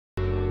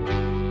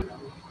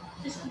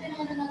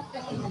Balik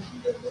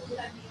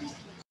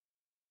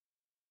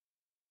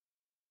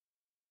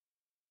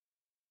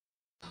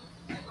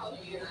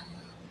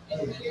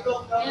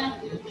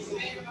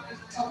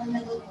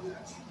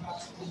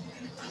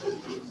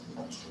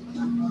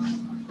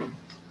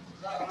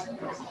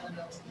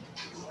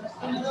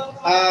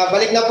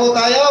na po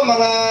tayo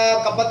mga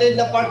kapatid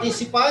na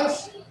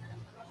participants.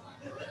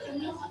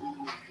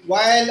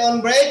 While on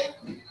break,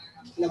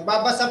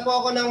 nagbabasa po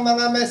ako ng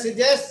mga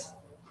messages.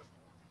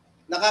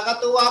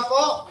 Nakakatuwa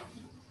po.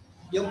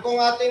 Yung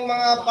pong ating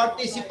mga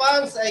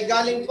participants ay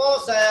galing po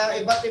sa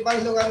iba't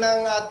ibang lugar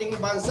ng ating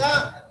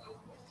bansa.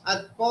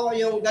 At po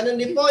yung ganun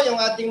din po yung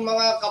ating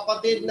mga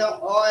kapatid na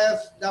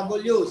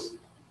OFWs.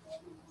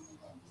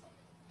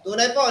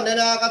 Tunay po na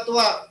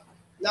nakakatuwa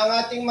ng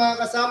ating mga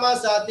kasama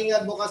sa ating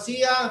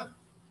advokasya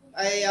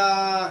ay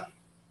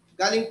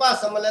galing pa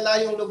sa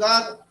malalayong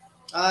lugar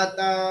at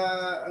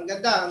ang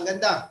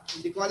ganda.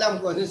 Hindi ko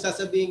alam kung ano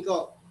sasabihin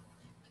ko.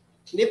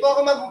 Hindi po ako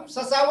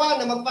magsasawa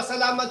na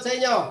magpasalamat sa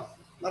inyo.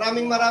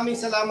 Maraming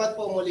salamat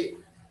po muli.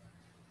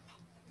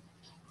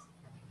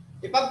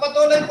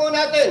 Ipagpatuloy po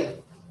natin.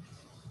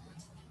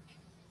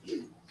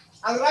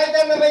 Ang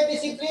rider na may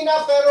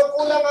disiplina pero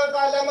kulang ang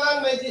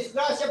kaalaman, may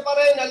disgrasya pa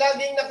rin na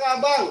laging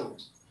nakaabang.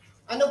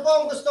 Ano po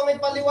ang gustong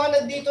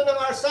ipaliwanag dito ng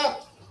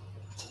Rsap?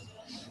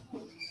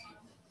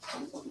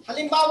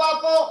 Halimbawa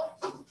po,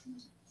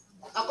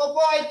 ako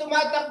po ay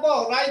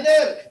tumatakbo,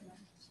 rider.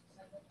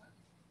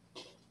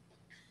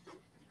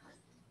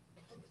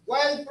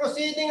 While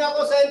proceeding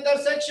ako sa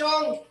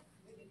intersection,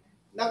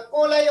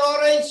 nagkulay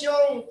orange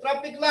yung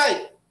traffic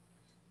light.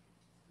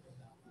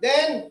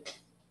 Then,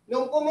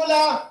 nung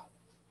pumula,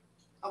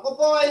 ako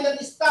po ay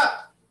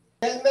nag-stop.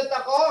 Helmet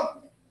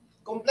ako,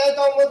 kompleto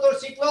ang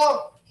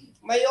motorsiklo,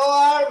 may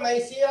OR,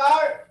 may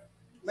CR,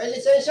 may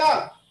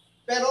lisensya.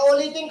 Pero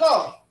ulitin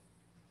ko,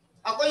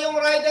 ako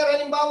yung rider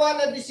halimbawa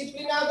na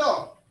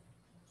disiplinado.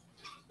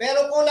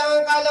 Pero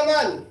kulang ang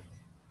kaalaman.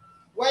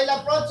 While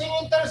approaching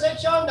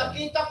intersection,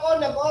 nakita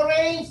ko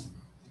nag-orange,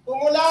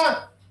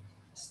 pumula,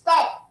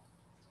 stop.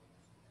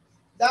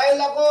 Dahil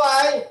ako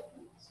ay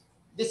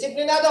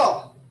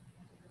disiplinado.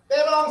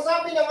 Pero ang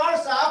sabi ng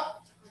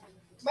Rsap,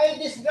 may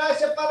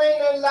disgrasya pa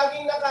rin ang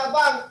laging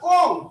nakabang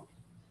kung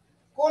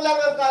kulang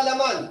ang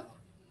kaalaman.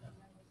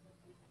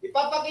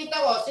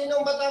 Ipapakita ko,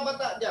 sinong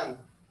bata-bata dyan?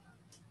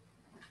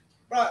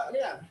 Ano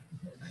yan?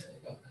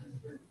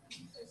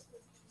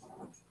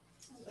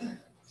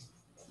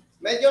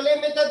 Medyo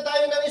limited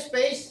tayo ng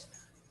space.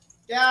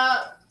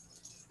 Kaya,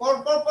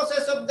 for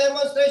purposes of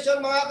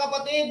demonstration mga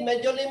kapatid,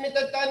 medyo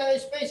limited tayo ng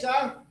space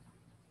ha.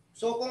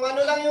 So kung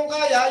ano lang yung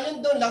kaya, yun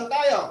doon lang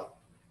tayo.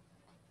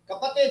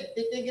 Kapatid,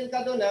 titigil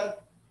ka doon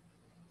ha.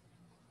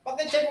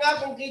 Paki-check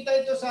nga kung kita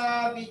ito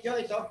sa video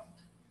ito.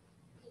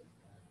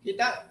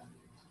 Kita?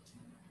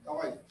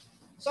 Okay.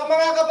 So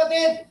mga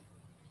kapatid,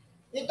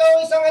 ito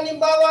isang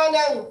halimbawa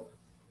ng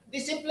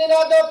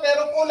disiplinado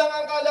pero kulang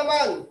ang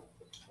kaalaman.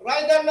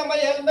 Rider na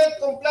may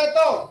helmet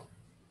kompleto.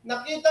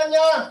 Nakita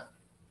niya,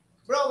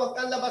 bro, wag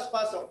kang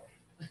labas-pasok.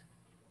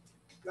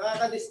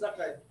 Nakaka-distract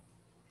kayo.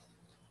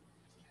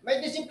 May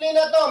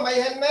disiplina to, may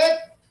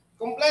helmet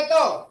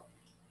kompleto.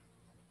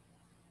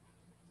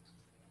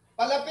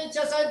 Palapit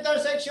siya sa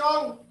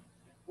intersection,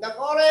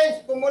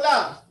 nag-orange,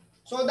 pumula.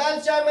 So dahil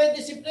siya may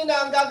disiplina,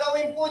 ang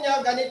gagawin po niya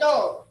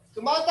ganito.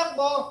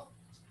 Tumatakbo,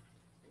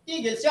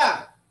 tigil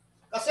siya.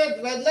 Kasi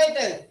red light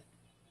eh.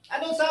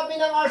 Anong sabi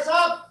ng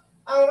Rsap?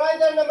 Ang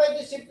rider na may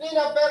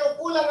disiplina pero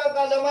kulang ang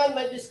kaalaman,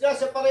 may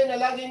disgrasya pa rin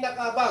na laging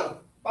nakabang.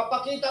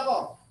 Papakita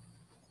ko.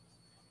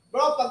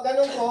 Bro, pag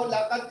ganun ko,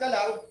 lakad ka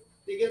lang,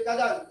 tigil ka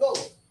lang, go.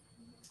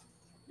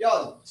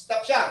 Yon, stop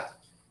siya.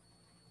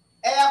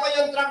 Eh ako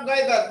yung truck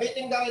driver,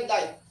 beating the red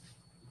light.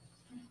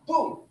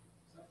 Boom!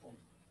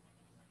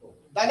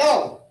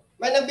 Tanong,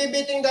 may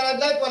nagbibiting the red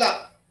light?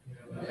 Wala?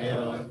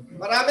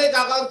 Marami,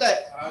 kakaunti.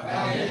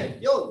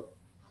 Yun.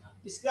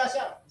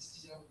 Disgrasya.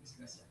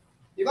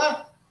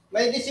 Diba?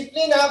 May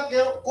disiplina,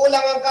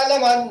 kulang ang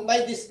kaalaman,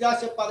 may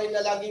disgrasya pa rin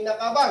na laging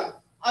nakabang.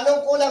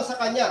 Anong kulang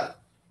sa kanya?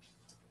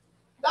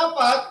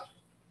 Dapat,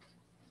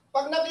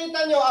 pag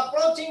nakita nyo,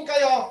 approaching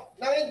kayo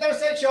ng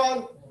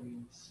intersection,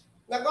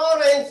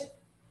 nag-orange,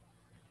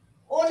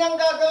 unang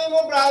gagawin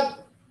mo,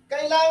 Brad,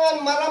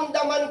 kailangan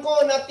maramdaman ko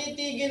na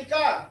titigil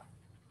ka.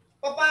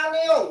 Paano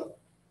yun?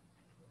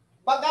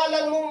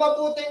 Bagalan mong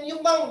mabutin, yung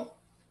bang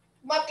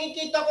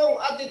makikita kong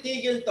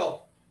titigil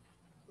to.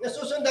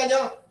 Nasusundan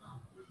nyo?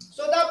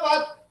 So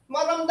dapat,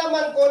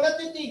 maramdaman ko na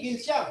titigil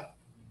siya.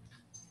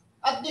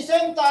 At the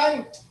same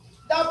time,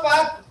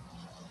 dapat,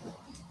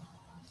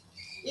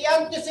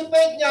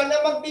 i-anticipate niya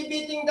na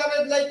magbibiting the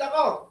red light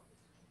ako.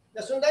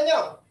 Nasundan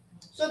nyo?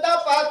 So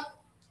dapat,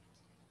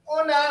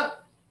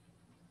 una,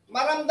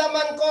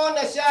 maramdaman ko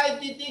na siya ay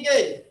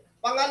titigil.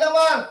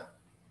 Pangalawa,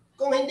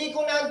 kung hindi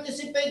ko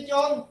na-anticipate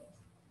yun,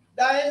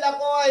 dahil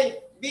ako ay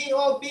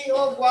B.O.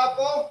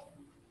 guwapo,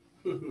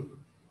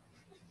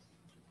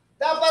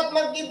 dapat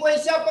mag-giveaway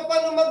siya.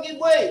 Paano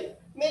mag-giveaway?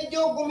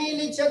 Medyo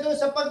gumilid siya doon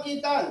sa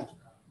pagitan.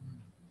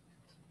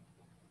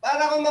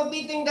 Para kung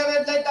magbiting the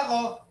red light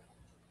ako,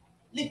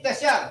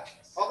 ligtas siya.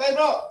 Okay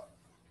bro?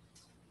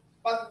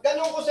 Pag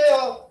ganun ko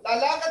sa'yo,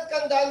 lalakad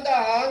kang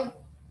dahan-dahan,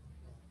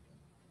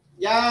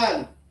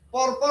 yan,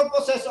 for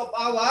purposes of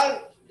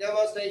our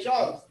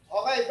demonstration.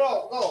 Okay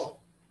bro, go.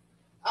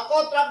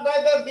 Ako, truck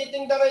driver,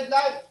 beating the red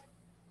light.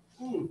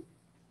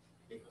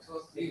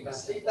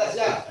 Ligtas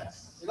siya.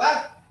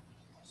 Diba?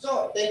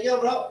 So, thank you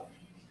bro.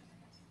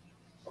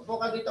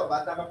 Upo ka dito,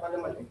 bata ka pa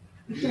naman eh.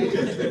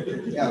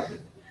 Yeah.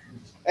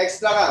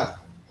 Extra ka.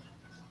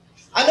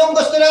 Anong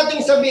gusto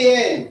nating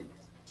sabihin?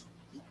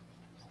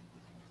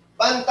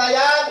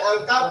 Bantayan ang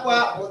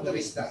kapwa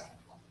motorista.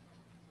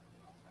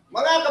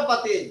 Mga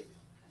kapatid,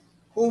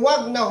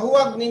 huwag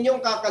ninyong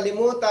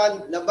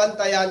kakalimutan na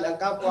bantayan ang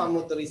kapwa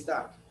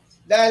motorista.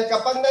 Dahil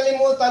kapag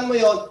nalimutan mo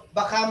yon,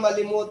 baka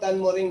malimutan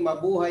mo ring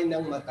mabuhay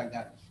ng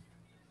matagal.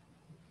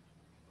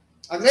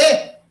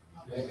 Agree?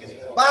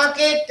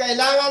 Bakit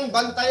kailangan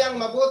bantayang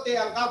mabuti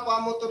ang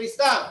kapwa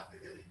motorista?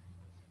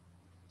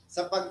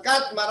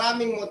 Sapagkat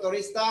maraming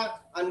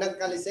motorista ang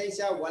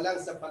nagkalisensya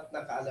walang sapat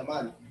na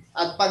kaalaman.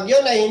 At pag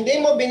yun ay hindi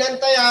mo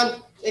binantayan,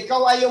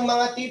 ikaw ay yung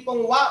mga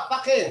tipong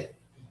wapake.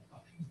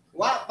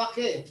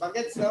 Wapake.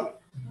 Bagets, no?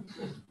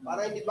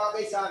 Para hindi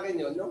bagay sa akin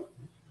yun, no?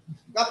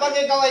 Kapag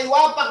ikaw ay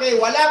wapake,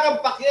 wala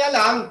kang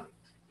pakialam,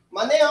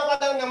 maneho ka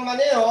lang ng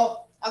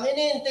maneho, ang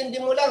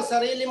iniintindi mo lang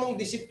sarili mong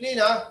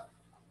disiplina,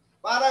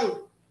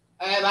 parang,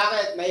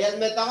 bakit? May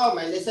helmet ako,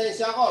 may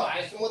lisensya ako,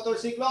 ay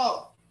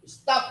motorsiklo,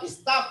 stop.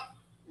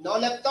 No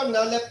left turn.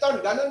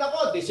 Ganun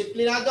ako,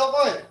 disiplinado ako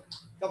eh.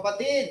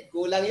 Kapatid,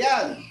 kulang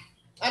yan.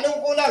 Anong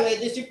kulang?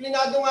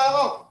 Disiplinado nga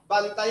ako.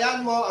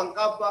 Bantayan mo ang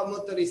kapwa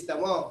motorista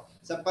mo.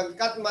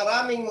 Sapagkat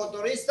maraming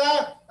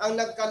motorista ang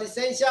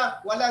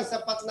nagkalisensya, walang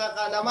sapat na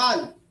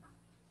kaalaman.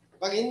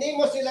 Pag hindi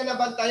mo sila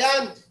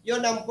nabantayan,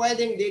 yun ang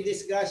pwedeng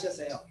didisgrasya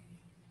sa iyo.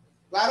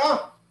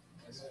 Klaro?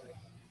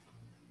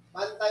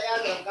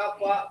 Bantayan ang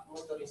kapwa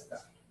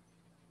motorista.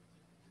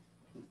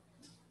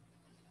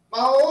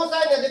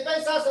 Mahuhusay na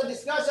depensa sa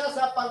disgrasya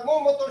sa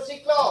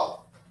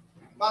pagmumotorsiklo.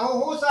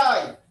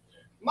 Mahuhusay.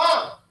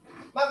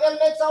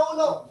 Mag-helmet sa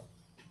ulo.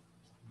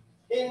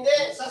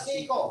 Hindi sa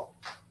siko.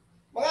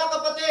 Mga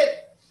kapatid,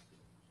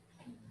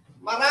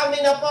 marami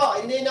na po,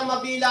 hindi na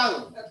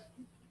mabilang.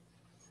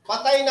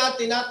 Patay na,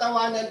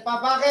 tinatawanan pa.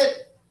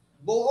 Bakit?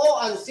 Buo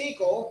ang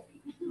siko,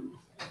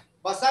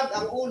 basag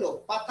ang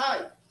ulo,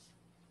 patay.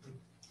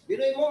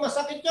 Biruin mo,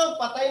 masakit yun,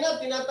 patay na,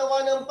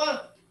 tinatawanan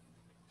pa.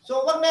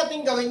 So, wag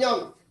natin gawin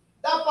yun.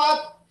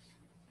 Dapat,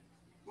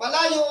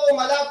 malayo o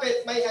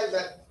malapit, may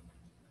helmet.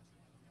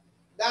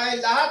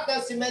 Dahil lahat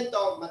ng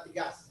simento,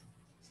 matigas.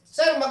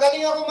 Sir,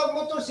 magaling ako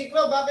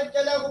magmotorsiklo, bakit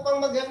kailangan ko pang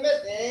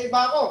mag-helmet?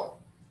 Iba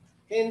ako.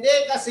 Hindi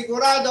ka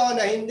sigurado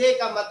na hindi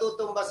ka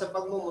matutumba sa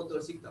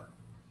pagmumotorsiklo.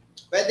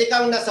 Pwede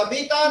kang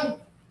nasabitan,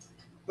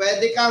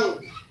 pwede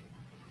kang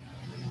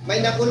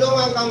may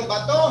nakulungan kang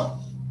bato,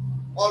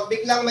 o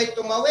biglang may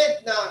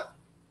tumawid na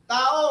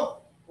tao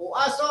o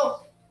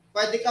aso,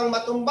 pwede kang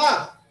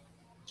matumba.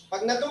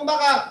 Pag natumba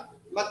ka,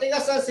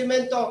 matigas ang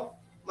simento,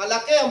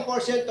 malaki ang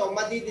porsyento,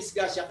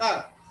 madidisgrasya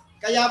ka.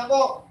 Kaya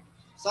po,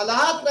 sa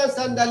lahat ng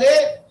sandali,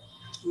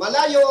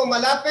 malayo o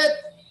malapit,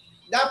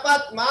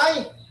 dapat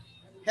may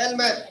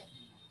helmet.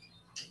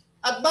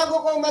 At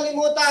bago kong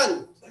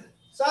malimutan,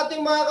 sa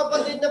ating mga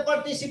kapatid na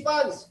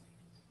participants,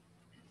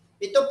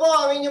 ito po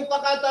ang inyong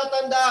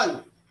pakatatandaan.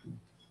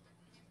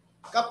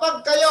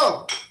 Kapag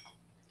kayo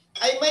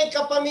ay may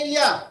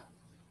kapamilya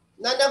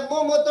na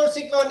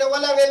nagmumotorsiklo na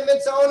walang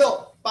helmet sa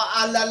ulo,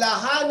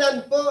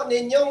 paalalahanan po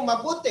ninyong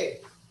mabuti.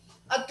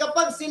 At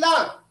kapag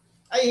sila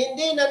ay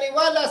hindi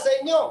naniwala sa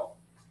inyo,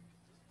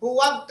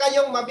 huwag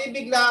kayong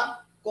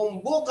mabibigla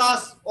kung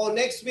bukas o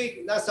next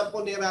week nasa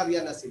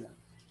punerarya na sila.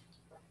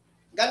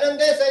 Ganon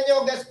din sa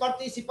inyo, guest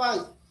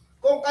participants.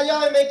 Kung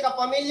kayo ay may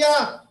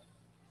kapamilya,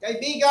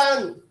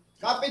 kaibigan,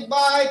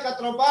 kapitbahay,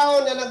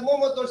 katrabaho na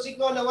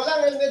nagmumotorsiklo na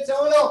walang helmet sa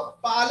ulo,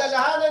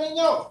 paalalahanan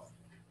ninyo.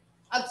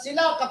 At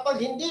sila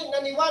kapag hindi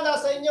naniwala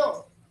sa inyo,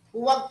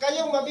 huwag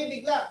kayong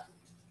mabibigla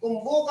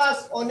kung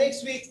bukas o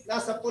next week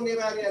nasa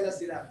punerarya na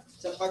sila.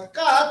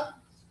 Sapagkat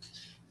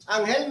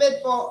ang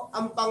helmet po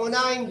ang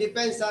pangunahing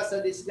depensa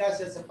sa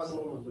disgrasya sa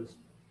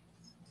pagmumotorsiklo.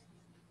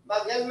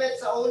 Mag-helmet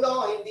sa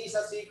ulo, hindi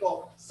sa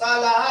siko, sa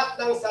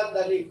lahat ng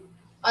sandali.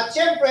 At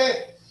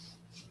syempre,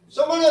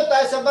 sumunod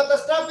tayo sa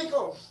batas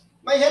trapiko.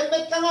 May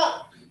helmet ka nga.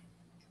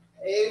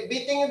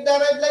 Beating the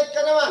red light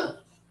ka naman.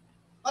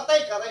 Patay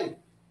ka rin.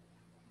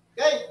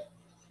 Okay?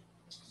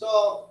 So,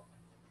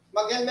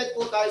 mag-helmet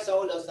po tayo sa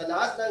ulo sa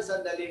lahat ng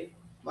sandali,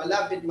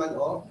 malapit man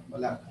o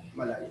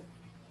malayo.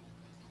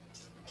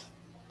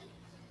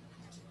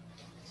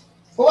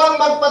 Huwag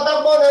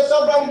magpatakbo ng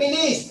sobrang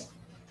bilis.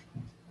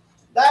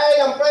 Dahil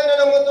ang preno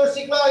ng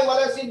motorsiklo ay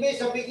walang silbi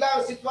sa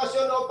biglang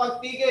sitwasyon o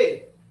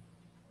pagpigil.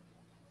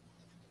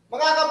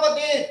 Mga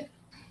kapatid,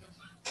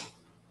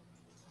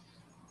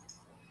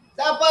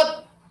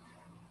 dapat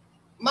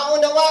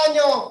maunawaan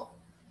nyo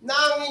na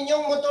ang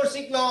inyong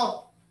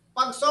motorsiklo,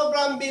 pag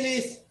sobrang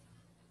bilis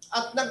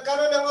at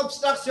nagkaroon ng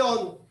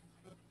obstruction,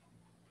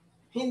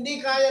 hindi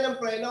kaya ng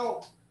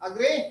preno.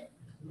 Agree?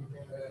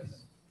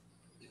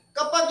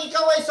 Kapag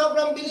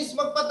sobrang bilis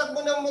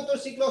magpatakbo ng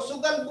motorsiklo,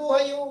 sugal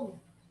buhay yun.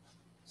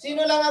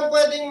 Sino lang ang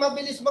pwedeng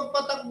mabilis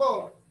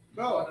magpatakbo?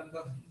 Bro,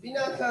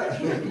 binata.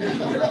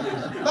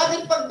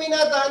 Bakit pag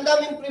binata, ang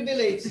daming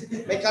privilege?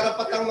 May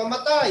karapatang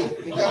mamatay.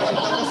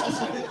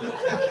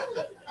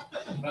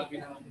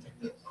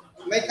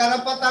 May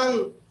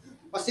karapatang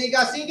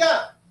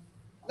pasiga-siga.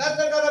 Lahat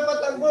ng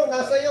karapatan, bro,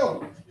 nasa iyo.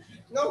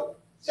 No?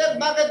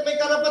 Sir, bakit may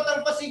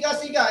karapatang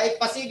pasiga-siga?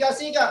 Eh,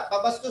 pasiga-siga,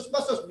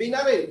 pabastos-bastos,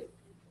 binaril.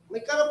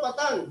 May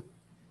karapatan.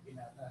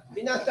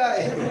 Binata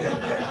eh.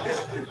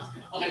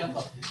 Okay lang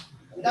po.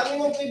 Ang dami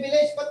mong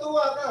privilege,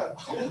 patuwa ka.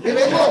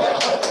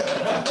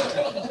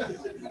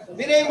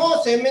 Biray mo,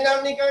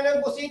 seminar ni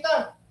Colonel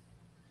Bosita.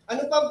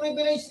 Ano pa ang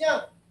privilege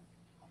niya?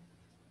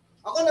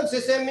 Ako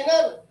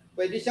nagsiseminar,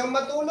 pwede siyang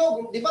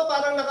matulog. Di ba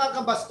parang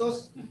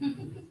nakakabastos?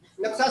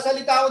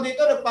 Nagsasalita ako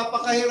dito,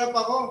 nagpapakahirap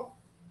ako.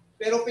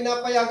 Pero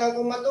pinapayagan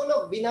kong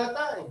matulog,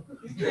 binata eh.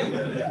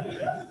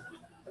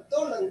 Ito,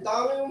 ang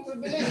dami yung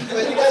privilege.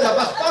 Pwede ka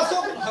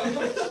labas-pasok.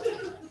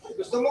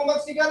 Gusto mong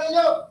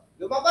magsigarilyo,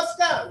 lumabas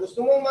ka.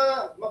 Gusto mong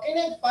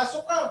makinig,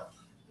 pasok ka.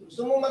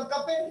 Gusto mong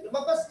magkape,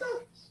 lumabas ka.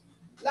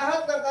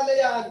 Lahat ng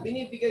kalayaan,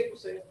 binibigay ko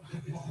sa'yo.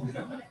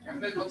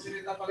 Kapag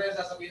magsilita pa rin,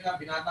 sasabihin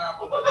na, binata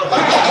ako.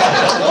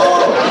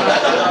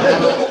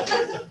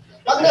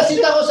 Pag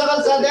nasita ko sa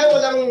kalsada,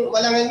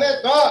 walang helmet.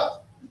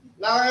 Bro,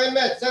 walang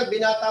helmet. Sir,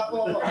 binata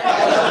po ako.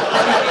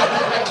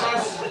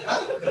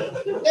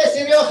 Hindi,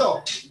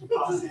 seryoso.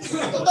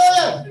 Totoo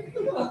yan.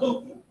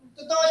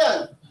 Totoo yan.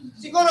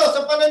 Siguro,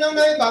 sa pananaw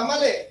ng iba,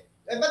 mali.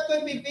 Eh, ba't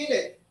ko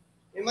ipipili?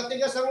 May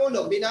matigas ang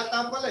ulo,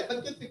 binata pala.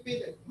 Ba't ko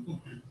ipipili?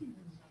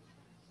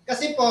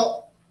 Kasi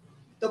po,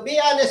 to be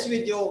honest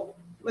with you,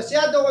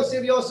 masyado akong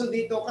seryoso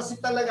dito kasi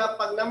talaga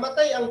pag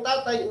namatay ang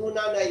tatay o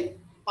nanay,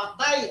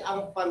 patay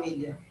ang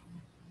pamilya.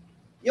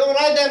 Yung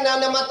rider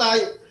na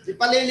namatay,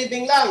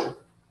 ipalilibing lang.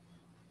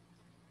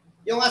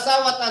 Yung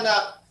asawa at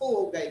anak,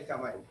 pugay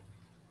kamay.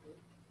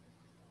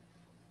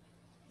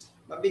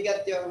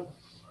 Mabigat yun.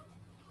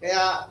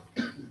 Kaya,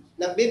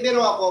 nagbibiro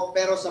ako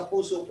pero sa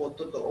puso ko,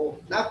 totoo.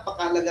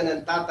 Napakahalaga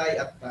ng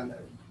tatay at nanay.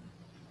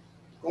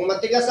 Kung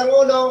matigas ang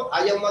ulo,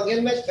 ayaw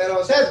mag-helmet,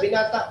 pero sir,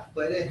 binata,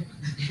 pwede.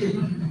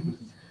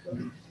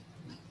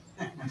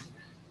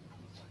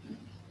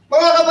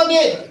 Mga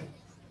kapatid,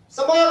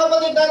 sa mga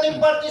kapatid natin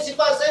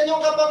participant sa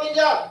inyong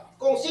kapamilya,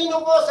 kung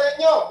sino po sa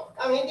inyo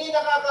ang hindi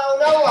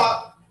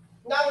nakakaunawa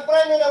na ang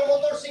preno ng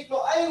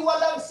motorsiklo ay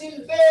walang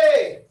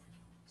silbi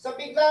sa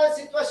biglang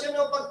sitwasyon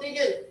ng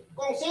pagtigil.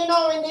 Kung sino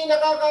ang hindi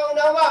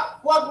nakakaunawa,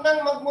 huwag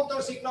nang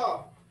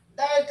magmotorsiklo.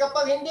 Dahil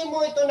kapag hindi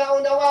mo ito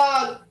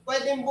naunawaan,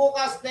 pwedeng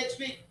bukas,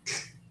 next week,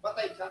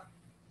 patay ka.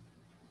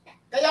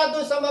 Kaya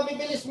doon sa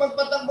mabibilis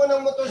magpatakbo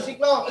ng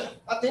motorsiklo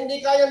at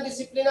hindi kayang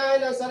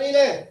disiplinahin ang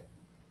sarili,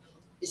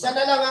 isa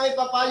na lang ang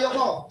ipapayo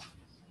ko.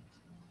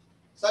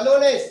 Sa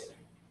Lunes,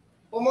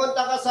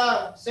 pumunta ka sa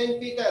St.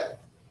 Peter.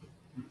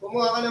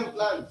 Kumuha ka ng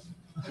plan.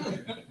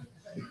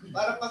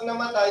 Para pag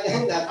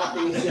namatay,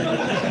 napatingin siya.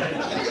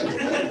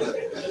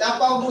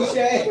 Napaubo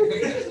siya eh.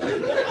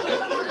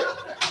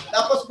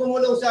 Tapos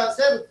bumulong siya,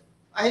 sir,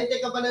 ahente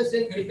ka ba ng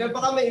St. Peter?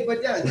 Baka may iba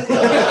dyan.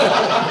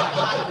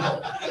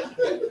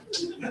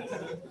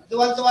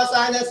 Tuwan-tuwa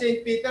sa akin ng St.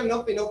 Peter,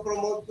 no?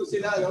 Pinopromote ko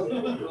sila, no?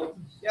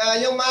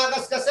 Kaya yung mga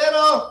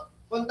kaskasero,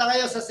 punta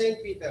kayo sa St.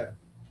 Peter.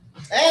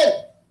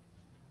 And,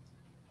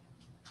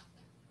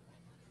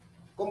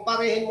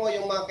 kumparihin mo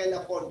yung mga can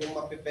afford, yung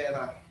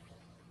mapipera.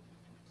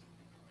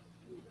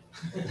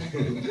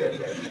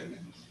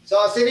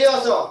 So,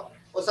 seryoso.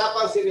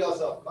 Usapang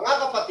seryoso. Mga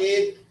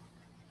kapatid,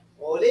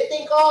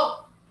 ulitin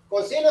ko,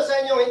 kung sino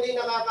sa inyo hindi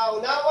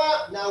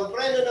nakakaunawa na ang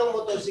preno ng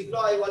motorsiklo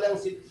ay walang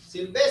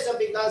silbi sa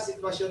biglang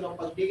sitwasyon ng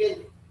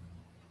pagtigil,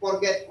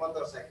 forget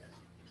motorcycle.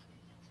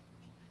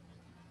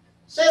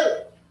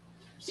 Sir,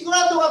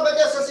 sigurado ka ba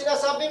dyan sa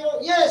sinasabi mo?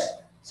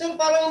 Yes! Sir,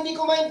 parang hindi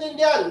ko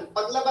maintindihan.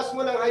 Paglabas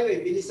mo ng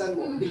highway, bilisan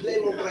mo.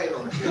 Biglayin mo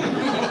preno.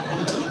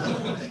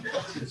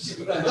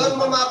 Doon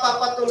mo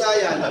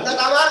mapapatunayan.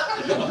 Tama?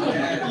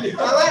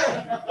 Tama?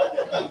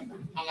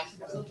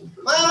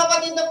 Mga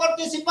kapatid na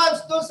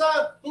participants, doon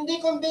sa hindi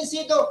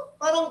kumbinsido,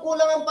 parang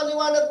kulang ang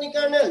paliwanag ni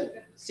Colonel.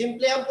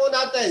 Simplihan po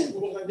natin.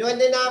 Yung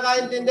hindi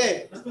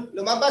nakakaintindi.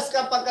 Lumabas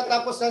ka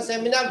pagkatapos ng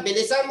seminar,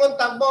 bilisan mo ang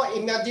takbo,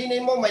 imagine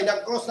mo may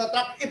nag-cross na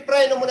truck,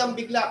 ipreno mo ng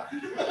bigla.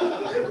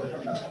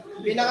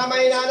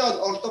 Pinakamahina nun,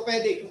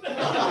 orthopedic.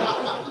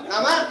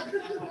 Tama?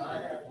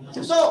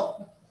 So,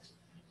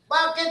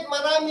 bakit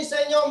marami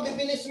sa inyo ang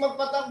bibilis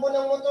magpatakbo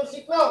ng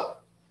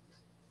motorsiklo?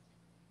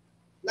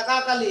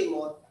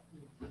 Nakakalimot.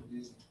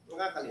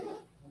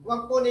 Nakakalimot.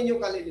 Huwag po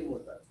ninyong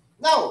kalilimutan.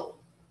 Now,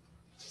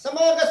 sa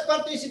mga guest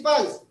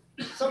participants,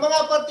 sa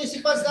mga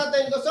participants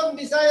natin, Luzon,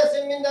 Visayas,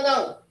 and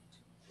Mindanao,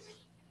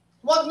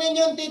 huwag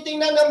ninyong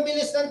titingnan ang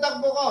bilis ng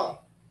takbo ko.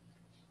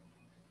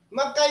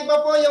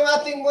 Magkaiba po yung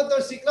ating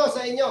motorsiklo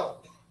sa inyo.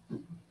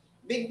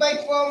 Big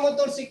bike po ang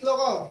motorsiklo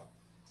ko.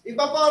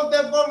 Iba po ang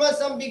performance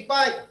ng big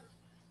bike.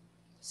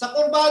 Sa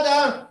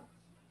kurbada,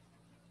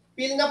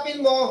 feel na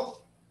feel mo,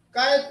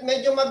 kahit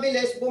medyo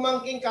mabilis,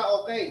 bumangking ka,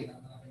 okay.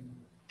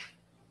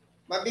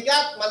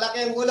 Mabigat,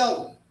 malaki ang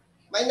gulong.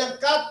 May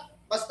nag-cut,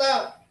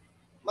 basta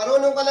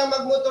marunong ka lang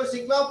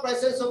mag-motorsiklo,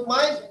 presence of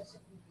mind,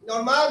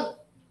 normal,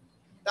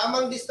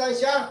 tamang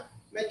distansya,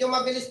 medyo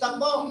mabilis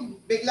takbo,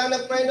 biglang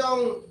nagpreno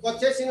ang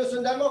kotse,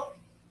 sinusundan mo.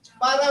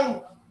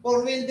 Parang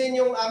 4-wheel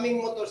din yung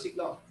aming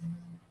motorsiklo.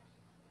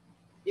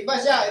 Iba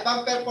siya,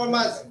 ibang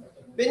performance.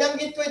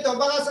 Binanggit ko ito,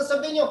 baka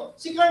sasabihin nyo,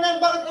 si Colonel,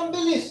 bakit ang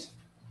bilis?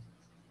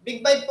 Big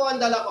bike po ang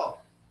dala ko.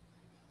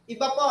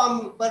 Iba po ang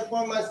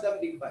performance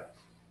ng big bike.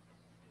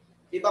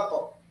 Iba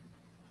po.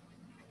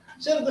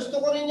 Sir,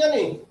 gusto ko rin yan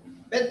eh.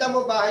 Benta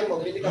mo bahay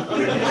mo, bili ka.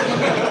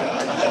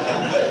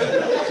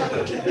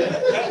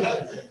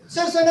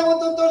 Sir, saan ako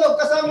tutulog?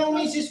 Kasama yung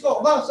misis ko.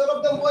 Ba,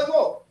 sarap ng buhay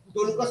mo.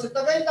 Tulog ka sa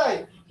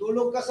Tagaytay.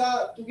 Tulog ka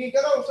sa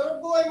Tugigaraw. Sarap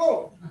buhay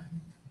mo.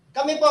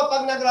 Kami po,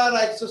 pag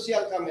nagra-ride,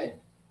 social kami.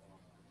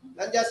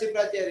 Nandiyan si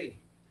Brad Jerry.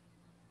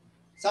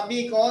 Sa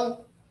Bicol,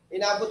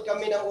 inabot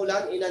kami ng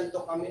ulan,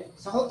 inantok kami.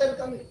 Sa hotel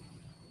kami.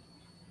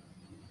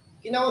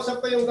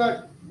 Kinausap pa yung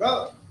guard.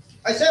 Bro,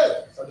 ay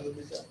sir, saludo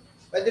siya.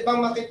 Pwede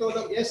bang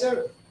makitulog? Yes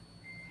sir.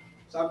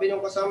 Sabi ng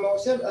kasama ko,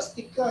 sir,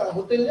 astig ka.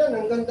 Hotel yan,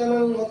 ang ganda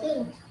ng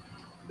hotel.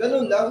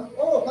 Ganun lang.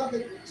 Oh,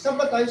 bakit?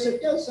 Saan ba tayo sir?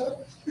 Yan, sir.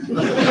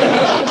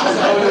 Sa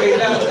hallway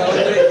lang, sa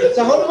hallway.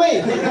 Sa hallway.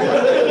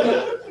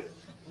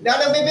 Hindi ako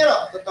nagbibiro.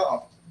 Totoo.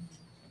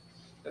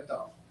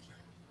 Totoo.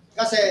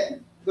 Kasi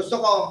gusto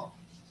ko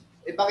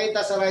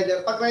ipakita sa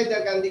rider. Pag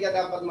rider ka, hindi ka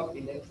dapat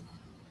mapili.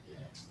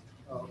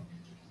 Oh.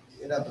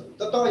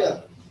 Totoo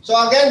yan. So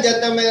again,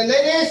 gentlemen and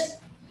ladies,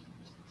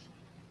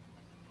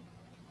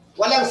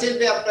 walang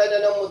silbi ang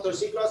preno ng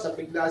motorsiklo sa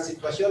biglaan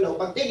sitwasyon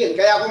o pagtigil.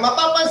 Kaya kung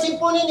mapapansin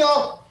po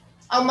ninyo,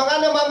 ang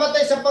mga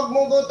namamatay sa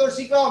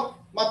pagmumotorsiklo,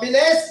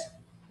 mabilis,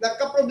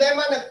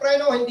 nagka-problema,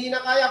 nagpreno, hindi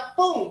na kaya,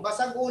 pung,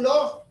 basag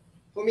ulo,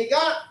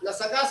 humiga,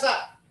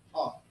 nasagasa.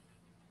 Oh.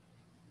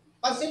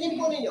 Pansinin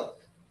po ninyo.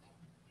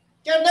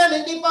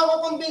 Colonel, hindi pa ako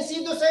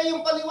kumbinsido sa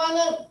iyong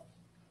paliwanag.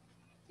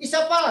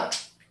 Isa pa,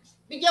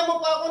 bigyan mo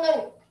pa ako ng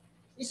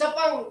isa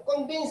pang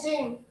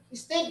convincing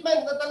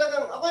statement na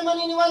talagang ako'y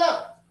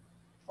maniniwala.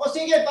 O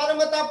sige, para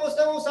matapos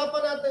na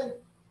usapan natin.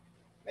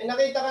 May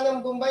nakita ka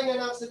ng Bombay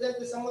na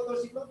na-aksidente sa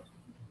motorsiklo?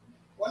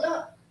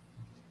 Wala.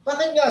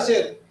 Bakit nga,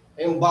 sir?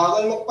 Eh, yung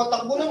bagal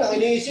magpatakbo nun, ang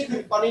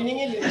iniisip,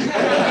 paniningil.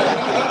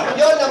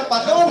 Yun ang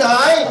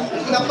patunay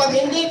na pag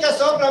hindi ka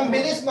sobrang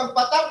bilis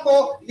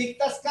magpatakbo,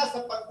 ligtas ka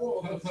sa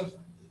pagbumo.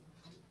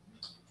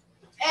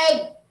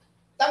 And,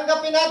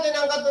 tanggapin natin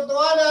ang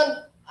katotohanan,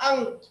 ang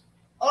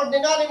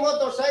ordinary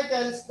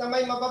motorcycles na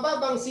may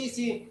mabababang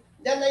sisi,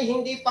 yan ay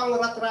hindi pang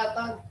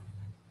ratratan.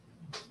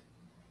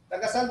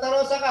 Taga Santa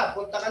Rosa ka,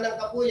 punta ka ng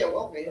Kapuyaw,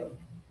 okay yun.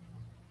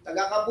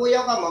 Taga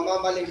Kapuyaw ka,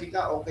 mamamalingki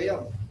ka, okay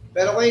yun.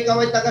 Pero kung ikaw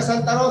ay taga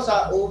Santa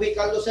Rosa, uwi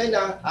ka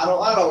Lucena,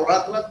 araw-araw,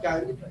 rat-rat ka,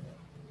 hindi pa.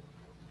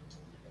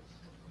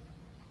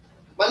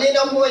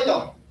 Malinaw po ito.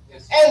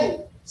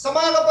 And sa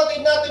mga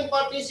kapatid nating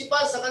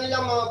participants sa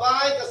kanilang mga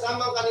bahay,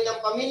 kasama ang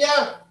kanilang pamilya,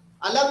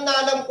 alam na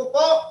alam ko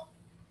po,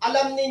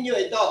 alam ninyo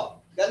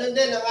ito. Ganun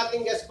din ang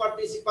ating guest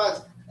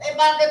participants. Eh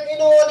bakit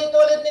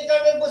inuulit-ulit ni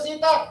Colonel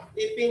Bosita?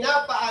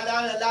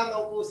 Ipinapaalala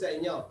lamang po sa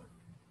inyo.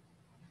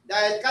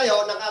 Dahil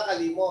kayo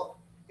nakakalimot.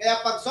 Kaya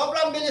pag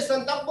sobrang bilis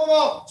ng takbo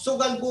mo,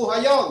 sugal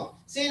buhay yun.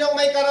 Sinong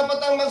may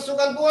karapatang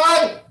magsugal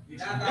buhay?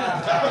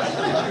 Binata.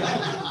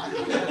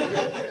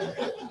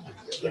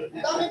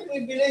 Dami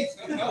privilege.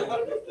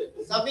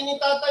 Sabi ni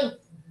tatay,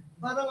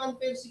 parang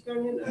unfair si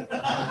Colonel.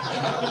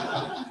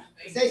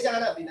 Isa-isa ka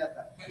na,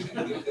 binata.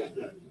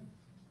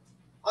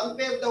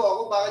 Unfair daw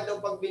ako, bakit daw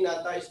pag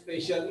binata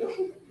special yun?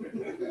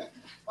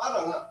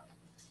 Parang nga.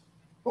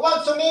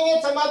 Huwag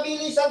sumingit sa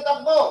mabilisang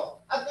takbo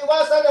at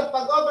iwasan ang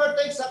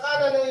pag-overtake sa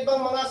kanan ng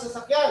ibang mga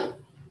sasakyan.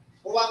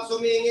 Huwag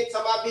sumingit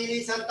sa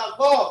mabilisang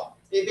takbo.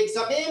 Ibig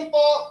sabihin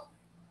po,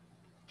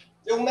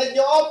 yung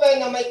medyo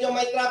open na medyo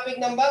may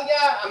traffic ng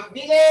bagya, ang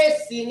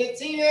bilis,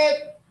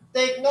 singit-singit,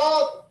 take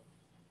note.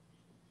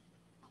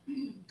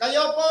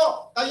 Kayo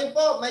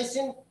po, may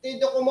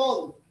sentido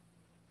común.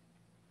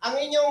 Ang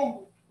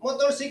inyong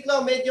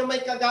motorsiklo medyo may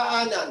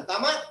kagaanan,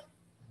 tama?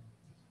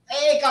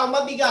 Eh ikaw,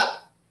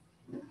 mabigat.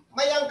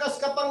 May angkas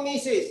ka pang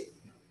misis.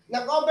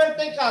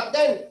 Nag-overtake ka,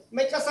 then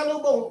may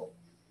kasalubong.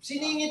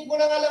 Siningit mo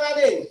na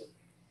alanganin.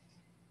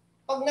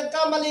 Pag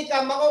nagkamali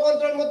ka,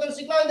 makokontrol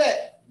motorsiklo, hindi.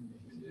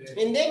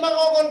 Hindi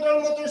makokontrol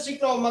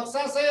motorsiklo,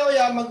 magsasayaw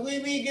yan,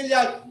 magwiwigil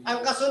yan.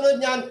 Ang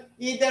kasunod niyan,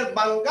 either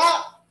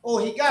bangga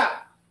o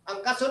higa.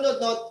 Ang kasunod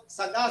nun,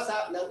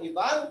 sagasa ng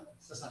ibang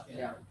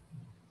sasakyan.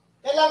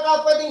 Kailan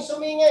ka pwedeng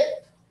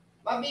sumingit?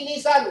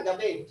 Mabilisan,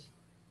 gabi.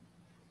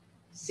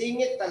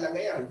 Singit talaga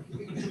yan.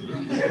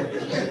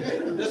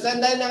 Doon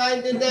dahil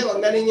nakaintindi,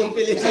 huwag na ninyong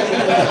pilitin.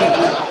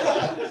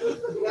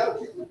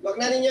 Huwag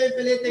na ninyo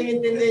ipilitin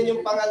intindihin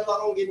yung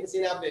pangalawa kong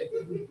sinabi.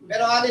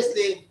 Pero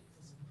honestly,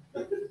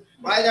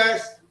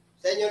 riders,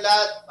 sa inyo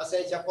lahat,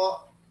 pasensya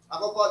po.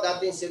 Ako po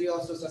dating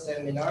seryoso sa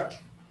seminar.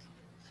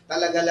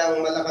 Talaga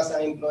lang malakas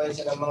ang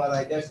influensya ng mga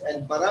riders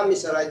and marami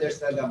sa riders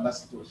talaga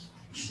bastos.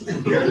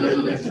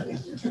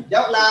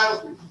 Joke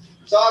lang.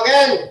 So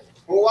again,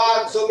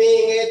 huwag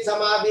sumingit sa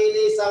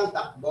mabilisang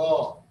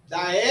takbo.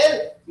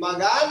 Dahil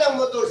magaan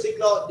ang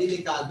motorsiklo,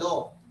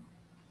 delikado.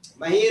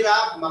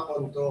 Mahirap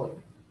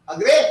makontrol.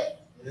 Agree?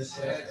 Yes.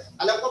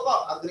 Alam ko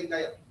po, agree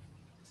kayo.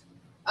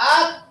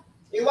 At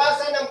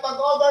iwasan ang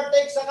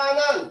pag-overtake sa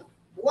kanan.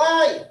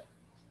 Why?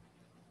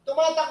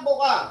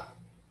 Tumatakbo ka.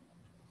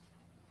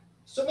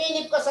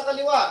 Sumilip ka sa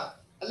kaliwa.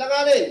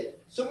 Alanganin,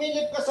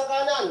 sumilip ka sa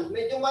kanan.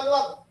 Medyo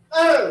maluwag.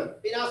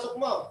 Pinasok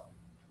mo.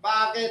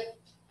 Bakit?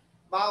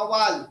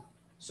 Bawal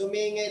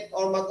sumingit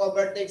or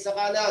mag-overtake sa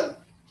kanan.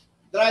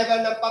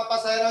 Driver ng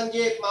pampasayarong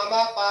jeep,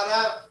 mama,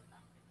 para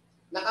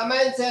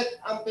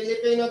naka-mindset ang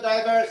Filipino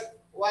drivers,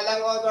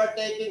 walang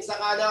overtaking sa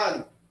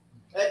kanan.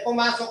 Eh,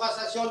 pumasok ka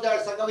sa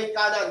shoulder sa gawing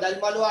kanan dahil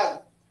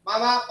maluwag.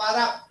 Mama,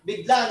 para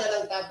bigla na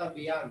lang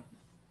tatabihan.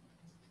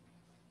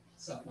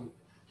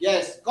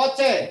 Yes,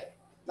 kotse.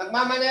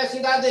 Nagmamaneho si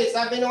daddy.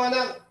 Sabi ng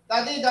anak,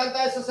 daddy, daan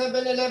tayo sa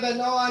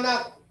 7-Eleven. Oo,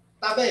 anak.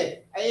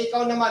 Tabi. Ay,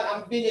 ikaw naman,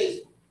 ang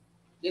bilis.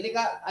 Hindi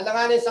ka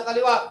alanganin sa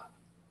kaliwa.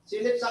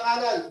 Silip sa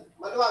kanan.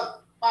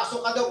 Maluwag.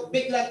 Pasok ka doon.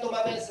 Biglang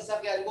tumabi sa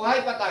sasakyan.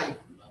 Buhay, patay.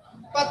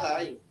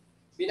 Patay.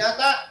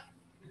 Binata?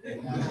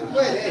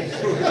 Pwede.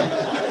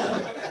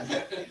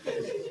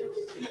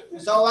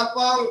 So, wag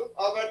pong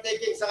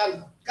overtaking sa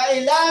kanan.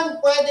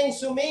 Kailan pwedeng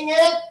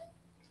sumingit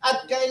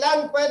at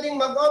kailan pwedeng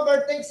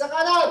mag-overtake sa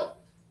kanan?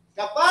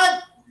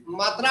 Kapag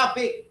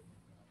matraffic.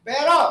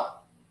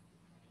 Pero,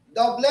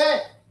 doble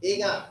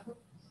ingat.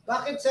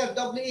 Bakit, sir?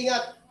 Doble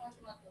ingat.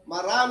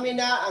 Marami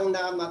na ang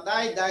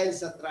namatay dahil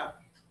sa trap.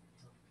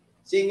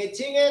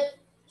 Singit-singit,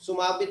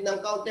 sumabit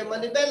ng kaunti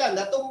manibela,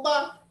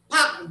 natumba,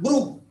 pak,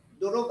 brug,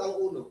 durog ang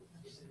ulo.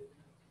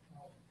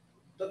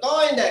 Totoo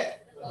hindi?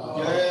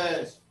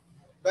 Yes.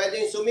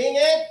 Pwedeng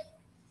sumingit,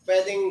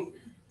 pwedeng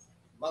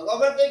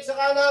mag-overtake sa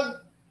kanan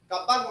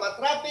kapag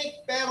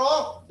matraffic,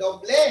 pero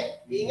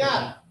doble,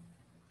 ingat.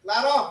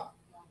 Klaro?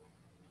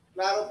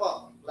 Klaro po,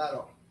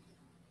 klaro.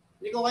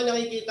 Hindi ko kayo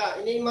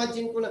nakikita.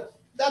 Ini-imagine ko na.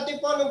 Dati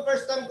po, nung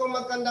first time ko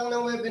magkandang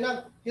ng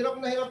webinar, hirap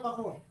na hirap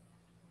ako.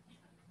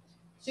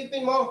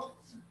 Sipin mo,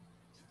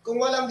 kung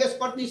walang guest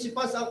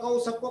participants, ang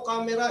kausap ko,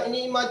 camera,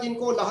 ini-imagine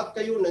ko, lahat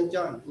kayo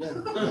nandyan.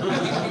 Yan.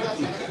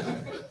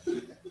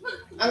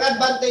 Ang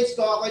advantage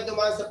ko, ako'y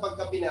dumaan sa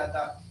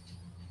pagkabinata.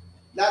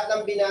 Lahat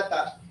ng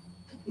binata.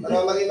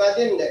 Ano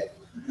mag-imagine, hindi?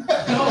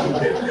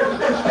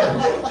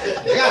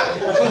 Halika!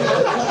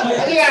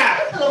 Halika!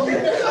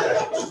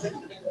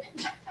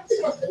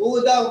 Oo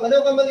daw.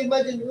 Ano ka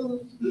mag-imagine?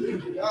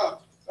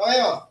 Okay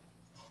mo?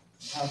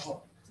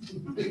 Ako.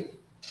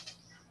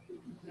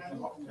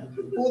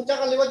 Pucha,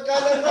 kaliwat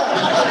kanan ka.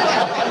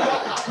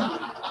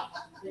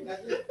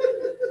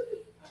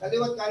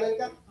 Kaliwat kanan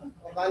ka?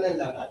 O kanan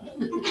lang?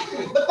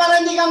 Ba't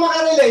parang hindi ka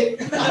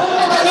makarelate?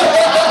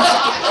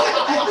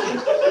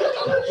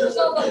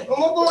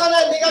 Umupo ka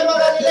na, hindi ka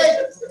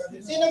makarelate.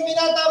 Sinong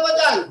binata pa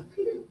dyan?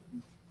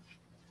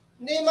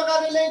 Hindi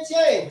makarelate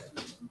siya eh.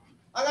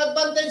 Ang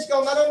advantage ko,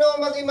 marunong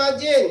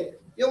mag-imagine.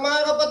 Yung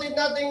mga kapatid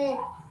nating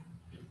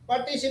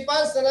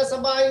participants na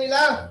nasa bahay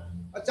nila,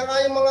 at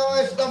saka yung mga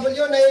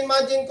OFW,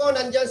 na-imagine ko,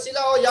 nandyan sila,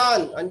 o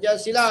yan, andyan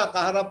sila,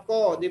 kaharap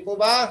ko, di po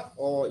ba?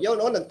 O,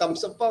 yun, o,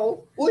 nag-thumbs up pa,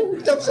 o. Uy,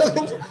 thumbs up.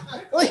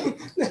 Uy,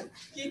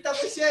 kita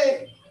ko siya eh.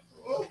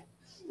 O,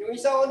 yung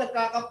isa, o,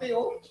 nagkakape,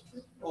 o.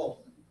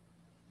 O,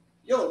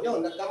 yun,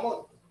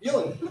 nagkamot.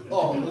 Yun, o,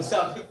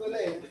 sabi ko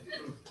na eh.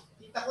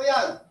 Kita ko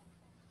yan.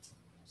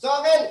 So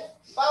again,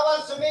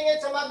 bawal sumingit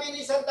sa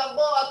mabilisang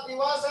takbo at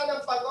iwasan ang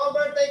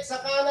pag-overtake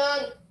sa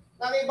kanan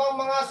ng ibang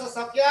mga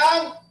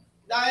sasakyan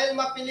dahil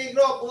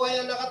mapiligro,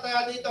 buhay ang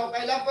nakataya dito.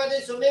 Kailan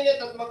pwede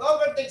sumingit at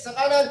mag-overtake sa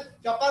kanan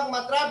kapag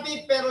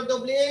matraffic pero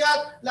doble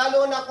ingat,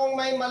 lalo na kung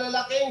may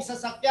malalaking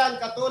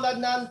sasakyan katulad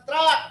ng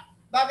truck.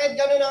 Bakit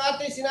ganun ang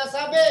ating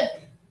sinasabi?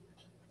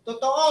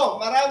 Totoo,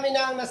 marami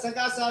na ang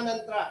nasagasa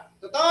ng truck.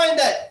 Totoo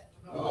hindi?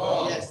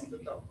 Oo. Yes,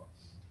 totoo.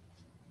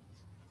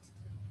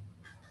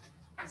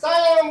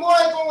 Sayang ang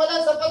buhay kung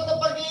wala sapat na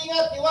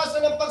pag-iingat.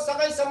 Iwasan ang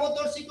pagsakay sa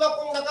motorsiklo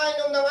kung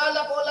nakainom ng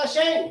alak o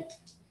lasing.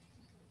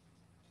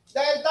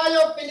 Dahil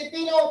tayo,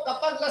 Pilipino,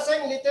 kapag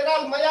lasing,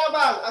 literal,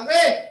 mayabang.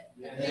 Agree?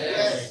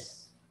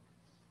 Yes.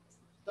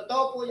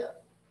 Totoo po yan.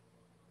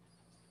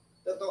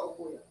 Totoo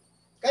po yan.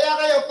 Kaya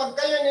kayo, pag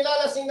kayo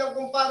nilalasing ng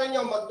kumpare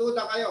nyo,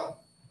 magduda kayo.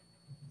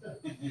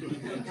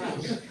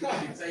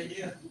 Sa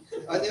inyo.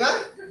 Di ba?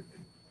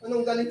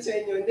 Anong galit sa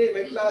inyo? Hindi,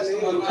 may plano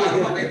yun.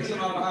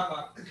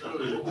 Sumama-hama.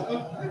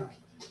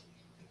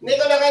 Hindi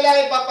ko na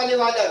kailangan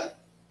ipapaliwanag.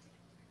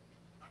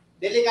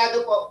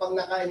 Delikado po pag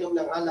nakainom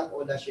ng alak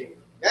o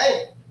lasing.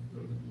 Okay?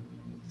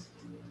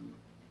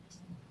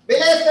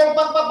 Bilis ng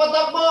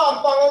pagpapatakbo,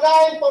 ang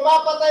pangunahing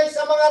pumapatay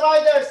sa mga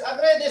riders.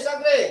 Agree,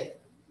 disagree?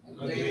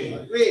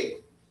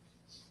 Agree.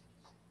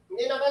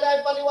 Hindi na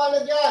kailangan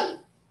paliwanag yan.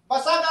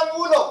 Basag ang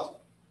ulo,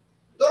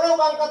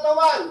 durog ang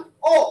katawan,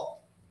 o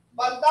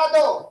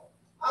bantado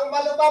ang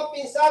malubang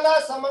pinsala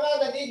sa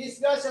mga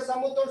nadidisgrasya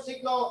sa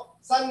motorsiklo,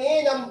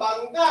 sanhi ng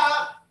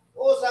bangga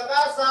o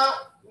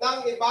sagasa ng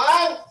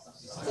ibang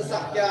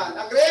sasakyan.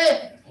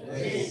 Agree?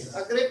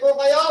 Agree po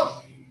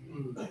kayo?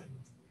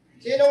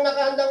 Sinong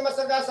nakahandang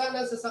masagasa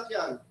ng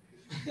sasakyan?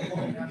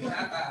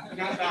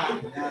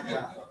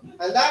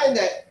 Handa,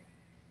 hindi.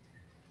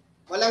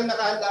 Walang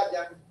nakahanda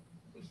dyan.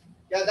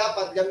 Kaya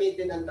dapat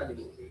gamitin ang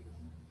talino.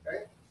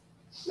 Okay?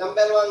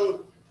 Number one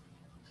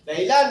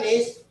dahilan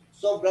is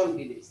sobrang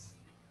bilis.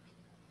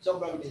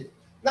 Sobrang bilis.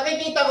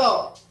 Nakikita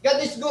ko, God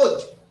is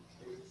good.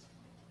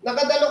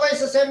 Nakadalo kayo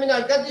sa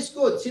seminar, God is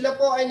good. Sila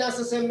po ay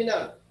nasa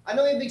seminar.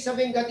 Anong ibig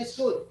sabihin God is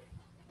good?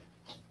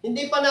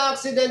 Hindi pa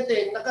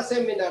na-aksidente,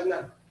 naka-seminar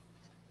na.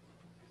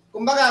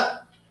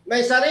 Kumbaga,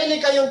 may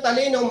sarili kayong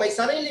talino, may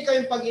sarili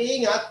kayong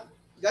pag-iingat,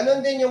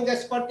 ganon din yung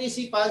guest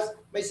participants,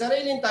 may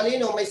sariling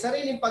talino, may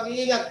sariling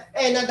pag-iingat,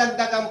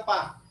 nadagdagan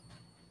pa.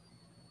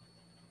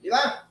 Di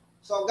ba?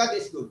 So, God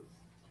is good.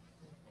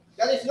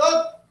 God is good?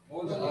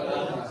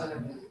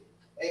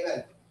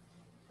 Amen.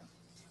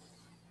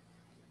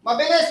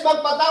 Mabilis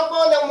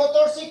magpatakbo ng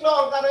motorsiklo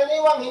ang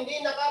karaniwang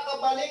hindi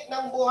nakakabalik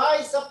ng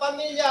buhay sa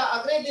pamilya.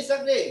 Agree,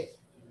 disagree?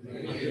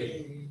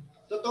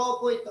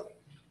 Totoo po ito.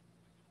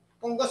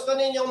 Kung gusto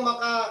ninyong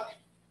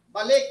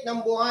makabalik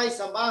ng buhay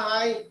sa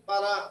bahay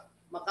para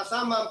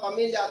makasama ang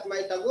pamilya at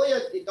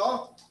maitaguyod ito,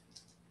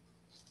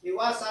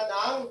 iwasan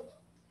ang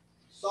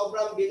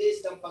sobrang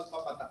bilis ng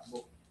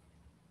pagpapatakbo.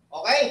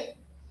 Okay?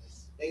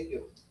 Thank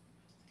you.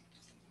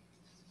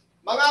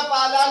 Mga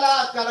paalala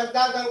at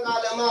karagdagang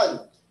kaalaman.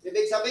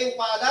 Ibig sabihin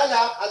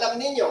paalala, alam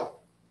ninyo.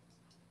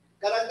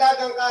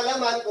 Karagdagang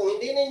kaalaman, kung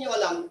hindi ninyo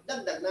alam,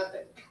 dagdag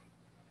natin.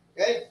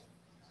 Okay?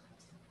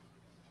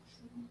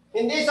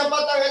 Hindi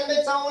sapat ang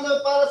helmet sa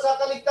ulo para sa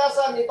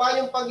kaligtasan. Iba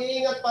yung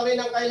pag-iingat pa rin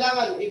ang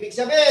kailangan. Ibig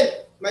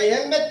sabihin, may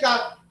helmet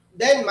ka,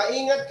 then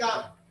maingat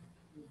ka.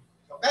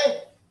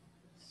 Okay?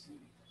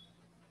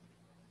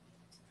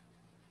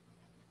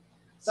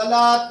 Sa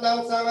lahat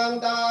ng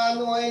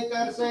sarangdaan o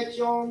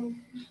intersection,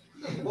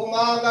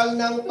 bumagal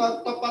ng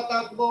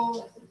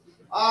pagpapatakbo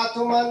at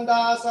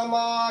humanda sa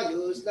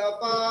maayos na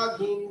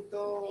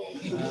paghinto.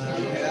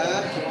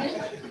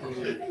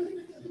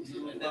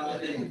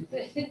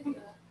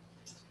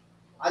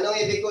 Anong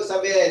ibig ko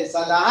sabihin?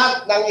 Sa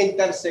lahat ng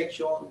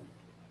intersection.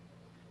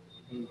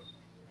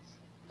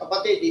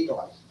 Kapatid, dito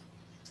ka.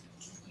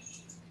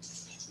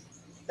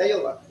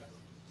 Tayo ba?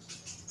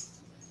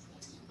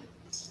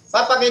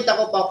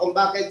 Papakita ko pa kung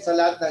bakit sa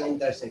lahat ng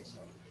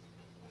intersection.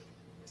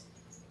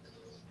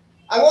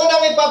 Ang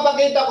unang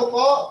ipapakita ko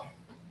po,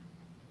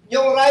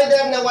 yung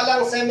rider na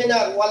walang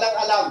seminar, walang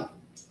alam.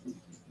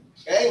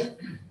 Okay?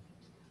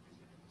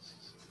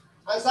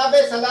 Ang sabi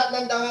sa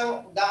lahat ng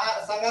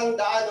sangang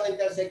daan o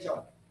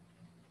intersection.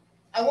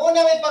 Ang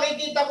unang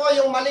ipakikita ko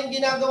yung maling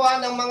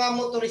ginagawa ng mga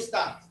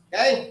motorista.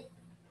 Okay?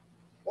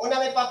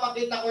 Unang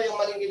ipapakita ko yung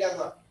maling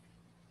ginagawa.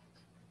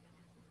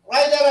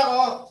 Rider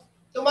ako,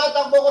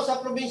 tumatakbo ko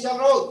sa provincial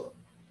road.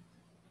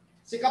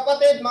 Si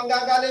kapatid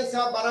manggagaling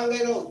sa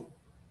barangay road.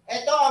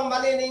 Ito ang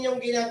mali ninyong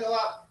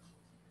ginagawa.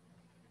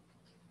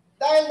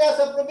 Dahil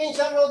nasa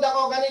provincial road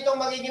ako,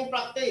 ganitong magiging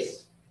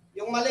practice.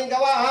 Yung maling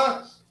gawa, ha?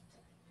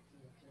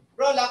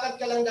 Bro, lakad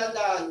ka lang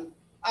dandaan.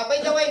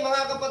 By the way,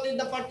 mga kapatid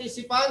na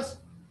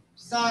participants,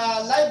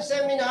 sa live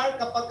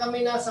seminar, kapag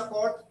kami nasa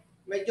court,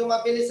 medyo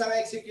mabilis ang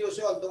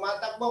execution.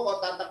 Tumatakbo ko,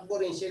 tatakbo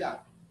rin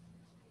sila.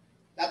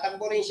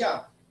 Tatakbo rin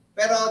siya.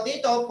 Pero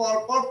dito,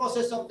 for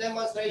purposes of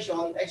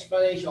demonstration,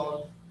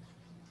 explanation,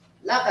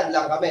 lakad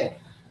lang kami.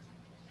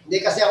 Hindi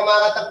kasi ako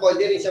makatakbo,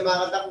 hindi rin siya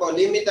makatakbo.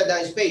 Limited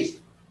ang space.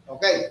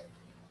 Okay.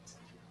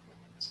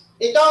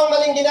 Ito ang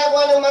maling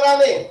ginagawa ng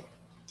marami.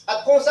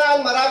 At kung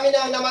saan marami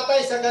na ang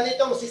namatay sa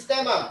ganitong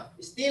sistema,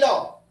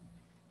 estilo.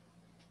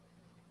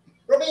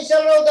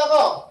 Provincial road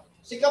ako,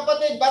 si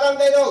kapatid,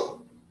 barangay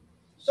road.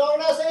 So,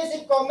 nasa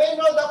isip ko, main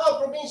road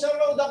ako, provincial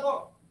road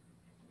ako.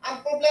 Ang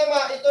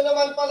problema, ito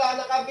naman pala,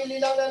 nakabili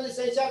lang ng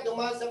lisensya,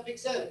 dumaan sa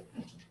pixel.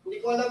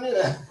 Hindi ko alam yun,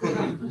 ha?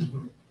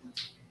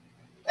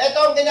 Ito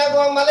ang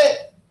ginagawang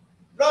mali.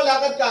 Bro,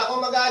 lakad ka,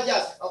 ako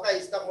mag-a-adjust.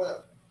 Okay, stop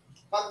muna.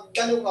 Pag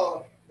ganun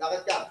ko,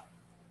 lakad ka.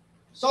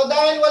 So,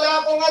 dahil wala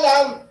akong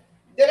alam,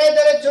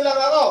 dire-diretso lang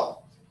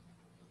ako.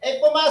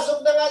 Pumasok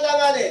na nga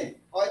langanin.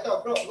 O, ito,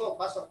 bro, go,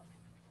 pasok.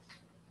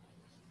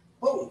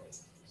 Boom.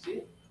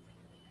 See?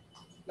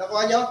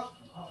 Nakuha nyo?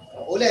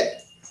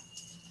 Ulit.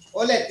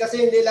 Ulit,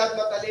 kasi hindi lahat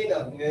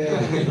matalino.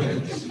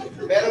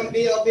 Merong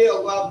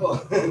bio-bio, guwapo.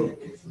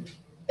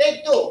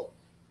 Take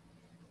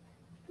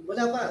 2.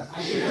 Wala pa.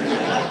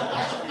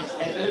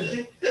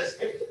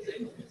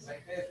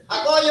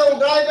 Ako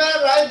yung driver,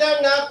 rider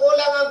na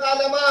kulang ang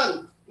kaalaman.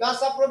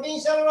 Nasa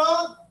provincial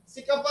road,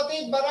 si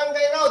kapatid,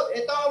 barangay road.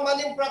 Ito ang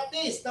maling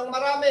practice ng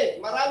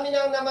marami. Marami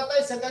nang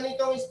namatay sa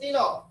ganitong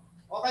estilo.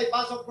 Okay,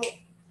 pasok bro.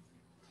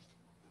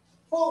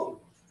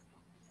 Boom.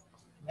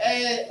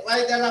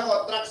 Rider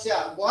ako, truck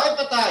siya. Buhay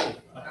patay.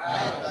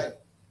 Patay.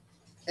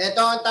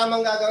 Ito ang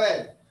tamang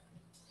gagawin.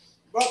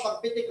 Bro,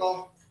 pagpitik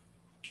ko,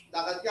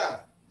 lakad ka.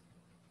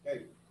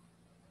 Okay.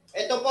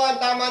 Ito po ang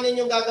tama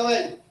ninyong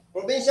gagawin.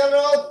 Provincial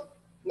road,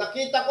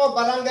 nakita ko,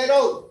 barangay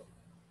road.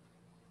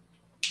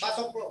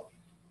 Pasok bro.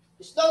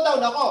 Slow down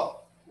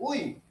ako.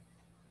 Uy.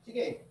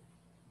 Sige.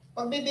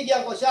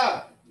 Pagbibigyan ko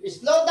siya.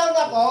 Slow down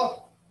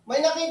ako. May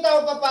nakita ko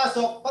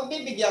papasok.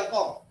 Pagbibigyan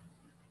ko.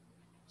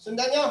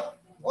 Sundan nyo?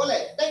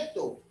 Ulit, take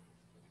 2.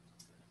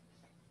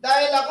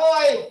 Dahil ako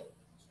ay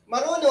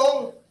marunong,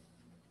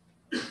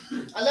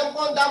 alam ko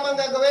ang tamang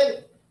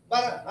gagawin.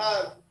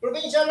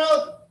 Provincial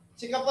road,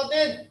 si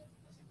kapatid,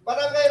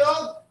 barangay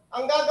road,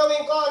 ang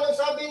gagawin ko, anong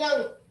sabi ng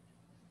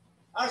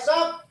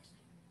Rsap?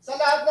 Sa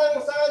lahat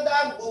ng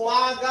sandaan,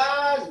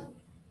 bumagal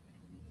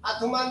at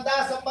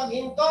humanda sa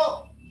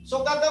paghinto.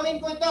 So gagawin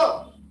ko ito.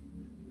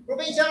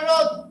 Provincial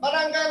road,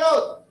 barangay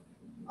road,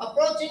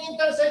 approaching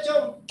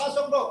intersection,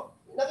 pasok bro.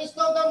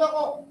 Nag-slow down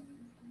ako.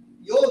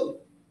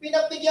 Yun,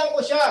 pinagbigyan ko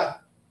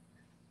siya.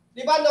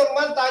 Di ba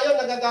normal tayo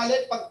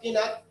nagagalit pag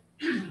kinat?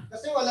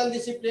 Kasi walang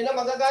disiplina,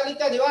 magagalit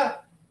ka, di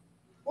ba?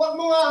 Huwag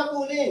mo nga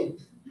habulin.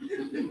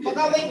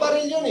 Baka may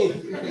baril yun eh.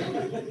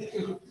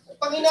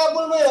 Pag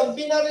hinabol mo yun,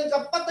 binaril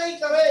ka, patay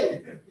ka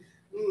rin.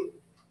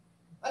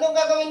 Anong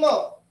gagawin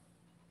mo?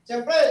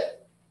 Siyempre,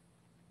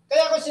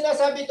 kaya ko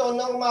sinasabi to,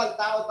 normal,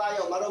 tao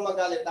tayo, marunong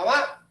magalit.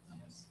 Tama?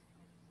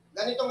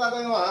 Ganitong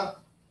gagawin mo, ha?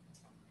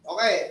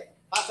 Okay,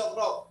 pasok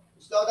bro.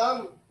 Slow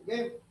down.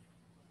 Okay.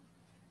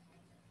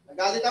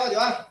 Nagalit ako, di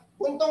ba?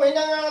 Puntong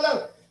hinanga lang.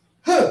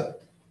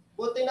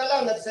 Buti na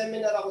lang,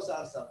 nag-seminar ako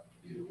sa Rsap.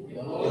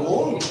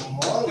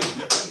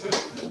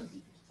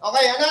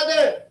 Okay,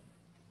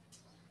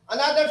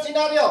 another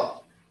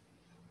scenario.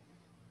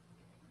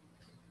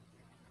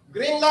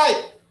 Green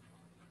light.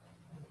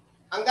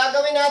 Ang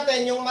gagawin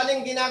natin, yung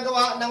maling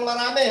ginagawa ng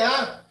marami,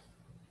 ha?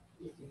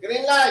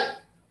 Green light.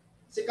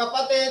 Si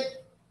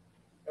kapatid,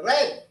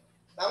 red.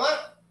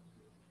 Tama?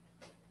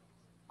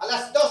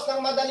 Alas 2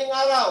 ng madaling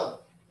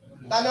araw.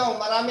 Tanong,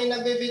 maraming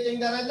nagbibiting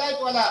na red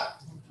light? Wala.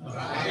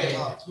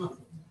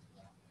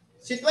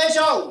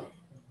 Situation.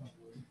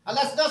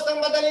 Alas 2 ng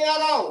madaling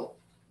araw.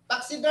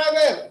 Taxi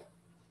driver.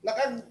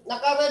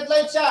 Naka-red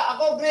light siya.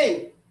 Ako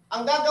green.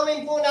 Ang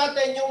gagawin po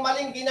natin yung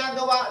maling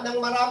ginagawa ng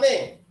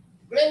marami.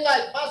 Green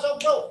light.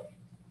 Pasok bro.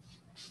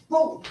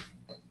 Boom.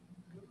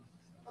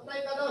 Patay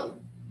ka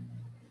doon.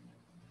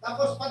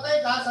 Tapos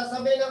patay ka,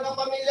 sasabihin ng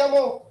kapamilya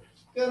mo,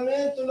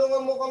 Colonel,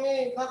 tulungan mo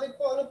kami. Bakit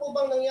po? Ano po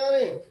bang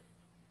nangyari?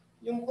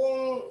 Yung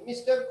pong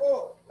mister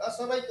ko,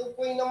 nasa right of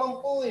way naman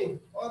po eh.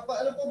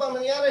 Ano po bang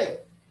nangyari?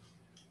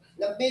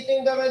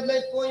 Nag-meeting the red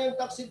light po yung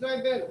taxi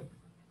driver.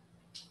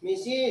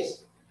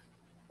 Mrs.,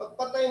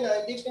 pagpatay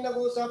na, hindi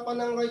pinag-uusapan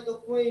ng right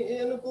of way.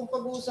 Eh ano pong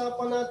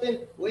pag-uusapan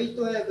natin? Way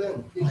to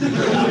heaven.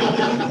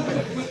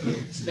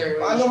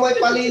 Paano may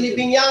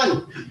palilibing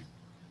yan?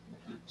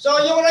 So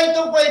yung right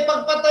of way,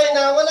 pagpatay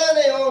na, wala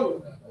na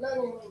yun. Wala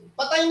na yun.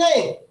 Patay na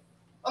eh.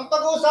 Ang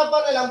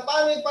pag-uusapan na lang,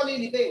 paano may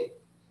palilibing?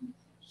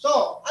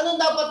 So, anong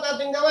dapat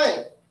natin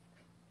gawin?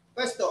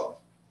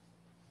 Pwesto.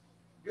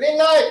 Green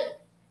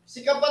light.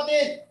 Si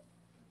kapatid.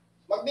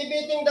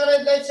 Magbibiting the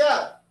red light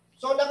siya.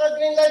 So,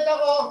 naka-green light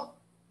ako.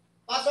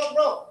 Pasok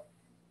bro.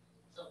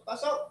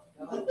 Pasok.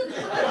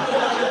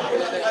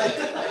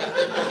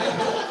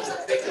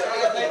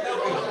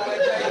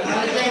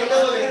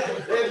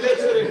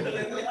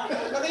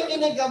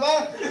 Nakikinig ka ba?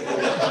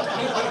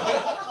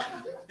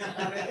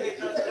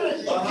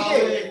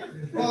 Okay.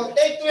 Oh,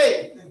 take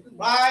 3.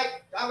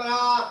 Right,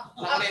 camera.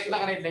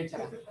 Naka-red light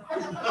siya.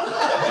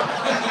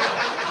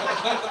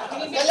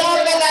 Kaya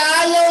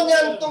ayaw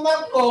niyang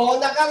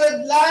tumakbo,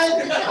 naka-red light.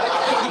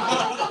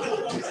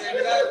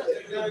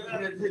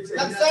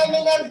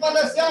 Nag-seminar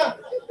pala siya.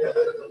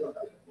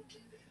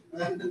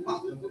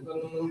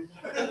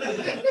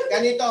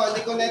 Ganito,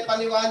 hindi ko na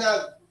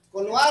ipaliwanag.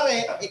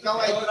 Kunwari, ikaw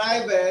ay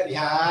driver.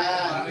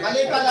 Yan.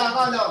 Mali pala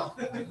ako, no?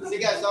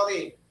 Sige,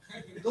 sorry.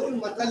 Doon,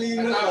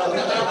 matalino ka.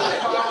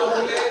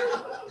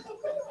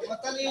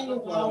 Matalino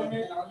ka.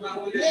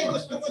 Hindi,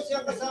 gusto ko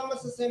siya kasama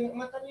sa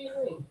seminar. Matalino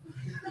eh.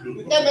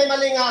 Hindi, may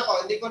mali nga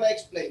ako. Hindi ko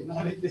na-explain.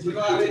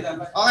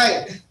 Okay.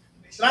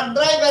 Truck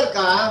driver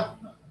ka,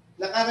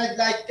 naka-red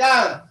light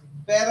ka.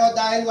 Pero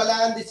dahil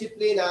wala ang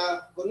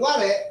disiplina,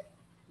 kunwari,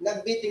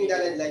 nag-beating the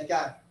red light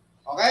ka.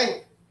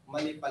 Okay?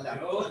 Mali pala.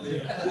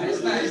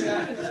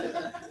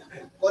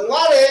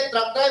 Kunwari,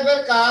 truck driver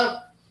ka,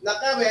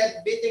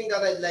 naka-red, beating the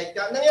red light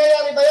ka.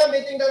 Nangyayari ba yan,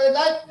 beating the red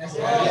light? Yes.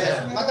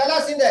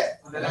 Madalas, hindi?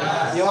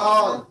 Madalas.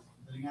 Yun.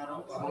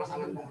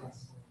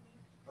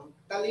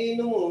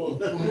 Talino mo.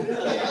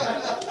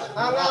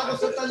 Hanga ako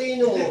sa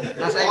talino mo.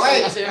 Okay.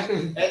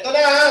 Ito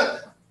na ha.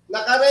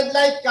 Naka-red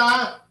light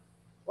ka,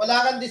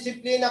 wala kang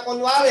disiplina,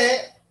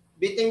 kunwari,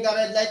 beating the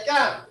red light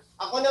ka.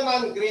 Ako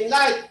naman, green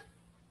light.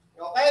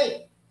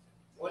 Okay?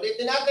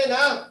 Ulitin natin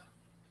ha.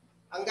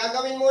 Ang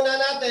gagawin muna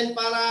natin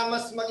para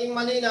mas maging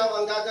malinaw,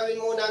 ang gagawin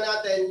muna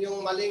natin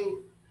yung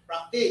maling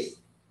practice.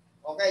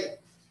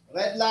 Okay.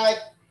 Red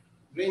light,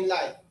 green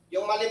light.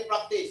 Yung maling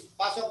practice.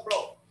 Pasok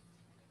bro.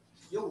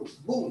 Yung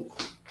boom.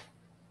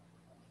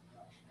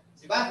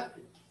 Diba?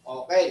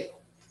 Okay.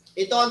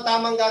 Ito ang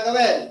tamang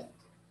gagawin.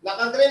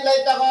 Naka-green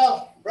light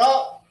ako.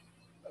 Bro,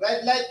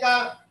 red light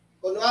ka.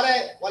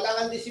 Kunwari, wala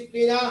kang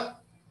disiplina.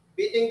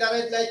 Beating the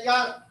red light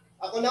ka.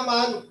 Ako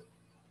naman,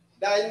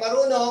 dahil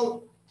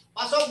marunong,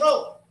 pasok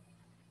bro.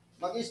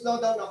 Mag-slow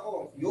down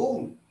ako.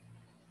 Yung.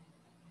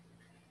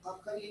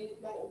 Kakainit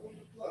ng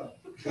ulo ko.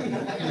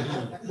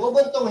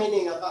 Bubuntong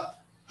hininga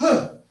ka.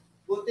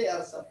 Buti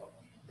Rsap po.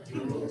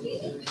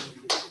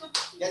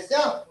 Yes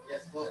nyo?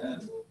 Yes po.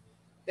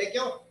 Thank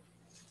you.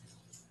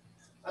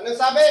 Anong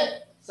sabi?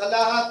 Sa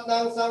lahat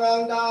ng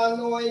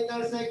sarangdaan o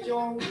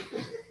intersection,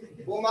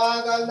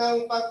 bumagal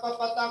ng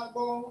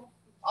pagpapatakbo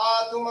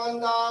at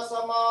tumanda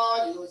sa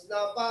maayos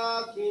na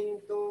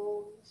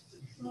paghinto.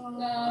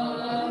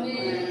 Amen.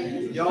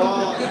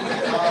 Yun.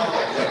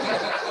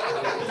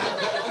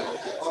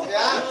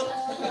 Kopya?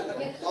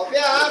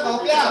 Kopya ha?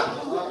 Kopya.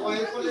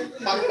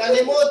 Pag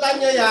nalimutan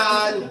nyo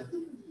yan,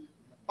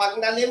 pag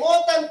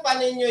nalimutan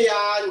pa ninyo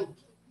yan,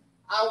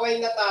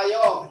 away na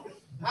tayo.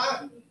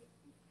 Ha?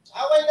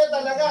 Away na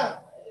talaga.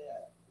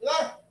 Di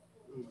ba?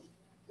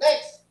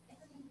 Next.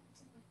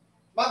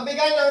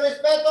 Magbigay ng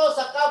respeto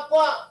sa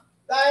kapwa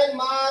dahil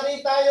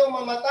maaari tayong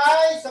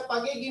mamatay sa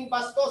pagiging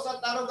bastos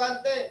at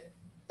arogante.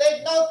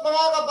 Take note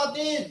mga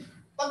kapatid,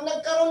 pag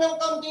nagkaroon ng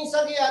kaunting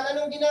sagihan,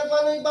 anong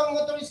ginagawa ng ibang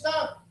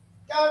motorista?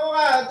 Kaya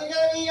nga, hindi ka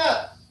nang ingat.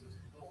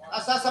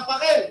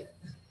 Sasapakin.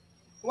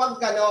 Huwag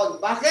ganon.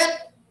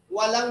 Bakit?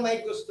 Walang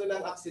may gusto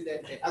ng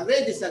aksidente.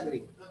 Agree,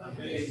 disagree?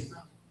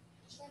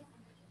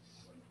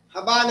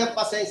 Haba ng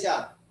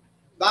pasensya.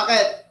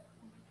 Bakit?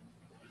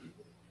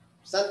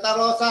 Santa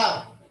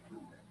Rosa,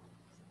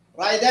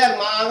 rider,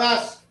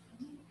 maangas.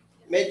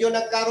 Medyo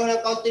nagkaroon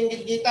ng kaunting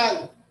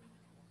gitgitan.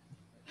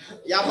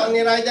 Yabang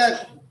ni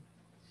rider.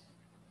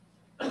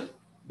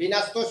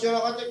 Binastos yung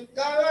nakakotse.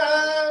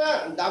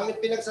 Ang daming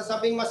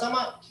pinagsasabing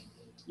masama.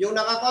 Yung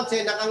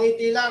nakakotse,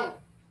 nakangiti lang.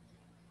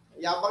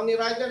 Yabang ni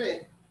rider eh.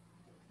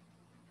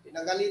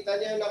 Pinagalitan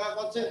niya yung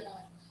nakakotse.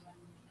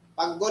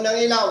 Paggo ng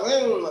ilaw,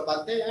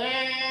 mabante.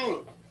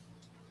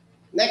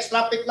 Next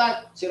traffic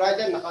light, si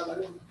rider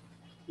nakagaling.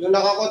 Yung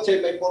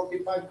nakakotse, may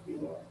 45.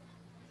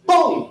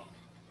 Boom!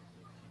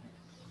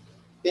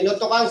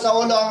 Pinutukan sa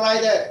ulo ang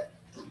rider.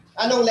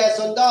 Anong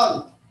lesson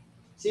doon?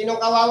 Sinong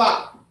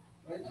kawawa?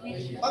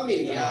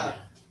 Pamilya.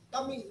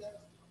 Pamilya.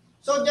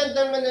 So,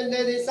 gentlemen and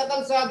ladies, sa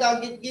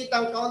kalsada,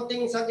 git-gitang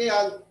kaunting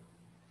sagihan,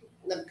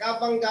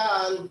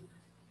 nagkabanggaan,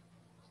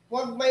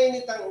 huwag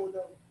mainit ang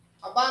ulo.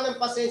 Haba ng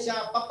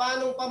pasensya,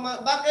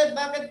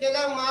 bakit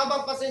kailangan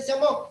mahabang pasensya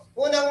mo?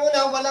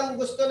 Unang-una, walang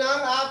gusto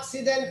ng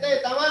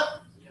aksidente,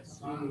 tama? Yes,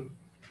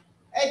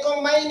 Eh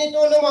kung mainit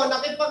ulo mo,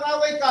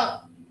 nakipag-away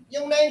ka,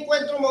 yung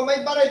na-enkwentro mo,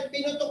 may baril,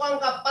 pinutukan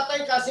ka,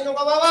 patay ka, sinong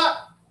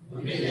kawawa?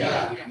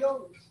 Pamilya.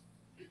 Yung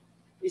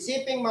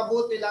isiping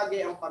mabuti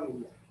lagi ang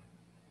pamilya.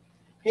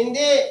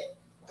 Hindi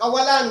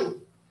kawalan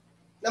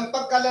ng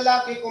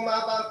pagkalalaki kung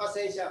mahaba ang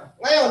pasensya.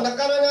 Ngayon,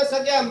 nagkaroon ng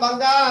sagyan,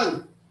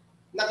 banggaan.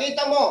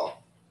 Nakita mo,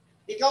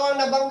 ikaw ang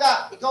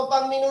nabangga, ikaw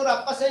pang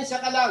minura, pasensya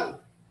ka lang.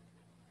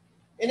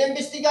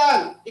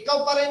 Inimbestigahan,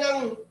 ikaw pa rin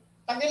ang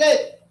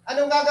tagilid.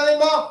 Anong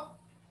gagawin mo?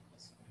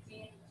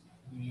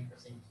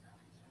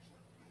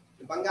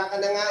 Bangga ka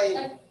na nga eh.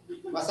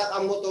 Masak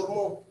ang motor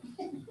mo.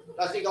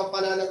 Tapos ikaw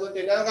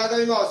pananagutin. Anong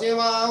gagawin mo? Sino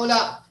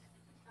makahula?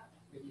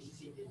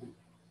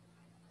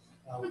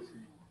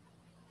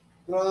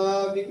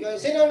 Grabe ka.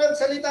 Sino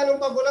nagsalita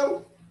ng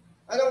pabulong?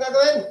 Anong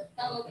gagawin?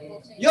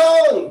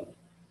 Yun!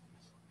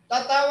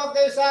 Tatawag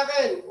kayo sa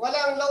akin.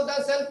 Walang load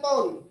ang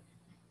cellphone.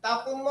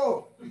 Tapon mo.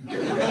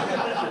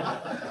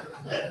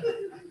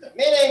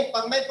 Meaning,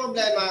 pag may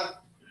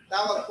problema,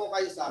 tawag po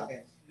kayo sa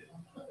akin.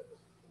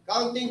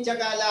 Counting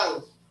tiyaga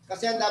lang.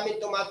 Kasi ang daming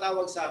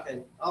tumatawag sa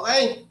akin.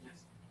 Okay?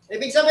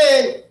 Ibig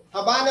sabihin,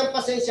 haba ng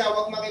pasensya,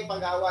 huwag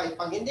makipag-away.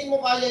 Pag hindi mo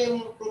kaya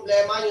yung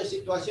problema, yung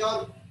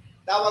sitwasyon,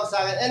 tawag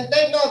sa akin. And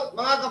take note,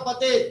 mga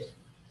kapatid,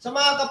 sa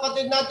mga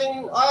kapatid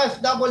nating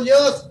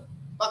OFWs,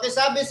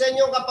 pakisabi sa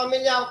inyong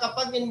kapamilya,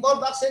 kapag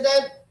involved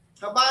accident,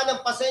 haba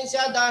ng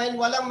pasensya dahil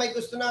walang may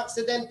gusto na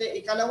aksidente.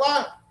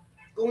 Ikalawa,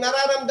 kung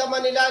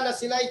nararamdaman nila na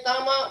sila ay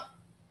tama,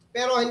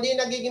 pero hindi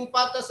nagiging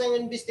patas ang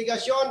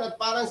investigasyon at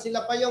parang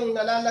sila pa yung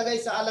nalalagay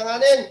sa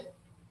alanganin,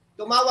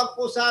 tumawag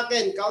po sa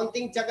akin.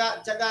 Counting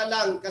tiyaga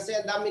lang kasi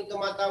ang daming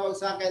tumatawag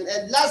sa akin.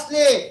 And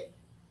lastly,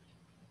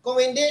 kung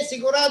hindi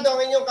sigurado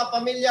ang inyong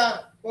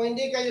kapamilya, kung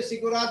hindi kayo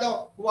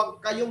sigurado, huwag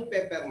kayong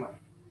peperma.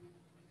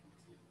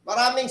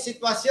 Maraming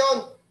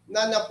sitwasyon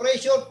na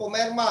na-pressure,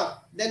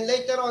 pumerma. Then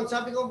later on,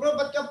 sabi ko, bro,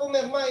 ba't ka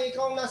pumerma?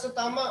 Ikaw ang nasa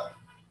tama.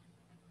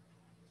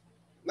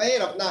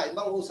 Mahirap na.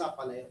 Ibang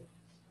usapan na yun.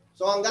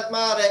 So hanggat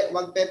maaari,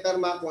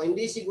 magpeperma ko.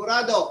 Hindi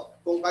sigurado.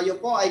 Kung kayo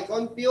po ay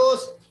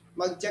confused,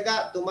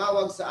 magtiyaga,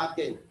 tumawag sa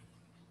akin.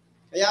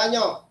 Hayaan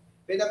nyo,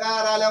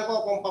 pinag-aaralan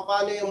ko kung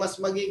paano yung mas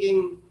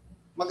magiging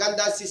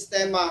maganda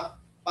sistema,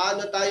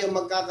 paano tayo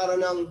magkakaroon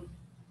ng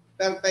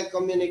perfect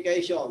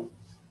communication.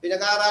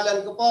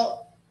 Pinag-aaralan ko po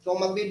kung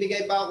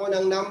magbibigay pa ako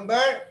ng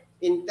number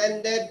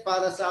intended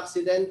para sa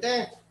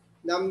aksidente,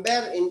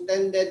 number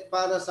intended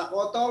para sa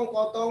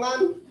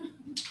kotongan,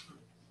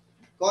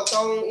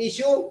 kotong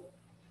issue,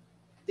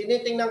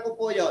 tinitingnan ko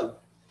po yon.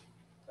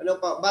 Ano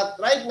pa? But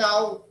right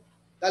now,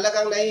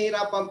 talagang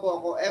nahihirapan po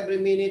ako. Every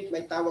minute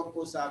may tawag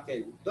po sa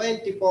akin.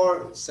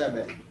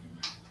 24/7.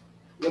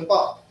 Yun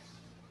po.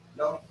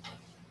 No?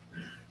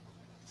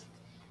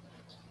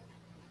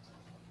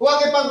 Huwag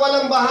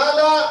ipagwalang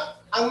bahala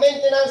ang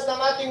maintenance ng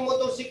ating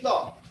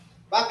motorsiklo.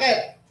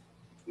 Bakit?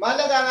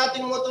 Mahalaga ang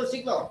ating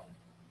motorsiklo.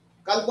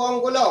 Kalbo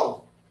ang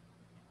gulong.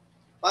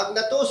 Pag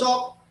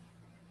natusok,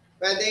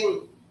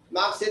 pwedeng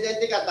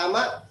ma-aksidente ka,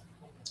 tama?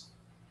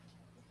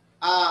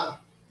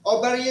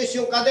 Overuse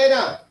yung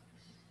kadena.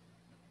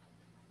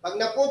 Pag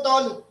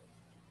naputol,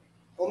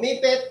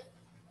 umipit,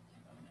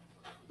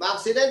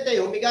 ma-aksidente,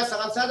 humiga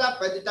sa kalsada,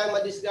 pwede tayong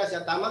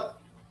madisgrasya, tama?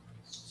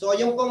 So,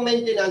 yung pong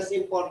maintenance,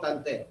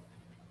 importante.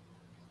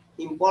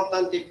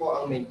 Importante po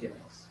ang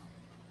maintenance.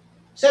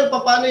 Sir,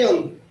 paano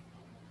yun?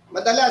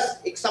 Madalas,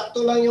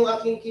 eksakto lang yung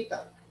aking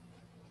kita.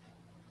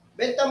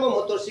 Benta mo,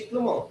 motorsiklo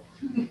mo.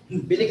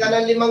 Bili ka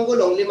ng 5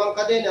 gulong, 5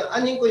 kadena,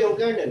 anin ko yung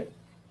kernel.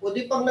 O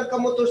di pag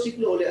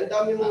nagka-motorsiklo ulit, ang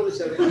dami mong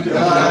reserve.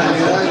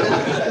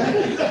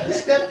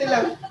 Diskarte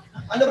lang.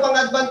 Ano pang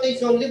advantage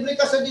nun? Libre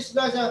ka sa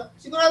disgrasya.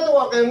 Sigurado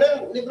ka,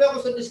 kernel, libre ako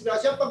sa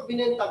disgrasya pag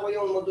binenta ko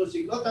yung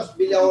motorsiklo, tapos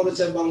bili ako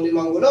reserve ang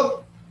 5 gulong.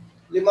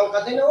 5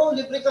 kadena,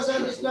 libre ka sa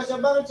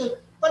disgrasya. Bakit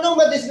sir? Paano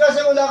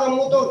madisgrasya wala kang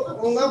motor?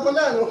 O nga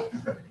pala, no?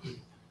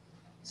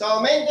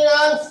 So,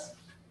 maintenance,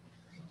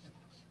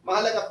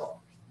 mahalaga po.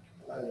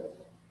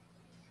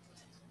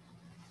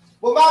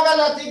 Bumagal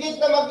at higit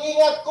na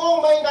mag-ingat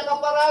kung may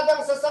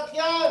nakaparadang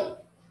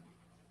sasakyan.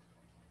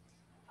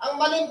 Ang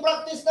maling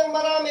practice ng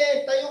marami,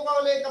 tayo ka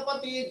ulit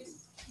kapatid,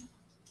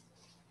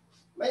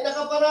 may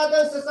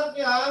nakaparadang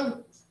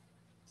sasakyan,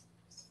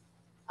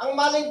 ang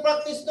maling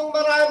practice ng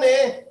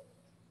marami,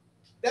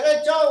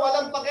 diretso,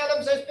 walang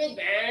pakialam sa speed,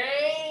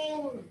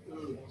 bang!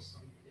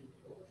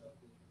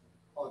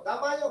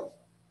 Tama yun.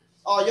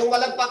 Yung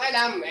walang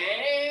pakialam,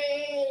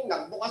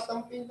 nagbukas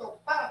ng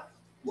pinto, pa,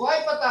 buhay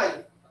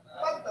patay.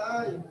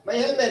 Patay. May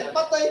helmet,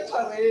 patay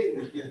pa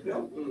rin.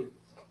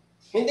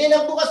 Hindi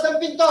nagbukas ng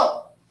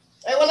pinto.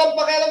 Walang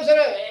pakialam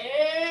sila.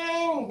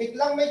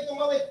 Biglang may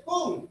tumawid.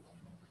 Boom!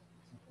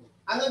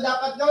 Ano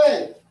dapat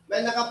gawin?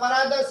 May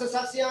nakaparadang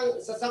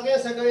sasakyan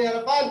sa gawing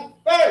harapan.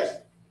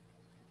 First,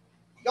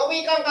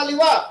 gawin kang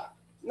kaliwa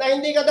na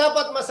hindi ka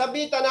dapat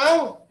masabitan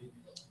ng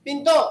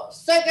pinto.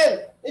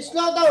 Second,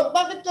 slow down.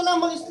 Bakit ka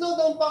lang mag-slow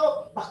down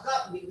pa?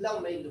 Baka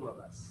biglang may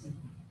lumabas.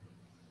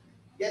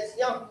 Gets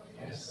nyo?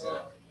 Yes,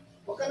 sir.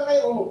 Huwag ka na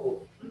kayo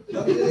umupo.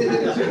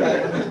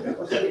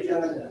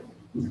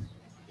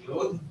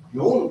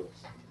 Yun.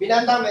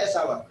 Binata may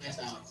asawa.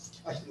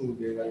 Ay,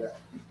 hindi na.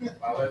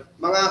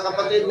 Mga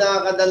kapatid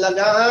na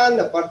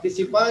kadalagaan, na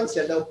participant,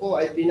 siya daw po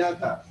ay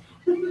binata.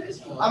 May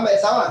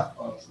asawa?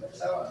 May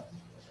asawa.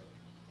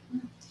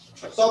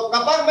 So,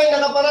 kapag may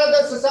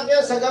nakaparada sa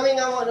sasakyan sa gawing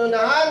ng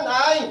unahan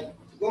ay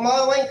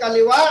gumawang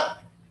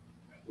kaliwa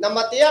na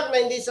matiyak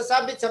na hindi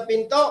sasabit sa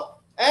pinto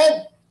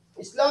and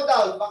slow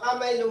down, baka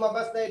may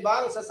lumabas na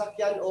ibang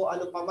sasakyan o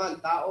ano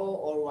paman, tao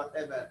or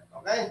whatever.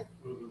 Okay?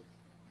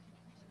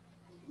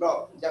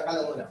 Bro, diyan ka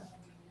lang muna.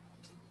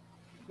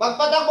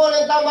 Magpatakbo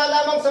ng tama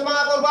lamang sa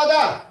mga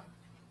kurbada.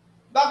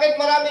 Bakit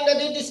maraming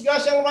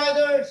nadidisgrasyang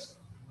riders?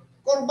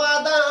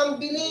 Kurbada ang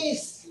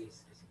bilis.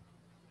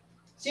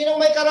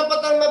 Sinong may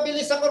karapatang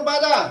mabilis sa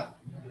kurbada?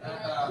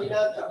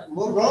 Binata.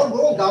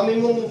 Bro,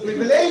 dami mong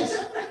privilege.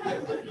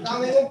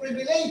 Dami mong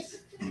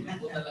privilege.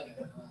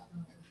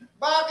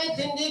 Bakit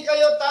hindi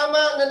kayo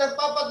tama na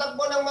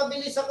nagpapatakbo ng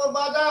mabilis sa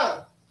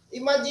kurbada?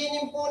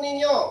 Imaginin po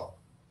ninyo,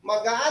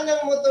 magaan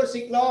ang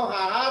motorsiklo,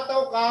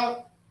 hahataw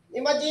ka.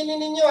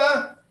 Imaginin ninyo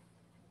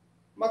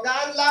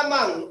magaan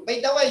lamang. By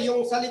the way,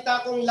 yung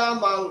salita kong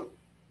lamang,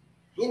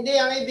 hindi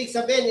ang ibig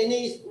sabihin,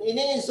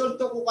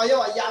 iniinsulto ko kayo,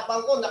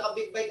 ayabang ko,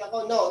 nakabig bike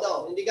ako. No,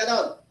 hindi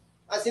ganon.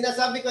 Ang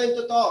sinasabi ko yung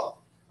totoo.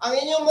 Ang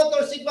inyong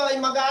motorsiklo ay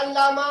magaan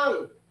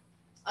lamang.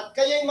 At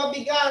kayo'y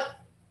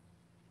mabigat.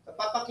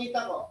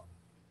 Napapakita ko.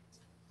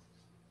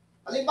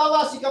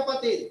 Halimbawa, si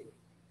kapatid.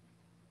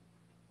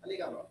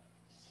 Halika mo.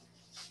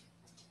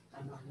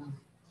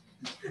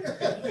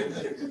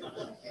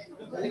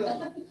 Halika.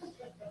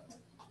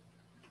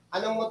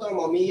 Anong motor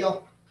mo?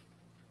 Mio?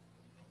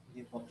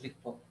 Hindi po, click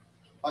po.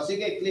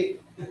 Sige,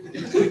 click.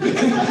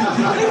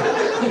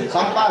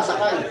 Sampa,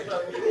 sakay.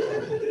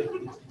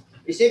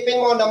 Isipin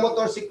mo na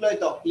motorsiklo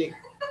ito. Click.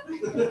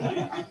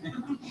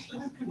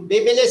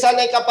 Bibili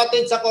sana'y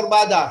kapatid sa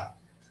kurbada.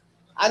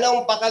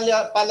 Anong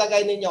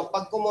palagay ninyo?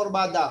 Pag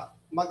kumorbada,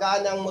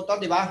 magaan ang motor,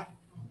 di ba?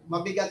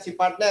 Mabigat si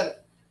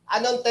partner.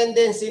 Anong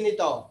tendency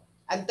nito?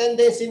 Ang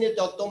tendency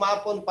nito,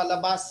 tumapon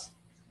palabas.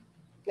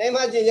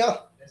 Na-imagine nyo?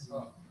 Yes, po.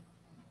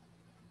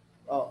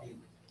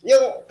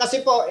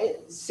 Kasi po,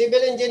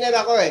 civil engineer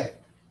ako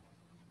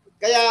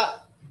Kaya,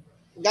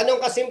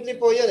 ganun kasimple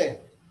po yun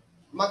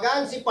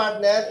Magaan si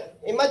partner.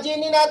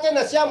 Imagine natin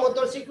na siya,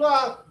 motorsiklo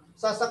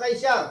sasakay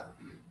siya.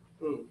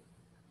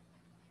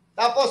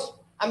 Tapos,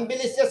 ang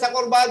bilis niya sa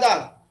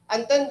kurbada.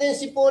 Ang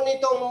tendency po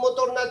nitong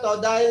motor na to,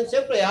 dahil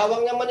siyempre,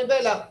 hawak niya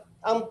manibela,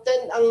 ang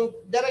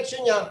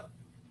direction niya,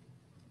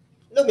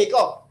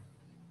 lumiko.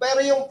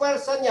 Pero yung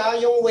pwersa niya,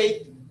 yung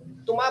weight,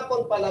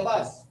 tumapon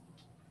palabas.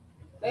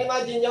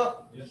 Na-imagine nyo?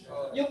 Yes,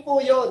 Yun po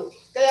yun.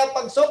 Kaya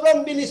pag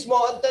sobrang bilis mo,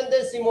 ang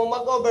tendency mo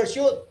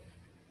mag-overshoot.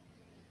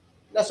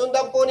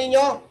 Nasundan po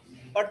ninyo,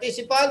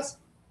 participants,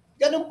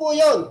 ganun po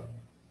yun.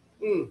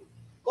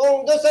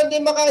 Kung doon sa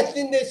hindi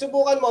makaintindi,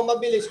 subukan mo,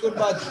 mabilis,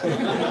 kurbada.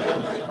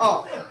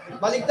 Oh,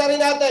 balik na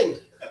rin natin.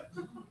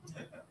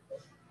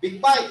 Big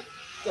bike.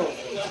 So.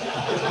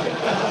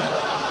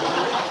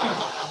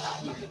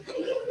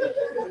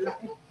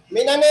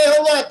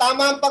 Minaneho niya,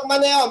 tama ang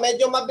pagmaneho,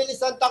 medyo mabilis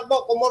ang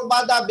takbo,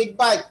 kumurbada, big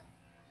bike.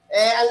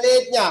 Eh, ang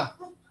liit niya.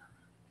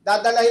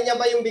 Dadalahin niya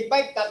ba yung big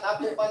bike?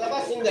 Tatapo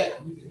palabas? Hindi.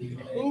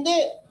 Hindi.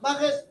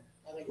 Bakit?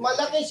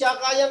 Malaki siya,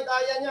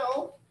 kayang-kaya niya,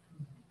 oh.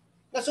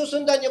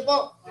 Nasusundan niyo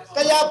po.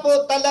 Kaya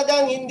po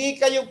talagang hindi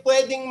kayo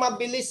pwedeng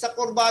mabilis sa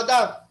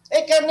kurbada.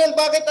 Eh, Colonel,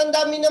 bakit ang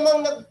dami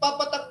namang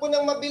nagpapatakbo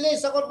ng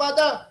mabilis sa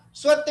kurbada?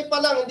 Swerte pa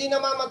lang, hindi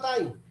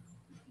namamatay.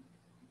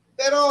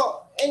 Pero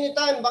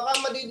anytime, baka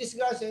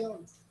madidisgrasya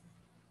yun.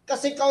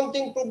 Kasi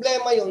counting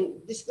problema yun,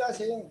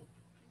 disgrasya yun.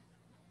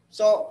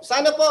 So,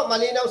 sana po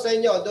malinaw sa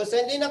inyo. Doon sa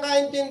hindi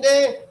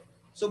nakaintindi,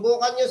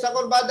 subukan nyo sa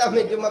kurbada,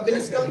 medyo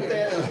mabilis kaunti.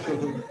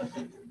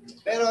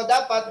 Pero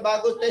dapat,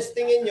 bago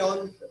testingin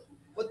yon,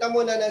 punta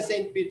muna ng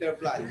St. Peter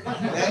Plan.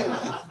 Okay?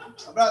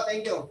 Bro,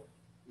 thank you.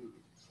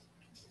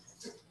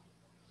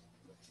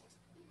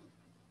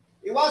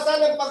 Iwasan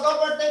ang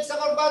pag-overtake sa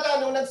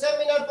kurbada. Nung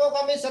nag-seminar po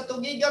kami sa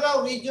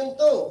Tugigaraw, Region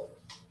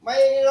 2,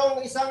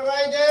 mayroong isang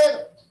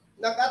rider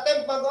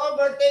nag-attempt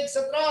mag-overtake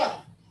sa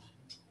truck.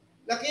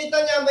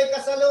 Nakita niya may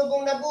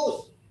kasalubong na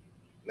bus.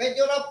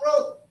 Medyo rough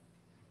road.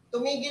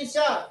 Tumigil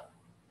siya.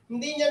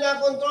 Hindi niya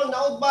na-control,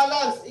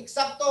 na-out-balance.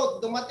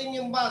 Eksakto, dumating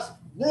yung bus.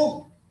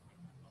 Boom!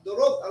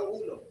 Durog ang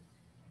ulo.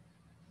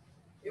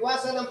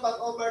 Iwasan ang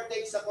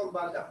pag-overtake sa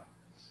kurbada.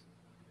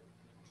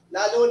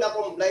 Lalo na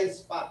kung blind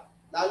spot.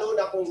 Lalo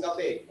na kung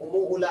gabi,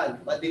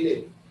 umuulan,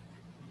 madilim.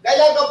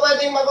 Kailan ka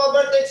pwedeng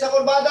mag-overtake sa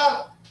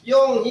kurbada?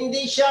 Yung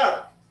hindi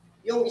sharp.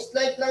 Yung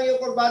slight lang yung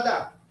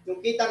kurbada.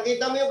 Yung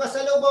kitang-kita mo yung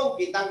kasalubong,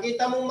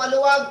 kitang-kita mong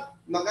maluwag,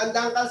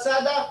 magandang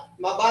kalsada,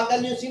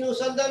 mabagal yung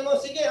sinusundan mo,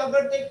 sige,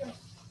 overtake ka.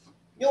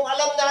 Yung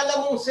alam na alam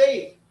mong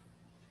safe.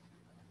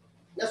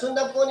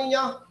 Nasundan po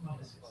ninyo?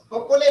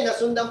 Hopefully,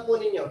 nasundan po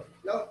ninyo.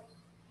 No?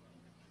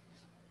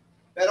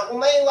 Pero kung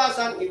may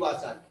iwasan,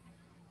 iwasan.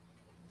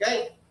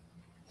 Okay?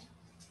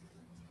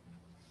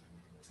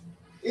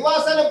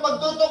 Iwasan ang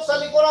pagtutok sa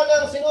likuran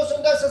ng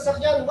sinusundan sa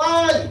sasakyan.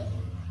 Why?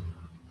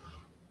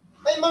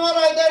 May mga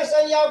riders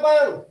ang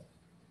yabang.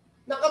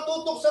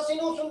 Nakatutok sa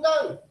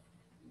sinusundan.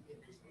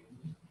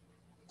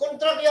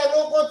 Kontrak yan,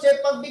 o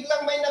kotse, pag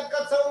biglang may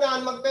nagkat sa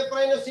unahan,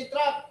 magpe-preno si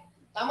truck.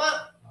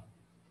 Tama?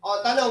 O,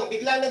 tanong,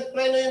 biglang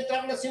nagpreno yung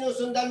truck na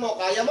sinusundan mo,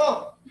 kaya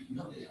mo?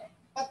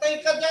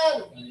 Patay ka dyan.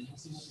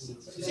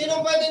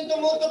 Sino pwedeng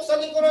tumutok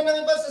sa likuran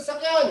ng ibang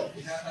sasakyan?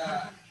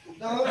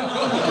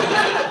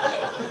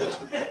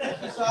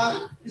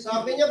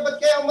 Sabi niya, ba't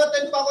kaya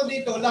umaten pa ako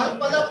dito? Lahat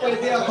pala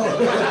pwede ako.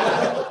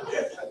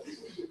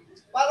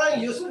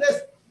 Parang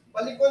useless.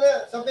 Balik ko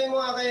na, sabi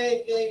mo nga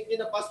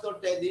kina Pastor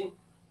Teddy,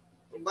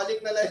 balik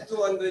na lang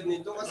 200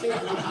 nito kasi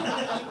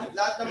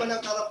lahat naman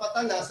ng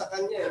karapatan nasa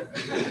kanya.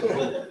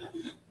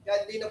 Kaya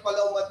hindi na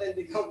pala umattend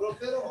ikaw, bro.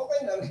 Pero okay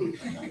na.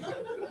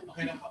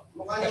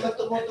 Mukha naman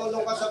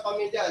tumutulong ka sa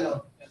pamilya,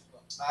 no?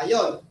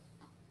 Ayun.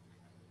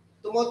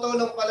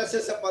 Tumutulong pala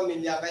siya sa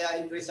pamilya, kaya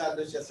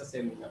interesado siya sa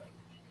seminar.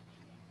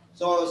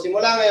 So,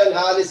 simula ngayon,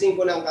 aalisin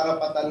ko ng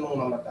karapatan mong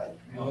mamatay.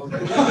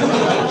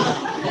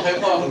 Okay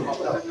po.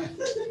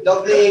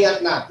 Doble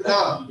ingat na.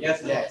 No? Yes.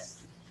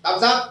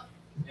 Thumbs up?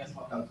 Yes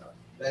po. Thumbs up.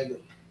 Very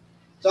good.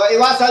 So,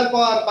 iwasan po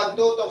ang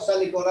pagtutok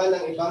sa likuran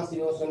ng ibang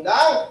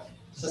sinusundang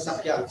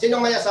sasakyan. Sino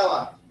may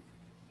asawa?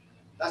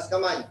 Taas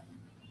kamay.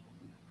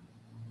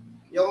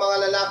 Yung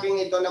mga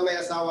lalaking ito na may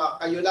asawa,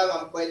 kayo lang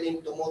ang pwedeng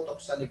tumutok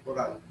sa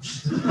likuran.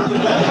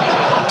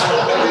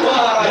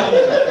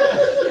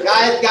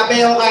 Kahit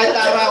gabi o kahit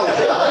araw.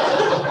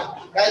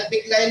 Kahit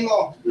biglayin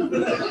mo.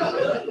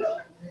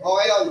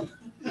 Okay yun.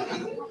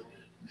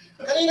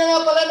 Kanina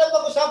nga pala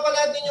napag-usapan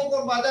natin yung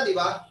kurbada, di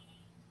ba?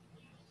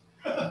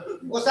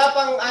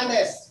 Usapang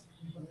honest.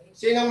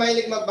 Sino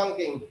mahilig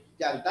mag-banking?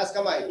 Diyan, taas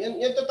kamay.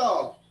 Yun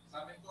totoo.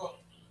 Sabi ko.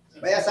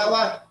 May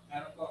asawa?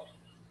 Meron po.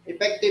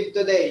 Effective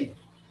today.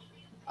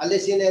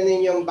 Alisin na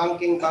ninyong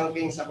banking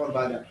sa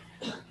kurbada.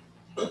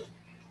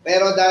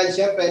 Pero dahil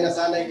siyempre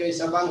nasanay kayo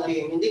sa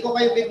banking, hindi ko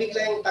kayo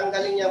bibiglang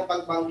tanggalin yung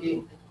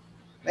pag-banking.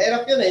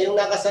 Mahirap yun yung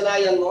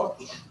nakasanayan mo,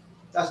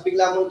 tapos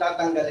bigla mong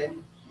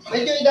tatanggalin.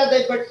 Medyo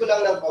idadivert ko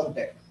lang ng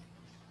konti.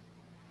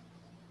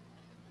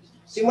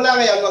 Simula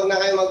ngayon, wag na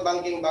kayo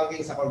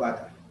mag-banking sa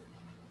kurbada.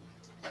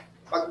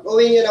 Pag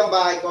uwi nyo ng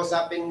bahay,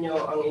 kausapin nyo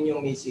ang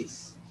inyong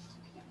misis.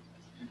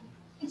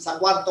 Sa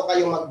kwarto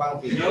kayo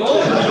mag-banking.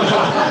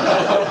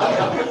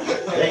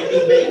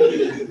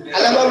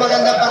 Alam mo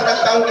maganda pag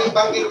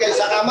nag-banking kayo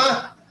sa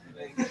kama?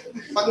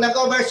 Pag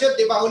nag-overshoot,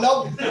 di ba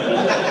hulog?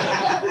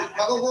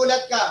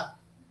 Magugulat ka.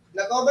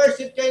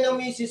 Nag-overshoot kayo ng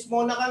misis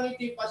mo,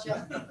 nakangiti pa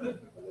siya.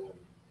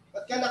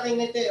 Ba't ka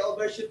nakingiti?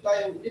 Overshoot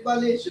tayo. Di ba,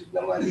 shoot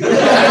naman.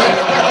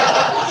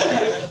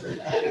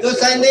 Doon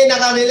sa hindi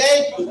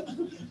nakarelate,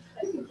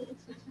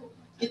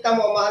 kita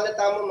mo,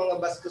 mahalata mo mga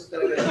bastos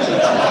talaga.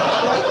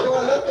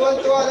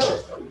 Tuwan-tuwa.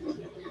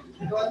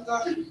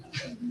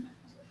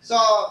 So,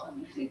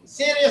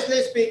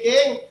 seriously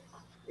speaking,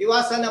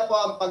 Iwasan na po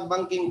ang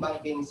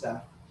pagbangking-bangking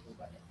sa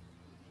bayan.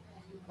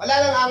 Wala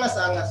nang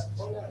angas-angas.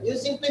 Yung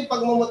simpleng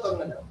pagmumotor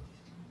na lang.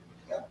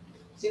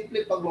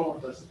 Simpleng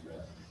pagmumotor.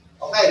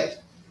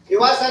 Okay.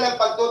 Iwasan ang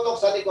pagtutok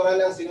sa likuran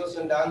ng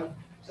sinusundang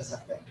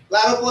sasakyan.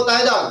 Klaro po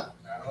tayo doon.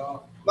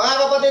 Mga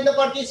kapatid na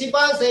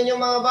participants sa inyong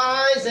mga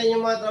bahay, sa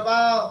inyong mga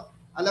trabaho,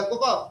 alam ko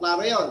po,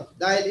 klaro yon.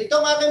 Dahil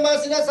itong aking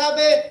mga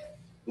sinasabi,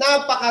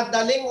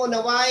 napakadaling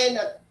unawain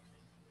at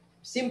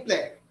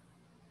simple.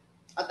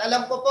 At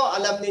alam ko po,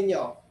 alam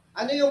ninyo.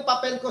 Ano yung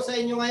papel ko sa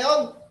inyo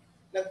ngayon?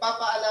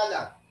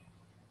 Nagpapaalala.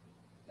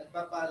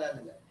 Nagpapaalala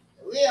lang.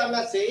 We are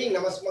not saying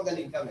na mas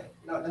magaling kami.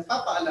 No,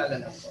 nagpapaalala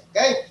lang po.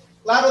 Okay?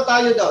 Klaro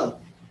tayo doon.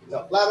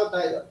 No, klaro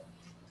tayo doon.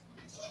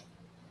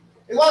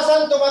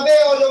 Iwasan tumabi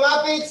o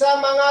lumapit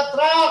sa mga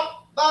truck.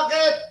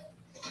 Bakit?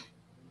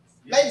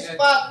 Blind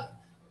spot.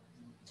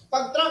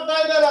 Pag truck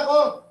driver ako,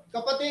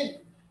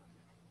 kapatid,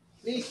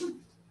 please.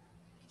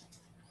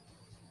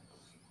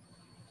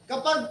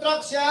 Kapag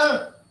truck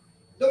siya,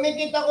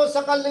 dumikit ako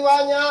sa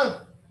kaliwa niya,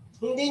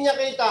 hindi niya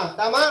kita.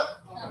 Tama?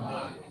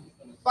 Tama.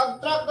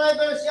 Pag truck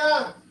driver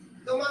siya,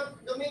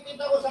 dumikit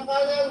ako sa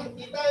kanan,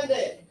 kita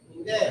hindi?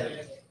 Hindi.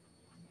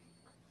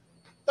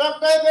 Truck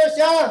driver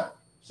siya,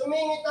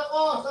 sumingit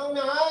ako sa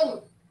unahan,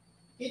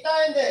 kita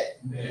hindi?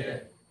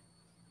 Hindi.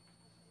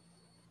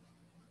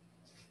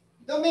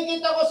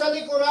 Dumikit ako sa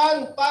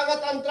likuran,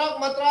 pagat ang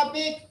truck,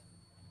 matraffic.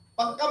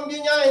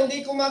 Pagkambyo niya,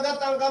 hindi kumagat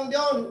ang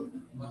kambyon.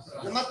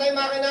 Namatay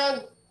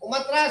makinan.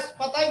 Umatras,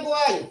 patay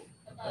buhay.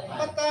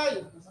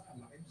 Patay.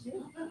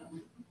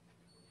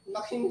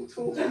 Laking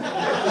ito.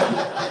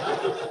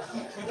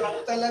 Truck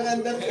talaga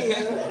ang dating.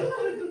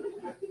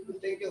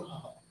 Thank you.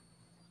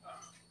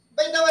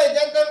 By the way,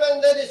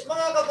 gentlemen, ladies,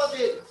 mga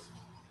kapatid,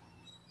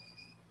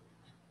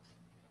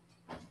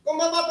 kung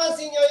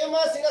mapapansin nyo, yung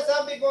mga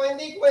sinasabi ko,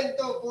 hindi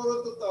kwento,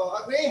 puro totoo.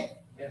 Agree?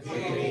 Yes.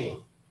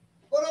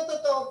 Puro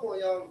totoo po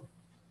yun.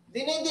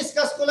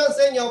 Dinidiscuss ko lang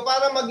sa inyo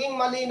para maging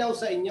malinaw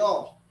sa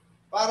inyo.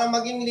 Para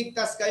maging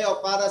ligtas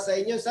kayo para sa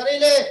inyong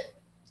sarili,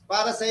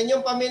 para sa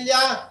inyong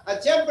pamilya, at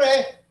siyempre,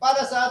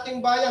 para sa ating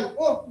bayan.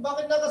 Oh,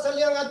 bakit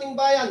nakasali ang ating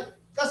bayan?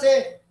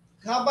 Kasi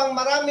habang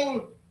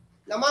maraming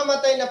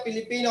namamatay na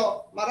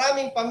Pilipino,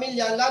 maraming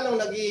pamilya lalong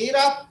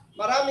naghihirap,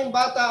 maraming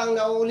bata ang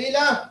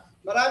nauulila,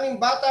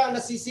 maraming bata ang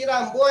nasisira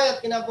ang buhay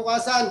at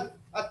kinabukasan.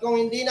 At kung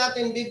hindi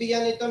natin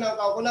bibigyan ito ng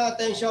kaukulang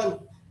atensyon,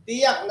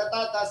 tiyak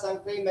natataas ang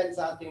krimen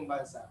sa ating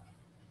bansa.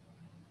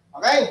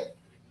 Okay?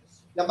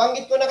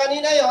 Nabanggit ko na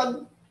kanina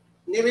yon,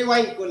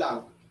 ni-rewind ko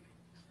lang.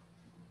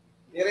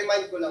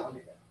 Ni-remind ko lang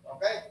ulit.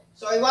 Okay?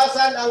 So,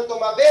 iwasan ang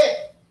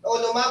tumabi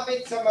o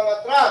lumapit sa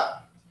mga truck.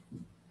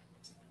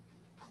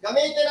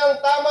 Gamitin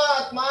ang tama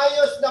at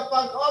maayos na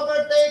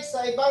pag-overtake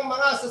sa ibang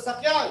mga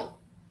sasakyan.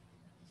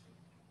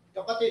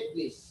 Kapatid,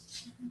 please.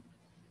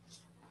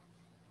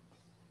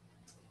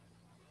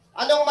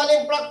 Anong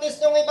maling practice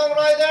ng ibang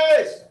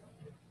riders?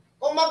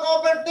 Kung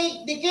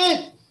mag-overtake,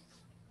 dikit.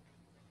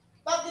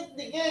 Bakit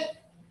dikit?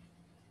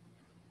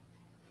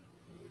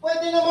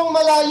 Pwede namang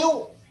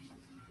malayo.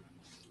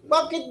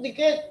 Bakit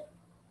dikit?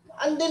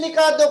 Ang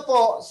delikado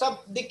po sa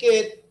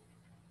dikit,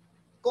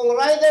 kung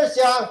rider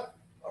siya,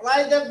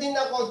 rider din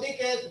ako,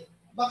 dikit,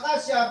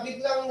 baka siya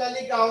biglang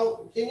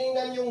naligaw,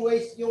 tiningnan yung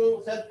waist,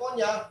 yung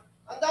cellphone niya,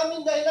 ang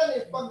daming dahilan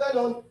eh. Pag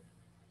ganun,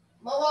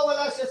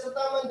 mawawala siya sa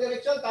tamang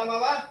direksyon. Tama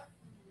ba?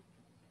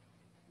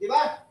 Di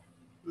ba?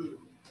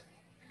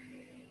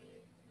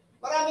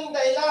 Maraming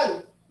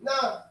dahilan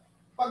na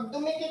pag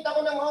dumikit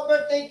ako ng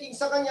overtaking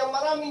sa kanya,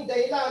 maraming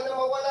dahilan na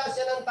mawala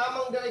siya ng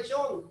tamang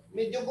direksyon.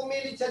 Medyo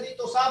bumilit siya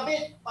dito,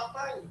 sabit,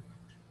 patay.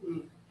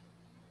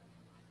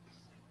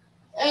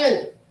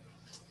 And,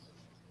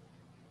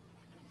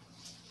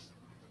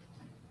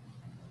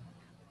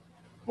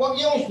 huwag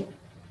yung,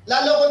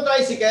 lalo kung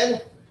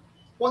tricycle,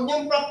 huwag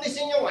niyong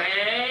practicein yung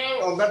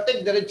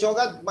overtake, diretso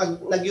agad,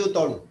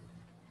 nag-U-turn.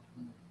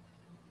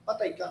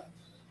 Patay ka.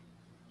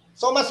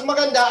 So, mas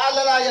maganda,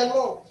 alalayan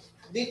mo.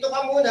 Dito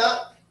ka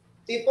muna,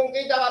 tipong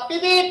kita ka,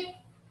 pipip!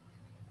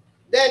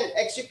 Then,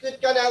 execute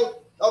ka ng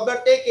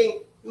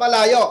overtaking,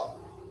 malayo.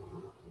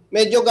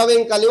 Medyo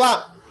gawing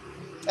kaliwa.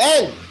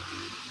 And,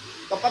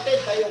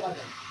 kapatid, tayo ka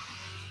na.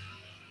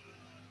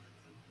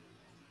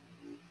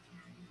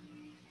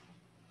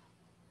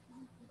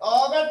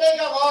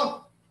 Overtake ako.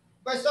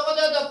 Pwesto ko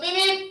dito,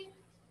 pipip!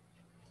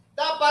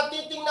 Dapat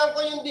titingnan ko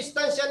yung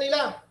distansya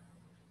nila.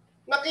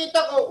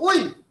 Nakita ko,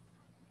 uy!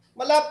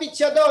 Malapit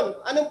siya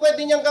doon. Anong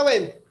pwede niyang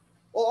gawin?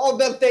 O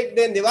overtake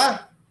din, di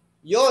ba?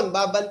 Yun,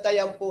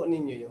 babantayan po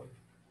ninyo yun.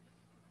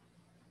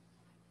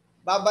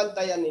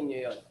 Babantayan ninyo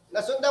yun.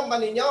 Nasundan ba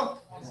ninyo?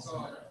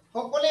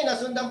 Hopefully,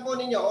 nasundan po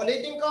ninyo.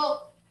 Ulitin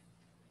ko.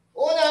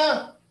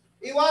 Una,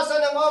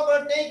 iwasan ang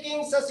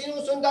overtaking sa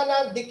sinusundan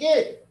ng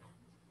dikit.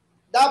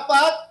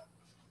 Dapat,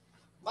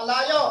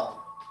 malayo.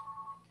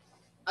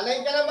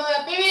 Alayin ka ng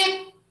mga pipip.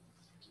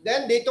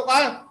 Then, dito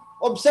ka.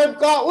 Observe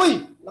ka.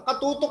 Uy,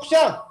 nakatutok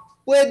siya.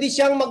 Pwede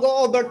siyang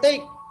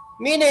mag-overtake.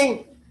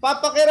 Meaning,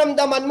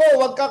 papakiramdaman mo,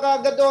 huwag ka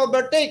kagad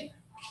overtake.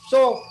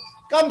 So,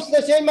 comes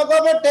na siya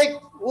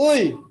mag-overtake,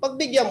 uy,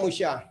 pagbigyan mo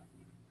siya.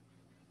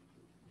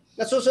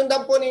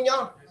 Nasusundan po ninyo?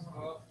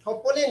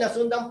 Hopefully,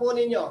 nasundan po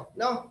ninyo.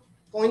 No?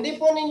 Kung hindi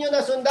po ninyo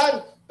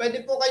nasundan,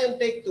 pwede po kayong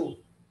take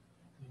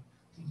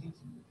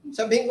 2.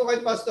 Sabihin ko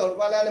kay Pastor,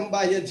 wala nang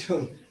bayad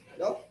yun.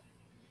 No?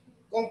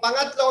 Kung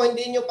pangatlo,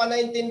 hindi nyo pa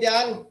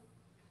naintindihan,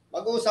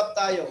 mag-uusap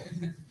tayo.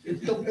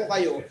 YouTube po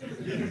kayo.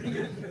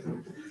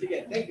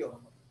 Sige, thank you.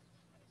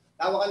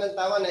 Tawa ka ng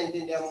tawa,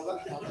 naintindihan mo ba?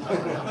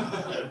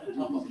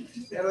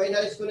 Pero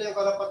inalis ko na yung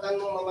karapatan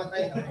mong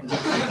mamatay.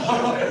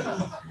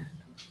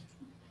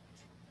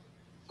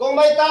 Kung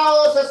may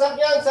tao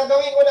sasakyan sa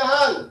gawing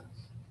unahan,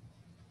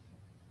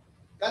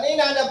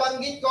 kanina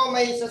nabanggit ko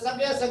may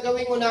sasakyan sa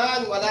gawing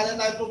unahan, wala na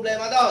tayong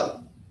problema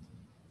doon.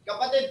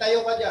 Kapatid,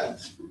 tayo ka dyan.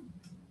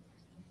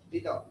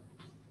 Dito.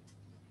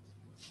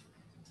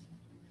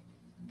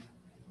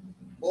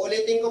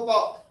 Uulitin ko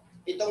po,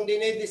 itong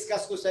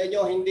dinidiscuss ko sa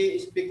inyo, hindi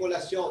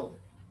spekulasyon.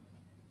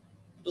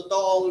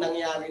 Totoong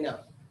nangyari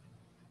na.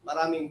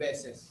 Maraming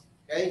beses.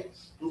 Okay?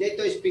 Hindi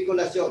ito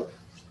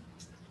spekulasyon.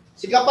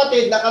 Si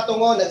kapatid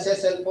nakatungo,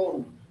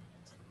 nagse-cellphone.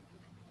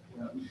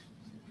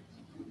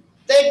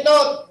 Take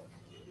note.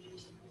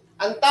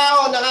 Ang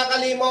tao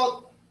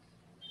nakakalimot.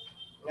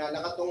 Nga,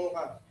 nakatungo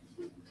ka.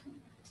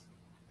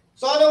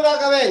 So, anong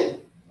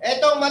gagawin?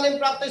 Etong maling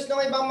practice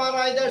ng ibang mga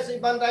riders,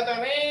 ibang driver,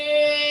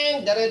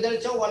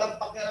 dire-diretso, walang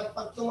pakialam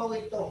pag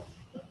tumawid to.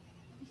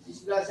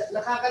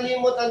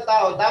 Nakakalimot ang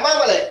tao.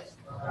 Tama, mali?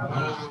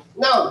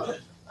 Now,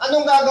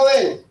 anong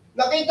gagawin?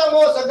 Nakita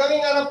mo sa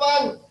gawing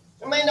harapan,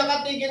 may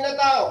nakatigil na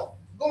tao.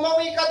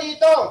 Gumawi ka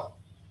dito.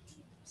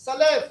 Sa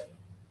left.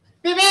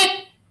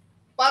 Pivot!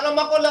 Para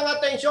makulang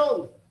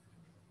atensyon.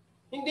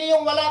 Hindi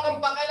yung wala kang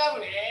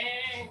pakialam.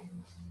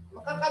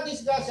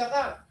 Makakadisgrasya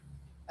ka.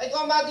 Ay,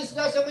 kung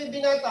madisgrasya mo yung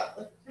binata.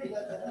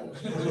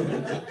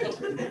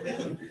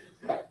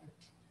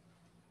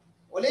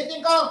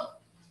 Ulitin ko.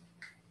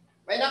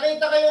 May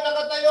nakita kayo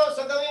nakatayo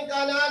sa gawing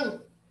kanan.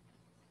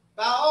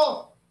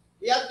 Tao.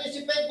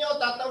 I-anticipate nyo,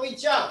 tatawid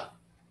siya.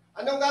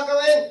 Anong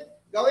gagawin?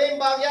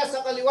 Gawin bahagya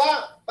sa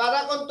kaliwa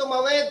para kung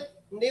tumawid,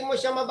 hindi mo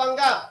siya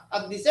mabangga.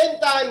 At the same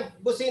time,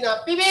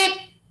 busina,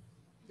 pivot!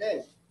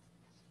 Then.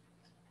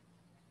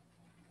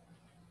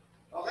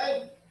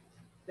 Okay?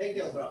 Thank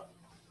you, bro.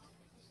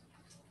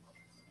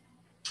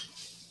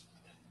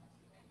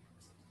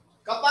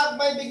 Kapag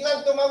may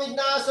biglang tumawid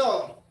na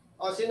aso,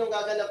 o sinong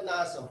gaganap na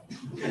aso?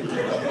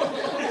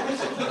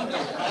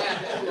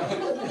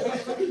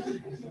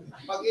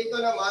 Pag ito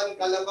naman,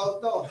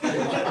 kalabaw to.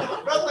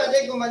 Bro,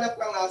 pwede gumanap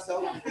ng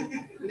aso?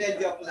 Hindi,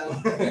 joke lang.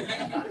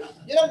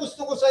 Yun ang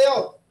gusto ko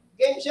sa'yo.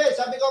 Game share.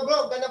 Sabi ko,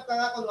 bro, ganap ka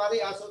nga,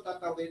 kunwari aso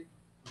tatawid.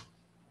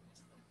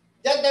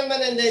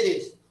 Gentlemen and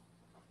ladies,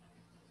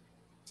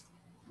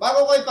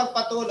 bago ko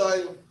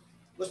ipagpatuloy,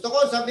 gusto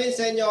ko sabihin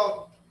sa inyo,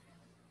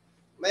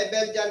 may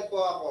Belgian po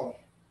ako.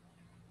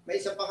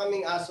 May isa pa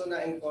kaming aso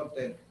na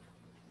imported.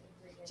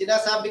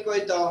 Sinasabi ko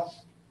ito,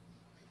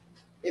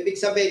 ibig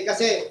sabihin,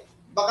 kasi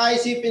baka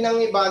isipin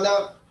ng iba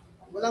na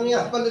walang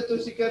yapal ito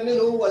si Colonel,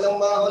 walang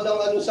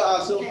ano sa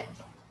aso.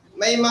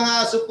 May mga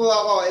aso po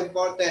ako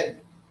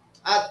imported.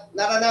 At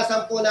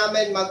naranasan po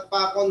namin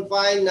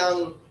magpa-confine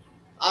ng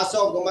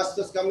aso.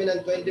 Gumastos kami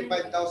ng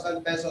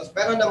 25,000 pesos.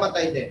 Pero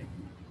namatay din.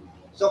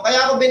 So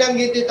kaya ako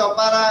binanggit ito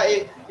para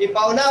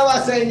ipaunawa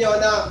sa inyo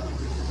na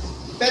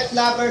pet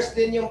lovers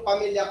din yung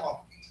pamilya ko.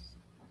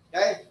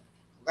 Okay?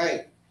 Okay.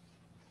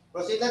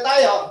 Proceed na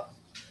tayo.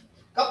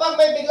 Kapag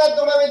may biglang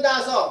tumawid na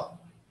aso,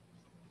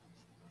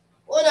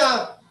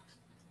 una,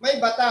 may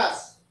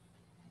batas.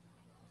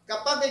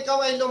 Kapag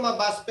ikaw ay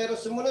lumabas pero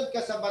sumunod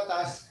ka sa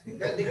batas,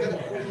 pwede ka na.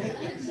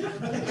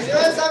 Di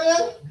ba sabi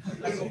yan?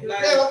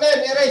 Hindi, huwag na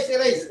yun.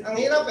 Erase. Ang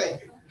hirap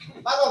eh.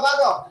 Bago.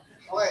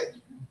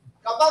 Okay.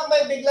 Kapag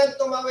may biglang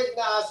tumawid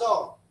na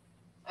aso,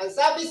 ang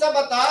sabi sa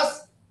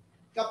batas,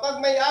 kapag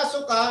may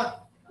aso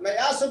ka, may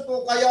aso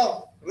po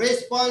kayo,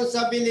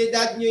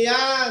 responsibilidad nyo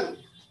yan.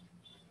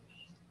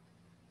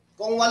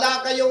 Kung wala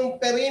kayong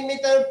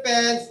perimeter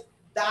fence,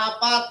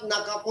 dapat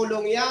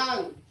nakakulong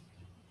yan.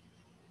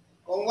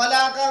 Kung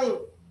wala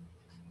kang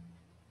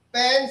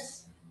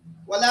fence,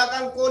 wala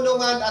kang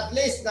kulungan, at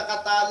least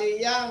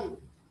nakatali yan.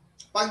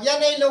 Pag yan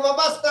ay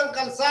lumabas ng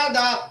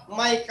kalsada,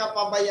 may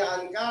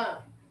kapabayaan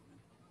ka.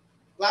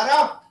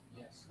 Klaro?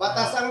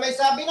 Batas ang may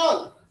sabi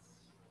nun.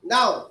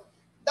 Now,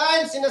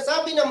 dahil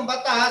sinasabi ng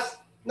batas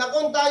na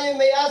kung tayo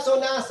may aso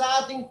na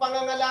sa ating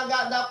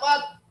pangangalaga,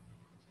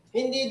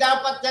 hindi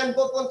dapat yan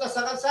pupunta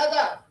sa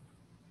kalsada.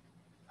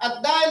 At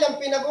dahil ang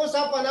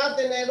pinag-usapan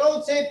natin ay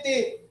road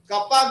safety,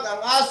 kapag ang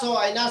aso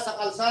ay nasa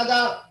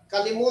kalsada,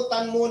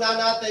 kalimutan muna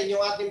natin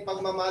yung ating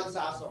pagmamahal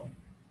sa aso.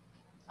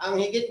 Ang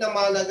higit na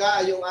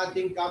mahalaga ay yung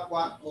ating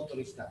kapwa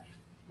motorista.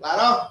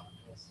 Klaro?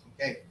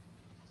 Okay.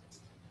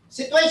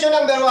 Situation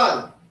number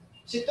 1.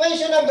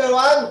 Situation number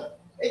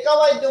 1, ikaw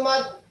ay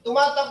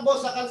tumatakbo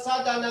sa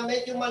kalsada na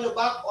medyo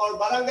malubak or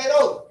barangay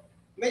road.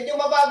 Medyo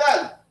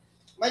mabagal.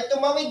 May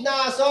tumawid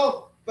na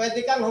aso,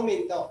 pwede kang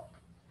huminto.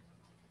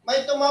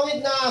 May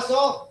tumawid na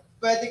aso,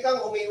 pwede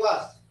kang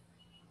umiwas.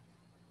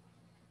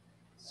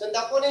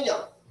 Sundan po ninyo.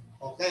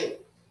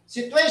 Okay.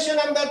 Situation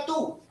number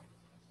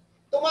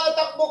 2.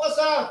 Tumatakbo ka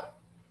sa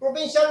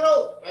Provincial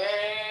road.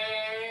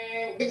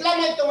 Bigla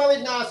may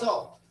tumawid na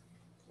aso.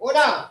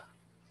 Una,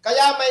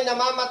 kaya may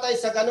namamatay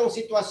sa ganong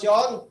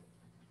sitwasyon,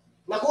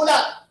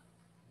 nagulat.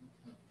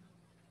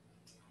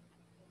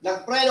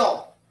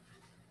 Nagpreno.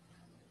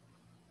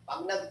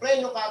 Pag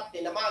nagpreno ka,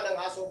 tinamaan ng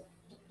aso,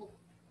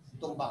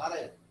 tumba ka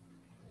rin.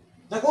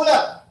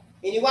 Nagulat.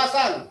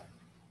 Iniwasan.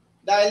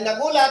 Dahil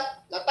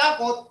nagulat,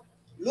 natakot,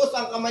 loose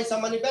ang kamay sa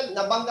manibel,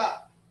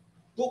 nabangga.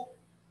 Tuk.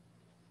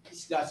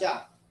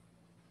 Disgrasya.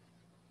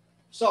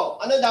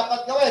 So, ano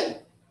dapat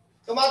gawin?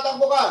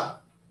 Tumatakbo ka.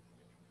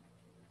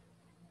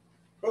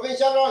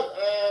 Provincial road.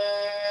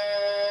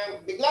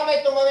 Bigla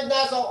may tumawid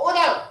na aso.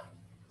 Una,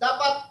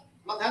 dapat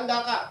maghanda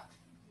ka.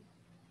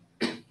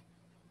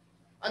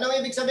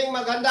 Anong ibig sabihin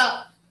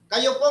maghanda?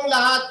 Kayo pong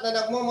lahat na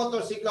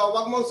nagmumotorsiklo,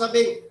 huwag mong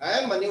sabihin,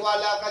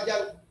 maniwala ka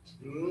dyan.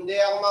 Hindi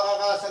ako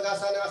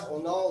makakasagasa ng aso.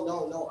 Oh,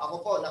 no. Ako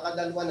po,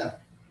 nakadalwa na.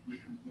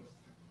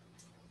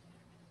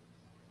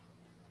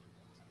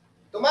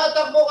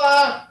 Tumatakbo ka.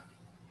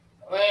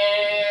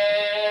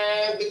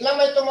 Bigla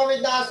may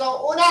tumawid na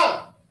aso.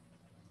 Una,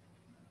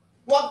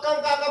 huwag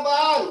kang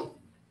kakabahan.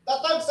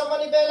 Tatag sa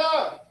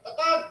manibela.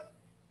 Tatag.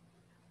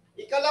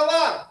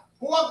 Ikalawa,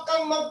 huwag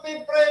kang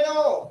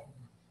magpipreno.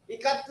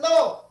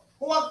 Ikatlo,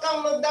 huwag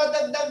kang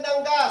magdadagdag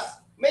ng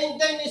gas.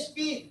 Maintain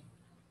speed.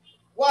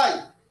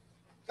 Why?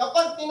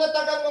 Kapag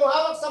tinatagan mo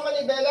hawak sa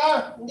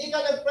manibela, hindi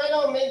ka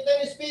nagpreno,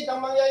 maintain speed,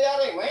 ang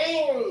mangyayari.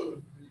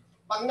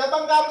 Pag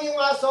nabangga mo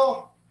yung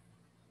aso,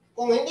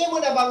 kung hindi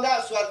mo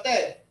nabangga,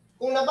 swerte.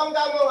 Kung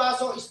nabangga mo ang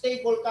aso,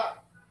 stable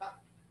ka.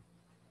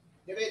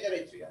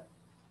 Dire-diretso yan.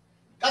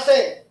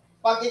 Kasi,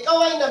 pag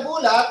ikaw ay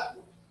nagulat,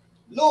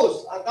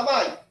 loose ang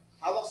kamay,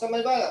 hawak sa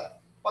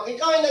manibela. Pag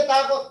ikaw ay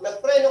natakot,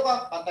 nagpreno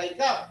ka, patay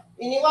ka.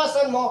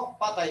 Iniwasan mo,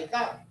 patay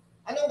ka.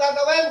 Anong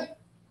gagawin?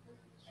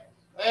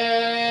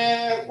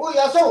 Uy,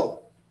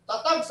 aso,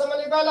 tatag sa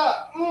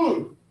manibela.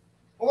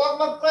 Huwag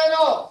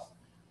magpreno.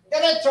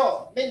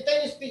 Diretso,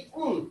 maintain speed.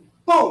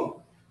 Boom!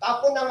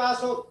 Tapon ng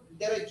aso,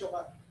 diretso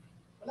ka.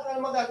 Wala ka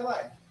na magagawa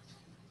eh.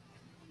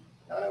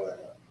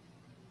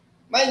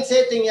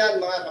 Mindsetting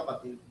yan, mga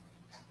kapatid.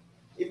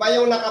 Iba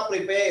yung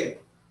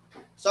nakaprepare.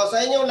 So,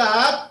 sa inyong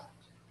lahat,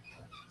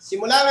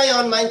 simula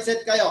ngayon,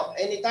 mindset kayo.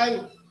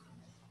 Anytime,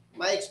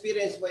 may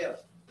experience mo yun.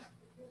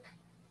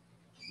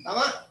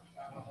 Tama?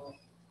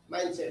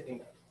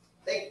 Mindsetting.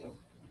 Take note.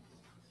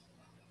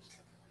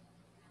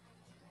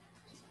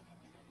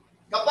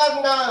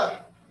 Kapag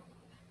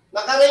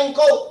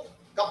naka-raincoat,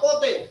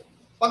 kapote.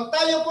 Pag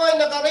tayo po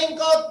ay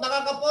naka-raincoat,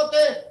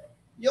 nakakapote,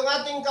 yung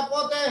ating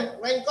kapote,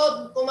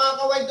 raincoat,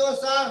 kumakaway doon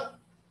sa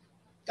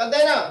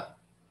kadena.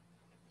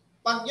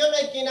 Pag yun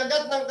ay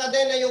kinagat ng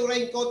kadena yung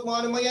raincoat mo,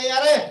 ano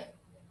mangyayari?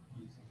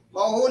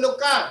 Mahuhulog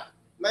ka.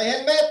 May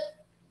helmet,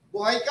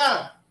 buhay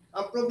ka.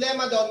 Ang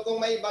problema doon kung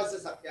may ibang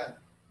sasakyan.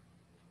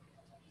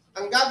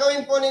 Ang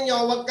gagawin po ninyo,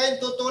 huwag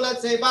kayong tutulad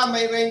sa iba,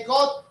 may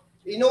raincoat,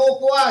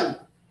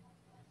 inuupuan.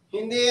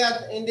 Hindi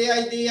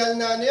ideal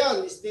na ano yun,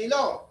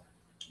 estilo.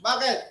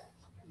 Bakit?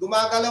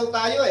 Gumagalaw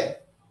tayo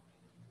eh.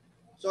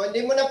 So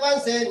hindi mo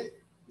napansin,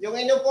 yung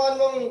inupuan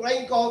mong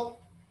raincoat,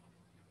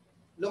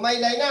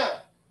 lumaylay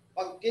na.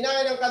 Pag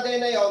kinain ng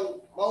kadena yon,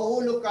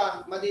 mahuhulog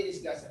ka,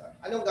 madidisgasa ka.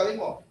 Anong gawin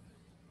mo?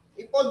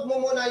 I-fold mo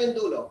muna yung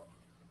dulo.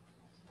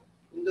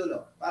 Yung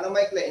dulo. Para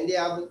maikli, hindi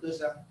abot doon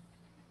sa...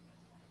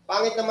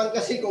 Pangit naman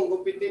kasi kung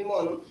gupitin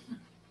mo, no?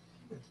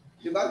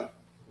 Di ba?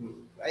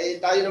 Ay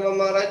tayo naman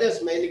mga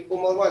riders, may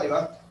pumorwa, di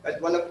ba?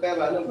 Kahit walang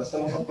pera, ano, basta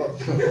makapot.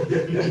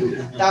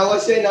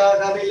 Tawas yun,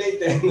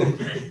 nakaka-relate eh.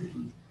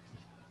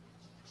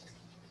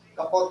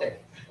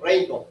 Kapote,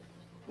 raincoat.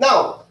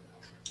 Now,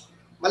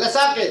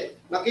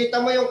 malasakit.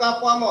 Nakita mo yung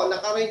kapwa mo,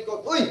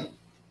 naka-raincoat. Uy!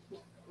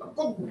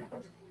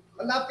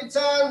 Malapit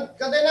sa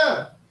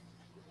kadena.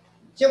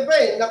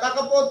 Siyempre,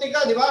 nakakapote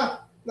ka, di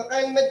ba?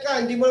 Naka-helmet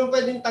ka, hindi mo lang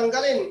pwedeng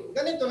tanggalin.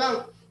 Ganito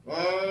lang.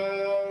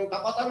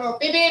 Tapatan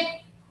mo,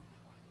 pipip!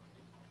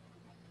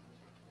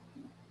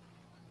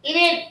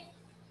 Pipip!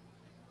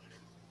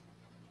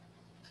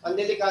 Ang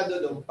delikado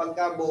doon,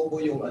 pagka bobo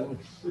yung ano.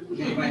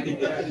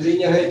 Hindi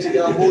niya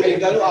abulin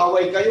ka,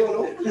 away kayo,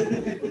 no?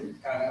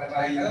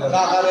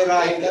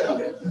 Kakarirahin ka, no?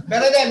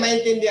 Pero din,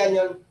 maintindihan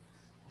yun.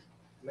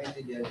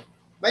 Maintindihan.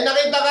 May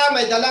nakita ka,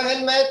 may dalang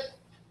helmet.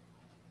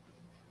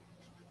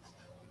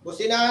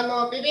 Businahan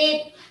mo,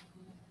 pipip!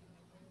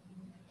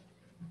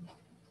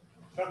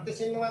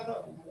 Practicein mo nga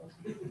to.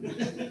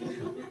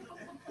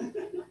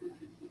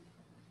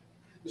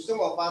 Gusto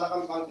mo, para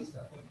kang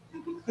pangkista.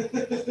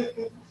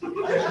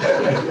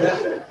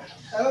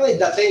 Ano may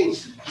dating?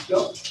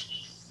 No?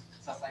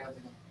 Sasayaw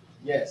din.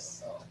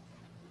 Yes. So,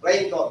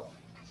 raincoat.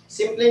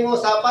 Simpleng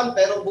usapan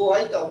pero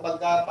buhay to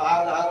pagka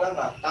paanga-anga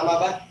ka. Tama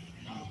ba?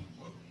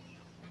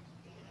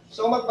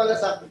 So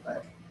magpalasakit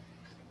tayo.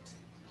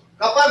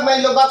 Kapag may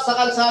lubak sa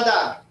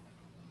kalsada,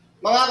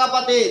 mga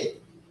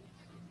kapatid,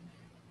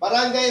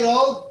 barangay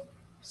road,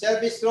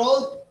 service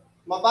road,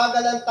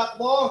 mabagal ang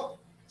takbo,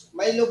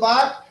 may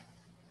lubak,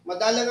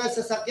 madalang ang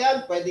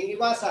sasakyan, pwedeng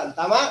iwasan.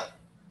 Tama?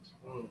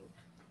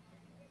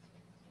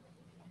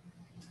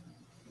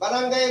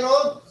 Barangay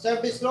road,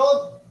 service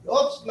road,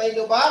 Oops, may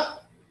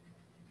lubak,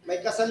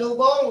 may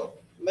kasalubong,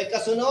 may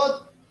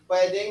kasunod,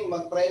 pwedeng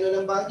magpreno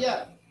ng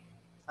bahagya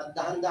at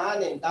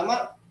dahan-dahanin.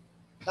 Tama?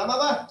 Tama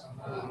ba?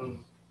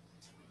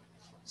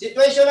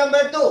 Situation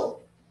number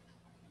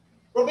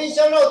 2.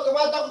 Provincial road,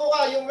 tumatakbo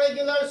ka, yung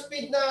regular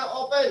speed na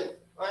open.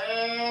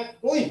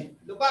 Uy,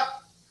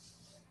 lubak.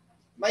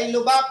 May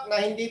lubak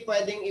na hindi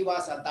pwedeng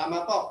iwasan.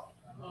 Tama po.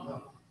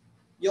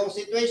 Yung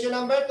situation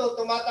number 2,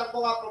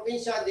 tumatakbo ka,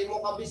 probinsya, hindi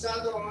mo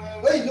kabisado.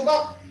 Uy,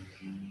 lubak.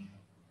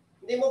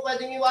 Hindi mo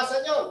pwedeng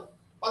iwasan yun.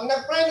 Pag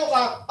nagpreno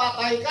ka,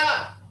 patay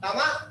ka.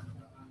 Tama?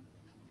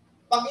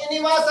 Pag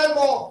iniwasan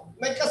mo,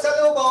 may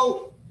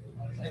kasalubong,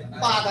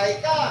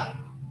 patay ka.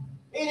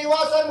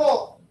 Iniwasan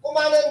mo,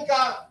 kumanan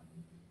ka,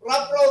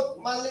 rough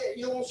road, mali,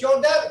 yung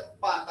shoulder,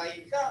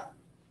 patay ka.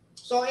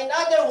 So in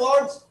other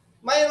words,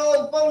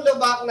 mayroon pong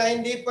lubak na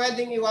hindi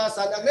pwedeng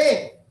iwasan.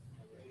 Agree?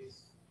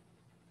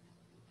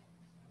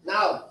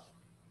 Now,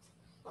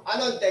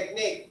 anong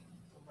technique?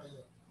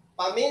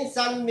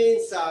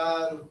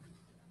 Paminsan-minsan,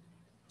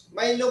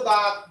 may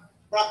lubak,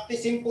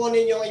 practicein po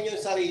ninyo inyong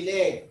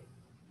sarili.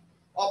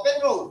 Open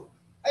road.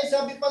 Ay,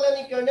 sabi pala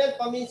ni Colonel,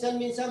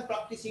 paminsan-minsan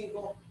practicing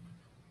ko.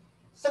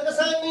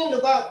 Sagasayan mo yung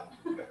lubak.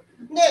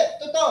 Hindi,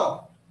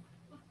 totoo.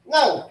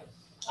 Now,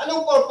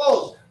 anong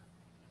purpose?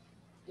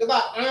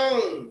 Lubak.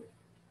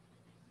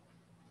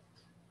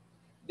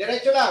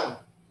 Diretso lang.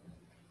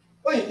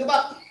 Uy,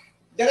 lubak.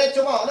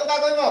 Diretso mo. Anong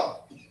gagawin mo?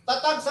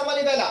 Tatag sa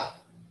malibela.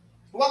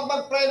 Huwag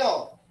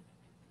magpreno.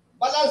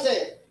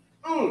 Balanse.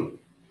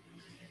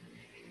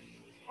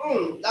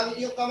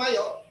 Lagi yung kamay,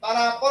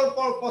 para for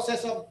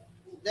purposes of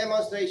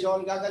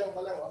demonstration, gaganon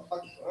ka lang.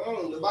 Pag,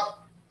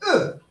 lubak.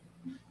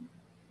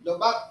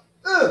 Lubak.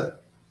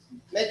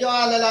 Medyo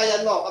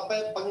alalayan mo.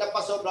 Kapag pag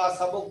napasobra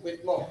sa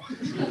bugwit mo.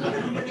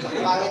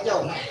 Pangit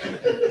yun.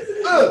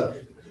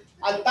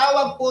 Ang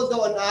tawag po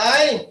doon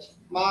ay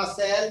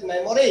muscle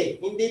memory.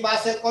 Hindi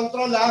muscle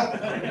control, ha?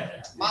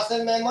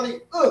 Muscle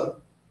memory.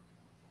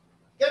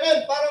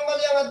 Kaya parang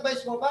mali ang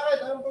advice mo. Bakit?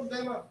 Anong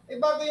problema?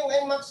 Bago yung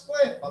NMAX ko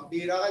eh.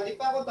 Pambira ka, hindi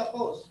pa ako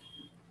tapos.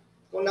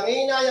 Kung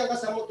nanginayang ka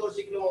sa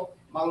motorsiklo mo,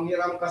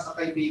 manghiram ka sa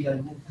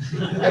kaibigan mo.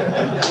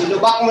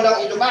 Ilubak mo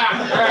lang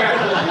ilubak.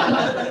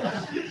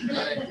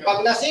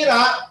 Pag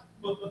nasira,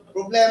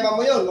 problema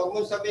mo yun. Huwag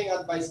mong sabing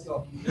advice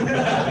ko.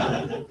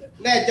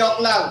 Hindi,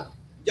 joke lang.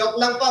 Joke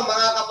lang po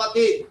mga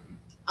kapatid.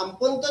 Ang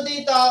punto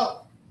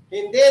dito,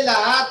 hindi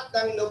lahat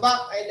ng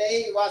lubak ay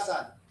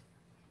naiiwasan.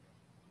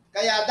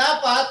 Kaya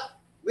dapat,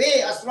 we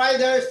as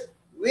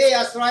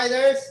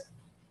riders,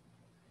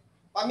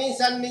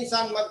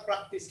 paminsan-minsan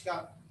mag-practice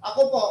ka.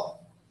 Ako po,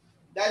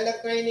 dahil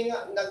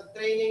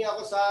nag-training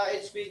ako sa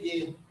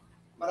HPG,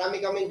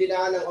 marami kaming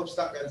dinaan ng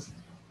obstacles.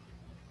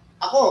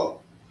 Ako,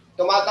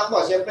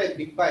 tumatakbo, siyempre,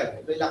 big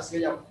five, relax ka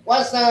lang.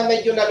 Once na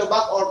medyo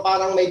nalubak or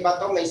parang may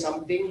bato, may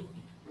something,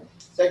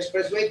 sa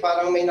expressway,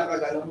 parang may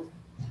nakaganon.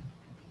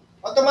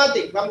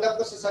 Automatic, ramdam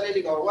ko sa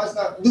sarili ko. Once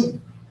na,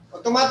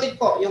 automatic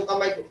po, yung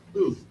kamay ko,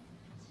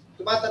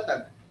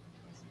 tumatatag.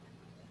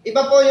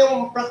 Iba po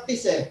yung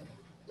practice eh.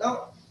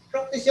 No?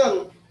 Practice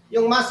yun.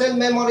 Yung muscle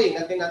memory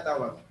na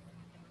tinatawag.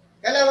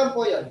 Kailangan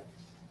po yan.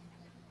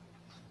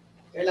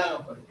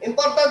 Kailangan po.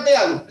 Importante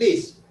yan.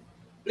 Please.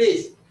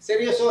 Please.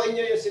 Seryosohin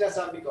nyo yung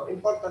sinasabi ko.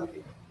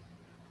 Importante.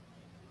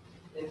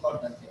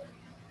 Importante yan.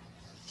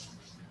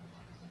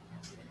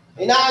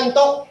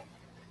 Inaantok.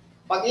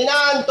 Pag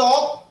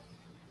inaantok,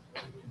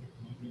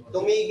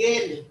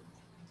 tumigil.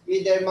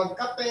 Either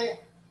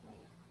magkape,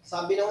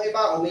 sabi ng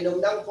iba, uminom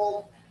ng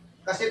coke.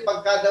 Kasi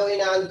pagka daw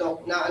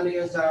inaantok, na ano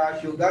yun sa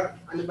sugar?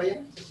 Ano ba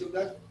yun sa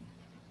sugar?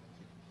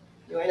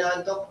 Yung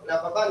inaantok,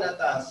 napaba,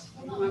 nataas.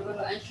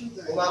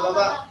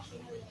 Bumababa.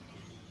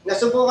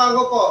 Nasubukan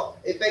ko po,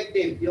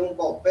 effective yung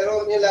coke.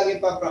 Pero yun lang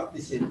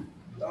ipapracticein.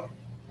 No?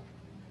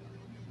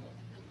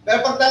 Pero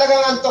pag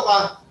talagang antok ka,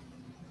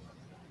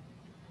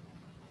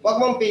 huwag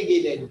mong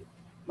pigilin.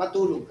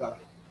 Matulog ka.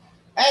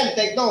 And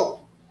take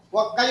note,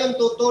 huwag kayong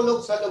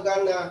tutulog sa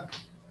lugar na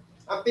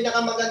ang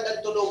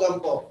pinakamagandang tulugan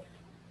po,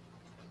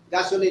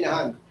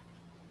 gasolinahan.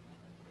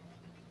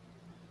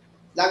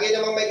 Lagi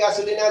namang may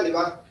gasolinahan, di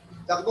ba?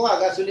 Takbo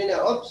ka,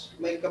 gasolina. Oops,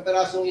 may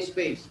kaperasong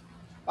space.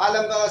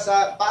 Paalam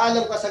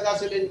ka sa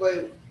gasoline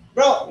boy.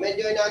 Bro,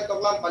 medyo inaantok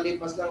lang,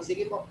 palipas lang.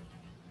 Sige po.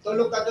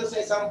 Tulog ka doon sa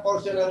isang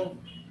portion ng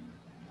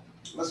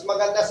mas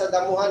maganda sa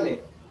damuhan eh.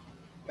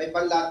 May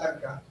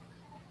panlatag ka.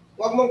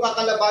 Huwag mong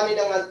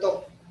kakalabanin ang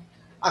antok.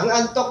 Ang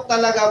antok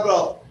talaga,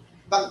 bro.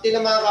 Pag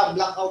tinama ka,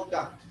 blackout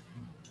ka.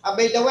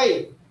 By the way,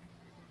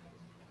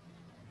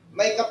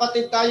 may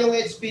kapatid tayong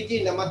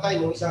HPG na matay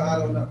nung isang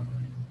araw na.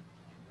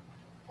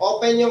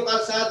 Open yung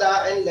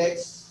kalsada and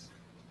legs.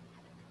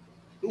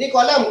 Hindi ko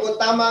alam kung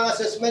tama ang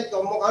assessment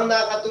ko. Mukhang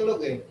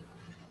nakatulog eh.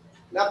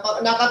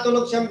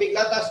 Nakatulog siyang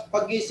bigla, tapos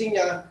pagising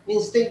niya,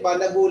 instinct ba,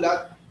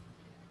 nagulat.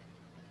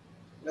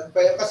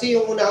 Kasi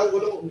yung unahang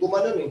gulong,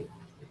 gumanon eh.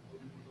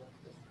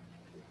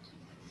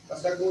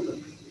 Kasagulog.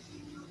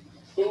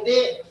 Hindi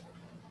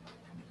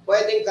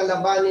pwedeng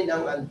kalabanin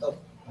ang antok.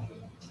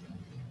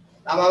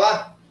 Tama ba?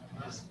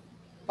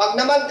 Pag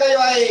naman kayo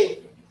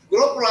ay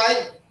group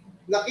ride,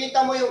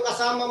 nakita mo yung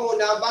kasama mo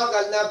na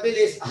bagal, na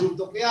bilis,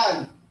 antok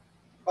yan.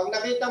 Pag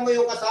nakita mo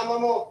yung kasama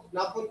mo,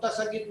 napunta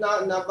sa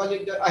gitna,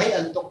 nabalik, ay,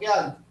 antok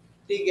yan.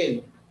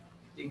 Tigil.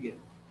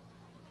 Tigil.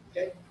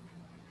 Okay?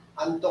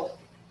 Antok.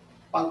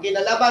 Pag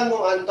kinalaban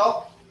mo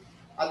antok,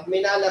 at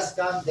minalas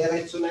ka,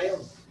 diretso na yun.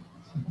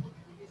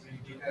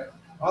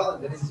 Oh,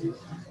 diretso.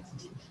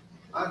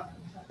 Ah,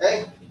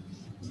 okay?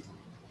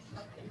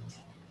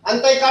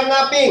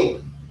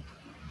 Anti-carnapping.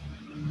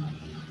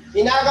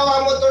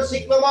 Ninagaw ang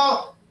motorsiklo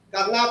mo,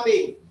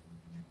 carnapping.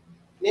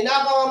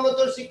 Ninagaw ang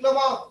motorsiklo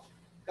mo,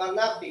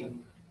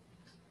 carnapping.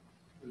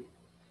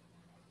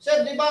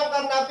 Sir, di ba ang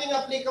carnapping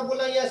applicable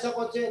lang yan sa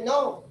kotse?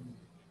 No.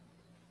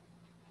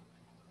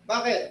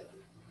 Bakit?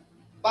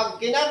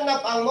 Pag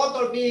kinarnap ang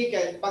motor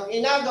vehicle, pag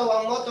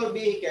inagaw ang motor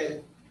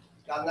vehicle,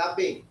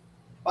 carnapping.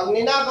 Pag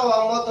ninagaw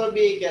ang motor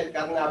vehicle,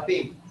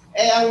 carnapping.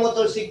 Eh, ang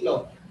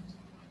motorsiklo,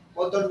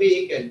 motor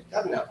vehicle,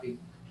 carnapping.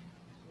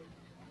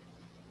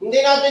 Hindi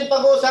natin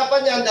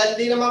pag-uusapan yan dahil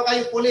hindi naman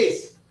kayo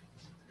pulis.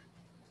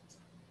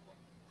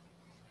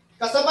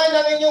 Kasabay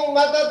ng inyong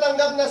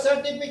matatanggap na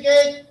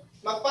certificate,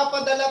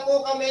 magpapadala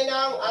po kami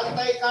ng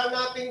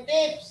anti-carnapping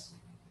tips.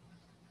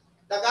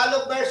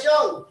 Tagalog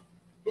version.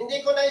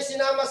 Hindi ko na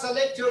isinama sa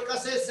lecture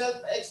kasi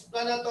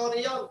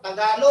self-explanatory yun.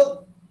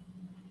 Tagalog.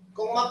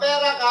 Kung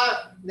mapera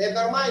ka,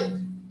 never mind.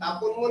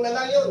 Tapon mo na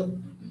lang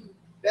yun.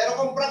 Pero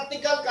kung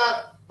practical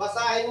ka,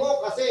 basahin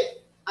mo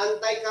kasi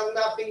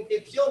anti-carnapping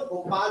tips yun.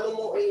 Kung paano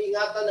mo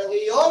iingatan ang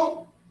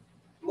iyong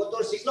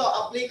motorsiklo.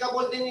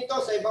 Applicable din ito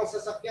sa ibang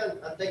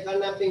sasakyan.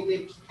 Anti-carnapping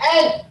tips.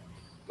 And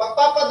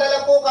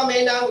magpapadala po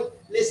kami ng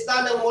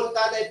lista ng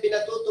multa na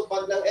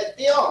ipinatutupad ng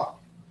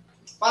LTO.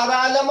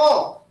 Para alam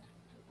mo,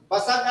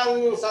 basag ang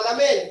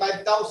salamin,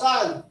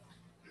 5,000.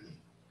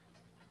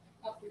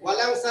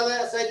 Walang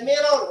side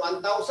mirror,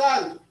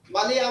 1,000.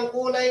 Mali ang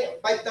kulay,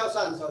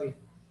 5,000, sorry.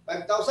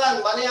 5,000.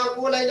 Mali ang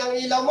kulay ng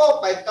ilaw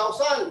mo,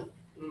 5,000.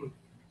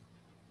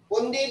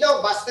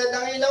 Pundido, busted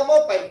ang ilaw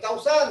mo,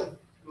 5,000.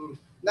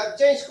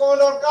 Nag-change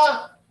color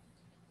ka,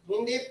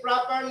 hindi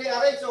properly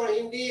arranged or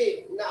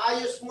hindi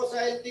naayos mo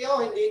sa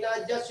LTO, hindi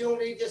na-adjust yung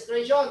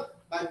registration,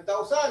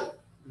 5,000.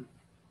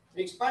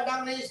 Expired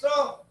ang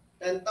registro,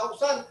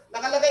 10,000.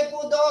 Nakalagay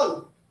po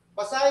doon.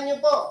 Basahin niyo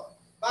po.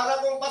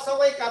 Para kung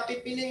pasaway ka,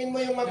 pipiliin mo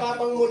yung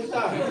mababang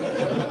multa.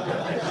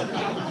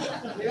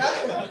 Di ba?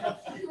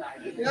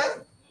 Di ba?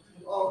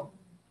 Oh.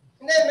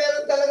 Hindi,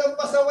 meron talagang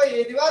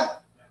pasaway, di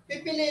ba?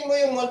 Pipiliin mo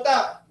yung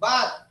multa.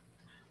 But,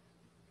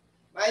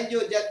 mind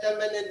you,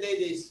 gentlemen and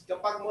ladies,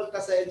 kapag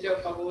multa sa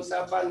inyo,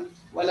 pag-uusapan,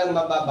 walang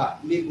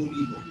mababa.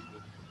 Libo-libo.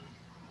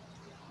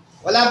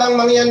 Wala bang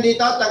mangyan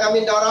dito, taga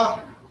Mindoro?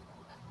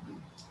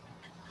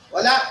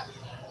 Wala.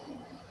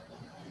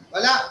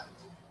 Wala.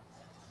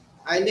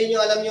 Ay, hindi nyo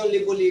alam yung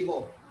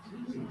libo-libo.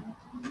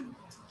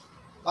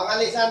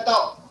 Pangalisan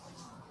to.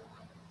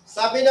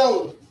 Sabi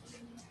nung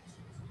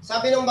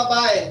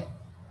babae,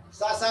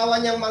 sa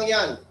asawa niyang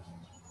mangyan.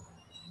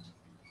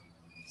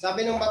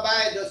 Sabi nung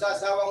babae doon sa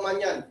asawang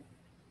mangyan,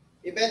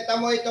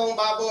 ibenta mo itong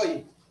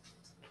baboy.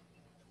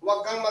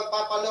 Huwag kang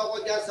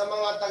magpapaloko dyan sa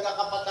mga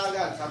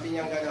taga-kapatagan. Sabi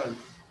niya ganon.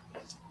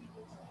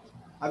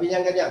 Sabi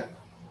niya ganyan.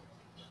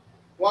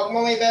 Huwag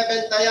mong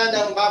ibebenta yan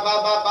ng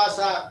bababa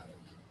sa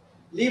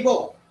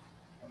libo.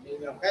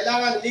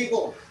 Kailangan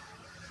libo.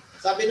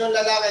 Sabi nung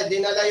lalaki,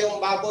 dinala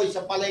yung baboy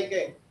sa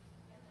palengke.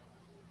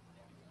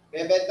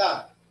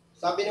 Bebenta.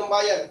 Sabi nung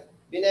bayan,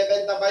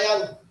 binebenta ba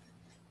yan?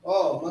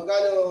 Oh,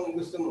 magkano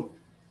gusto mo?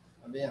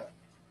 Sabi niya.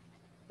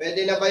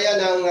 Pwede na ba yan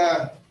ng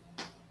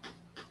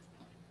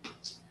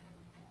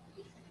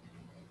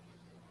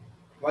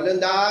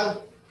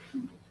 800?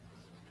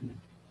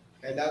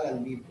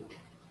 Kailangan libo.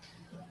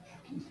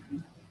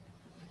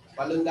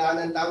 800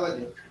 ang tawad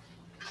eh.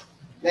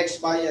 Next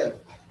buyer.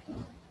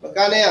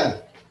 Magkano yan?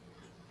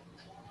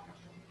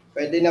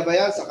 Pwede na ba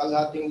yan sa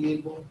kalahating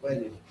libo?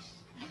 Pwede.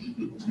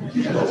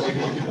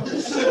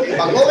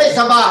 Pag-uwi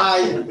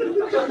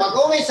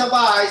sa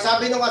bahay,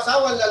 sabi ng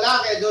asawang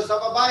lalaki doon sa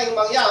babaeng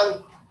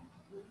mangyan,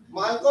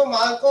 mahal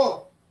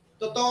ko.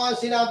 Totoo ang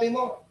sinabi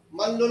mo.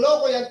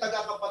 Manluloko yan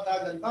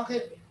taga-kapatagan.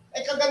 Bakit?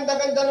 Eh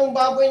kaganda-ganda ng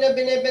baboy na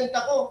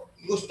binebenta ko.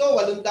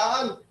 Gusto,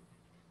 800.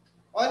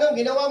 O anong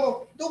ginawa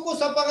mo? Duko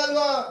sa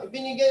pangalawa,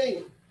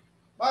 ibinigay.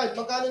 Bakit?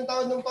 Magkano ang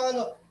tawad ng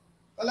pangalawa?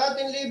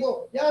 Kalahating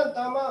libo. Yan,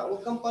 tama.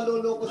 Huwag kang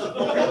paluloko sa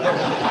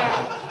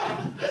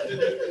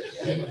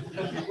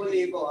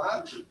libo,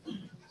 ha?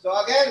 So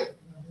again,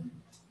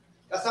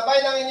 kasabay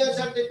ng inyong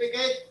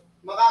certificate,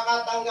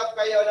 makakatanggap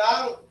kayo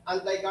ng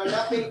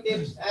anti-carnapping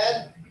tips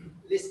and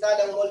lista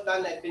ng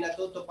multa na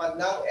pinatutupad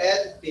ng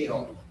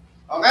LTO.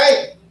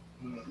 Okay?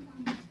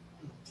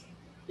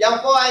 Yan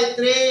po ay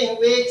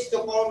 3 weeks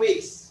to 4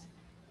 weeks.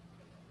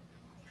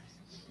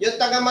 Yung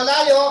taga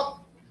Malayo,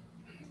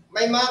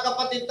 may mga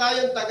kapatid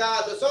tayong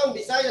taga Luzon,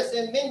 Visayas,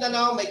 and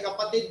Mindanao. May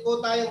kapatid po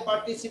tayong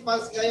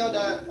participants ngayon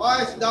na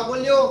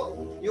OFW,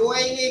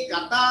 UAE,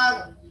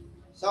 Qatar,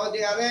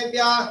 Saudi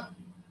Arabia.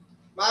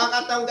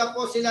 Makakatanggap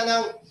po sila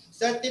ng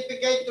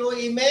certificate through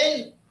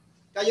email.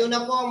 Kayo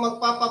na po ang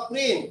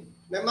magpapaprint.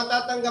 may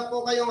matatanggap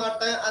po kayong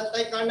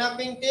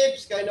anti-carnapping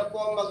tips, kayo na po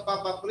ang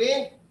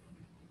magpapaprint.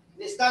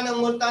 Lista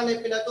ng multa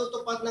na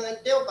pinatutupad ng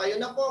LTO, kayo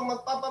na po ang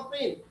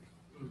magpapaprint.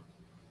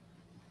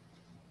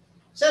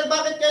 Sir,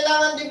 bakit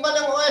kailangan din ba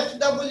ng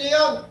OFW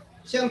yun?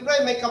 Siyempre,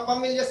 may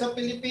kapamilya sa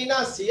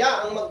Pilipinas,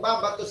 siya ang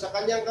magbabato sa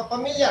kanyang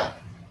kapamilya.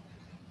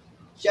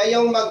 Siya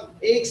yung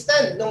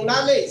mag-extend ng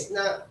knowledge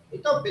na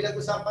ito,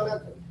 pinag-usapan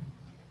natin.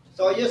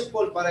 So,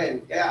 useful pa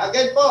rin. Kaya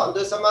again po,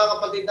 doon sa mga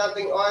kapatid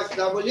nating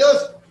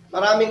OFWs,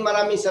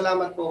 maraming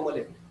salamat po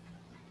muli.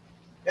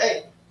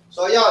 Okay.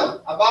 So, yon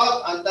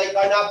about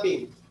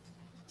anti-carnapping.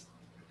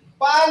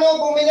 Paano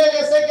bumili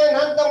ng second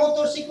hand na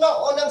motorsiklo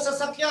o ng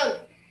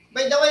sasakyan?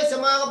 By the way, sa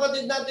mga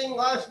kapatid nating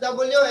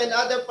OFW and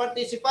other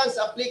participants,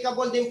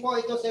 applicable din po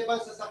ito sa ibang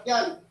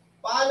sasakyan.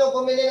 Paano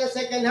bumili ng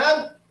second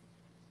hand?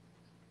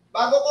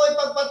 Bago ko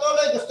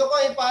ipagpatuloy, gusto ko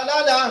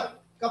ipaalala,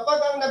 kapag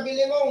ang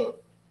nabili mong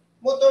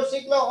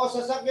motorsiklo o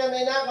sasakyan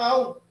ay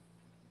nakaw,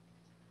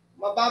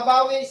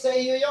 mababawi sa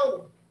iyo yun.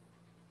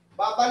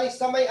 Babalik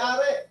sa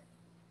may-ari.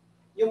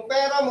 Yung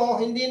pera mo,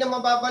 hindi na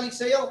mababalik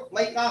sa iyo.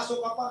 May kaso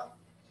ka pa.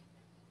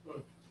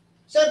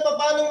 Sir,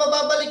 paano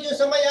mababalik yun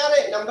sa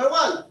may-ari? Number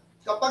one,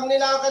 kapag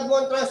nilakad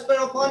mo ang transfer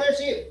of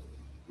ownership,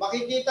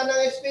 makikita ng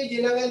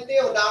SPG, ng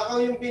LTO, nakaw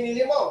yung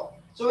pinili mo.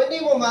 So, hindi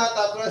mo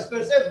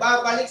matatransfer, sir.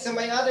 Babalik sa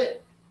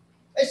may-ari.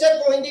 Eh,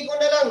 sir, kung hindi ko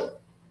na lang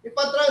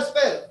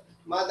ipatransfer,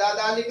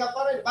 madadali ka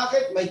pa rin.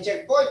 Bakit? May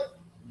checkpoint.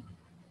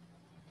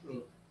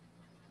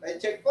 May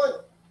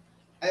checkpoint.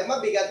 Ay,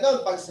 mabigat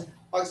nun.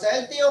 Pag sa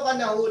LTO ka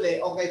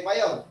nahuli, okay pa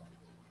yun.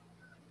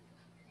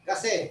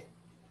 Kasi,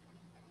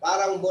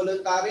 parang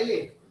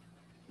voluntarily,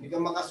 hindi ka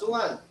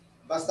makasuhan.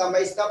 Basta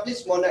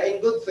ma-establish mo na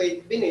in good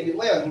faith, binili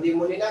mo yun, hindi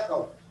mo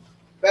ninakaw.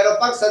 Pero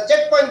pag sa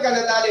checkpoint ka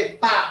nadali,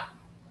 pa!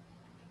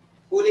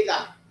 Huli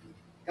ka.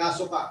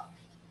 Kaso ka.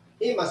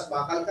 Mas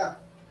bakal ka.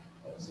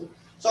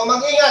 So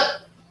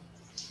mag-ingat.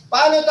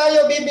 Paano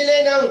tayo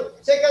bibili ng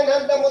second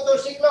hand na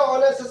motorsiklo o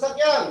ng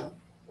sasakyan?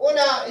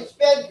 Una,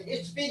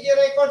 SPG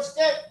records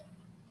check.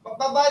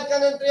 Magbabayad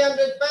ka ng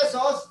 300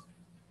 pesos,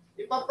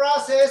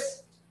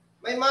 ipaprocess,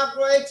 may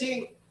macro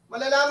etching,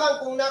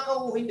 malalaman kung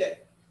nakaw o hindi.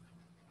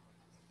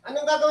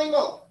 Anong gagawin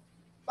mo?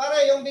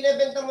 Pare, yung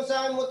binibenta mo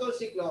sa akin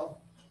motorsiklo,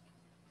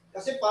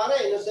 kasi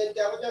pare, inosente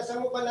ako dyan,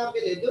 saan mo ba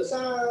nabili? Doon sa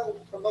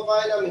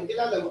kababayan namin,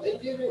 kilala mo,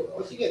 hindi rin.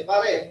 O sige,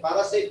 pare,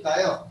 para safe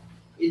tayo.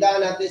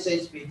 Idaan natin sa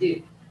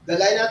SPG.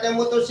 Dalayin natin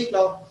ang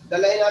motorsiklo,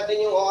 dalayin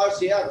natin yung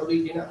ORCR,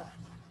 original.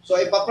 So,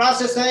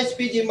 ipaprocess sa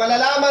SPG,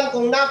 malalaman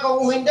kung nakaw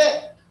o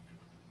hindi.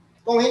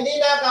 Kung hindi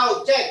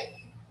nakaw, check.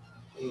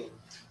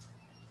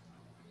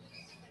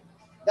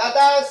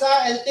 Dadaan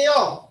sa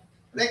LTO,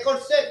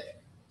 record check.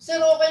 Sir,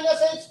 okay na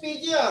sa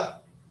SPG ah.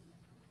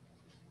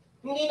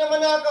 Hindi naman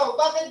nakaw.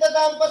 Bakit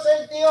dadaan pa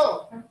sa LTO?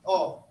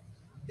 Oh,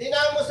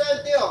 dinaan mo sa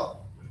LTO.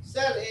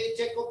 Sir,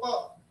 i-check ko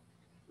po.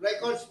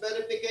 Records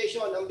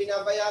verification. Ang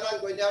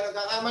binabayaran ko, hindi ako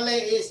nagkakamali,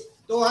 is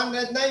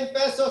 209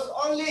 pesos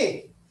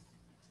only.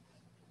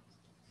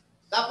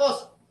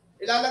 Tapos,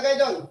 ilalagay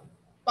doon.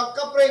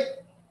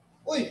 Pagka-print,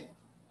 uy,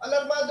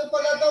 alarmado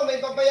pala ito. May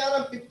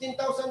babayaran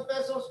 15,000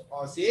 pesos.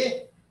 O,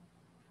 see?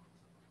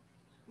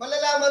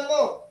 Malalaman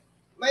mo.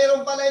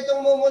 Mayroon pala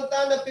itong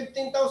mumulta na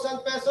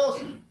 15,000 pesos.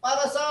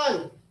 Para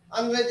saan?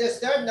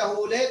 Unregistered na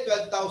huli,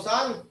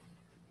 12,000.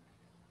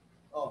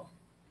 Oh.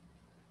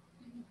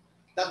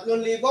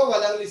 3,000,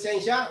 walang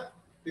lisensya,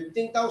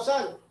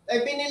 15,000. Eh,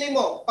 binili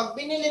mo. Pag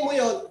binili mo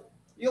yon,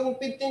 yung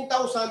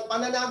 15,000,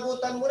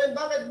 pananagutan mo rin.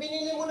 Bakit?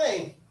 Binili mo na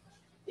eh.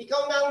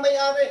 Ikaw na ang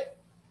may-ari.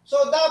 So,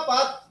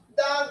 dapat,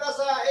 daan ka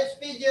sa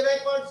SPG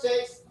Record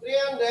 6,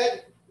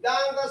 300,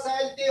 daan ka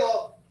sa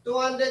LTO,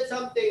 200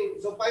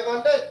 something, so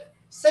 500.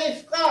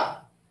 Safe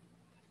ka.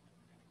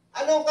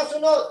 Anong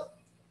kasunod?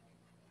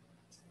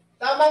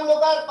 Tamang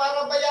lugar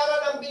para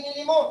bayaran ang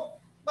binili mo.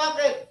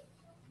 Bakit?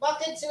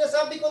 Bakit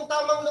sinasabi kong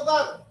tamang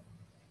lugar?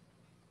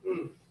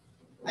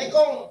 Ay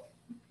kung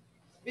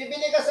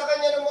bibili ka sa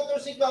kanya ng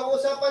motorsiklo, ang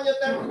usapan nyo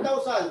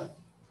 30,000.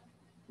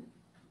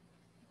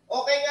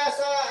 Okay nga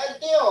sa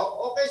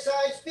LTO, okay sa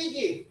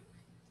SPG.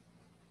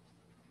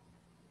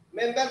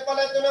 Member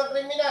pala ito ng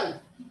kriminal.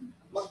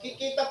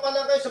 Magkikita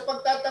pala kayo sa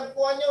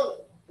pagtatagpuan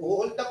nyo.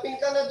 Uhuldapin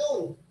ka na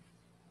doon.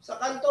 Sa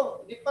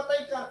kanto, di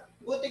patay ka.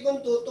 Buti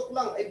kung tutok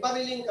lang, ay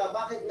barilin ka.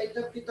 Bakit? May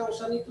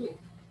 30,000 ito eh.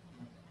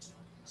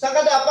 Saan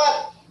ka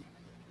dapat?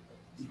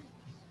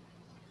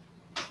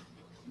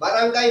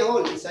 Barangay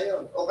hall, isa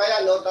yun. O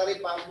kaya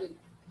notary public.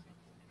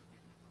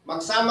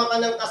 Magsama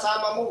ka ng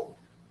kasama mo.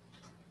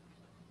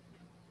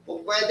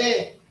 Kung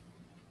pwede,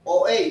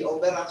 OA,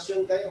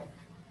 overaction kayo.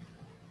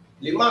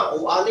 5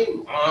 o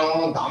 6.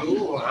 Dami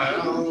mo.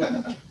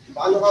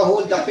 Paano ka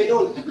hold upin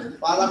nun?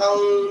 Para kang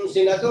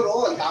senador,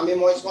 ang dami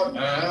mo escort.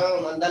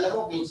 Mandala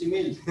mo,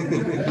 15,000.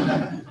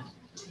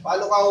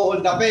 Paano ka hold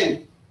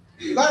upin?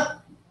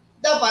 Diba?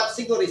 Dapat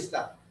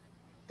sigurista.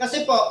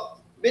 Kasi po,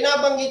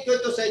 binabanggit ko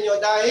ito sa inyo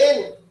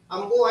dahil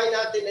ang buhay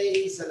natin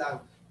ay isa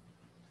lang.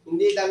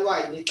 Hindi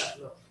dalawa, hindi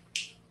tatlo.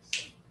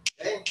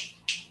 Okay?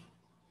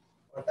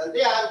 Importante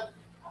yan.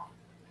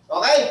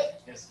 Okay?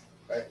 Yes.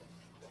 Okay.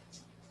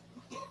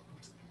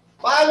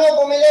 Paano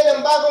bumili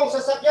ng bagong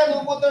sasakyan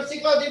ng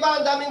motorsiklo? Di ba?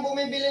 Ang daming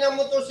bumibili ng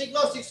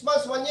motorsiklo. 6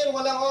 months, 1 year,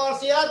 walang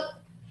ORCR.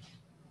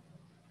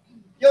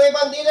 Yung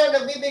ibang dealer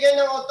nagbibigay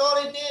ng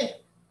authority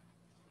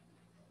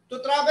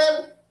to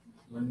travel.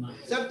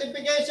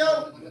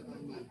 Certification.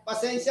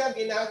 Pasensya,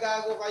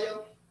 ginagago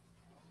kayo.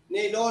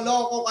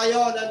 Niloloko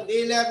kayo ng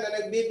dealer na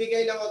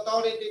nagbibigay ng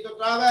authority to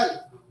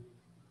travel.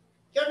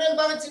 Colonel,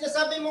 bakit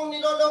sinasabi mong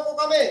niloloko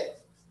kami?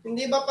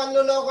 Hindi ba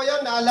panloloko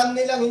yun? Na alam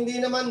nilang hindi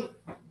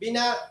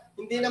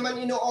naman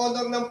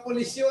ino-honor ng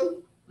pulis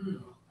yun,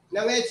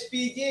 ng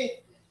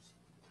HPG.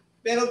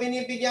 Pero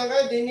binibigyan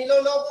kayo, di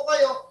niloloko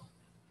kayo.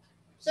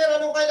 Sir,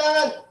 anong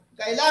kailangan?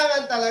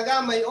 Kailangan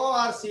talaga may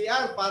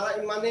ORCR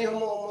para imaneho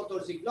mo ang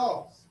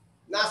motorsiklo.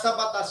 Nasa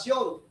batas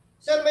yun.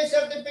 Sir, may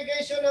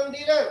certification ng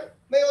dealer.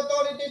 May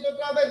authority to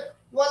travel.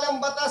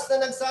 Walang batas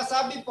na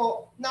nagsasabi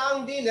po na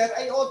ang dealer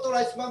ay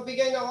authorized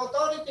magbigay ng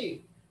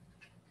authority.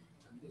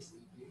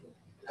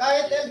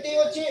 Kahit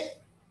LTO chief.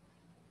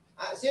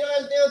 Sino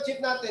LTO chief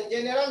natin?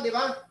 General, di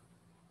ba?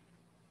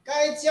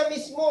 Kahit siya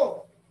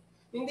mismo,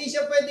 hindi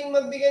siya pwedeng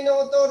magbigay ng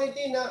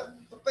authority na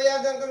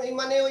papayagan kang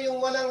imaneho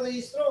yung walang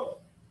rehistro.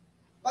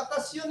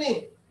 Batas yun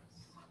eh.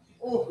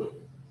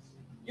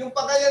 Yung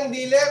pakayang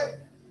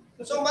dealer.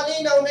 So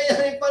malinaw na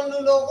yan yung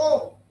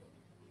panluloko.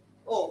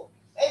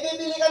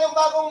 Bibili ka ng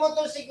bagong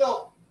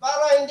motorsiklo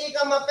para hindi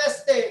ka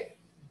mapeste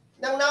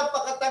ng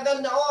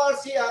napakatagal na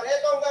ORCR.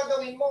 Ito ang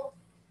gagawin mo.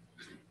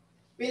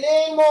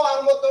 Piliin mo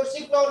ang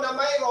motorsiklo na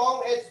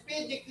mayroong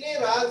HPG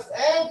clearance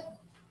and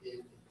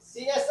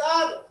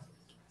CSR.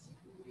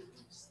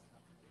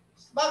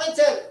 Bakit,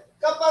 sir?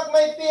 Kapag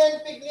may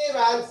PNP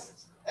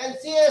clearance and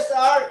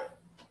CSR,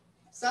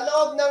 sa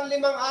loob ng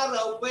 5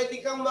 araw, pwede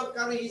kang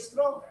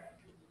magkarehistro.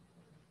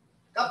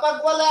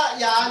 Kapag wala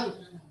yan,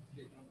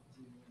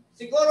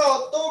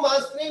 siguro 2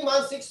 months, 3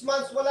 months, 6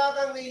 months, wala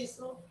kang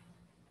rehistro.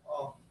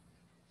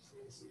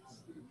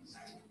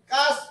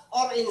 Cash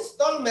or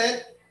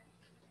installment,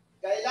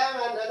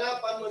 kailangan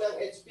hanapan mo ng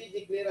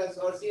HPG clearance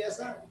or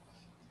CSR.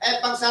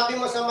 Pag sabi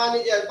mo sa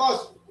manager,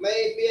 boss,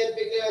 may PNP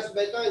clearance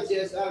ba ito and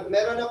CSR?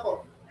 Meron na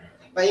po.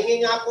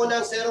 Pahingi nga po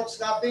ng Xerox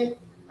copy.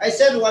 Ay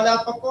sir,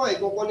 wala pa po.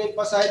 Kukunin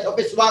pa sa head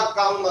office. Wag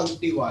kang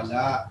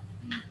magtiwala.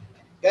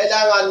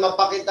 Kailangan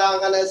mapakitaan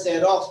ka ng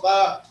Xerox.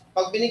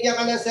 Pag binigyan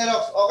ka ng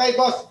Xerox, okay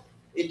boss,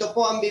 ito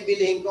po ang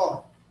bibilihin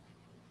ko.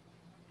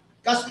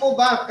 Cash po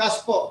ba?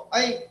 Cash po.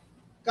 Ay,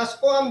 cash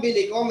po ang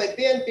bili ko. May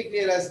PNP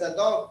clearance na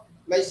to.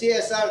 May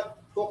CSR.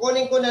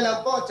 Kukunin ko na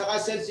lang po.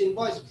 Tsaka sales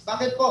invoice.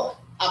 Bakit po?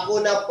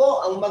 Ako na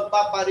po ang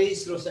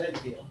magpaparehistro sa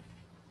LTO.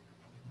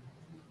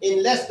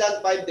 In less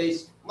than 5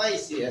 days, may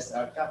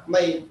CSR ka.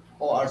 May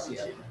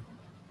ORCR.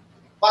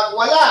 Pag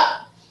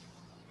wala,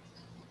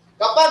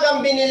 kapag ang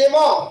binili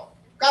mo,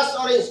 cash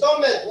or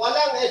installment,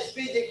 walang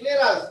HPG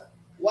clearance,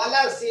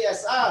 walang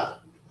CSR,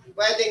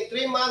 pwedeng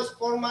 3 months,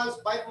 4 months,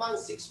 5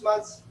 months, 6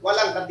 months,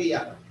 walang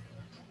katiyak.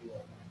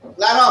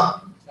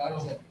 Klaro? Klaro,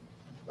 sir.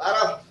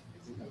 Klaro?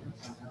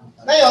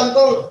 Ngayon,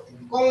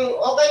 kung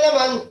okay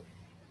naman,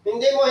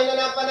 hindi mo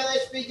hinanapan ng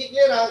HPG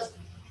clearance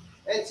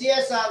and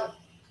CSR,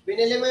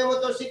 binili mo yung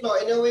motorsiklo,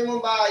 inuwi mo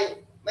bahay,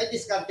 may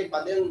diskarte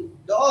pa din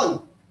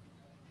doon.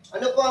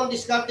 Ano po ang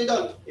diskarte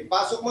doon?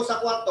 Ipasok mo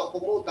sa kwarto,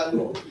 kumutan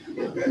mo.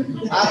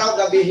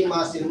 Araw-gabi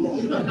himasin mo.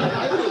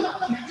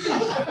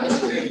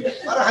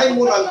 Para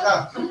high-moral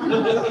ka.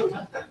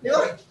 Di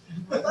ba?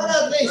 Para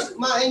at least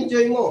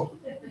ma-enjoy mo.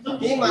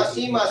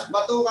 Himas,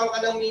 batukan ka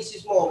ng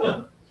misis mo.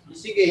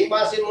 Sige,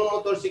 himasin mo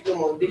motorsiklo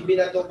mo, di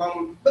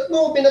binatukan. Ba't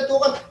mo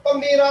binatukan?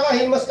 Pambira ka,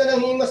 himas ka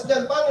ng himas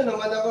dyan. Paano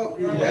naman ako?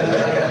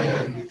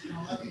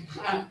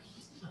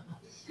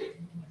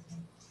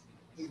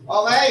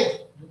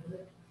 Okay?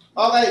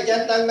 Okay,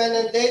 gentlemen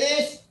and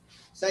ladies,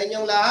 sa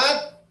inyong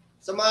lahat,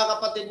 sa mga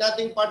kapatid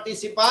nating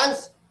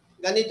participants,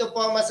 ganito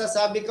po ang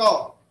masasabi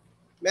ko.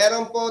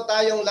 Meron po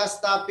tayong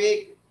last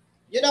topic.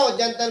 You know,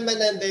 gentlemen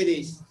and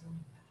ladies,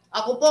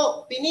 ako po,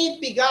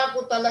 pinipiga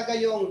ko talaga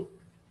yung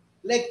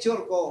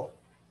lecture ko.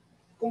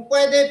 Kung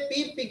pwede,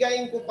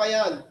 pipigayin ko pa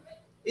yan.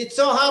 It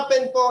so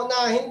happen po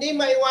na hindi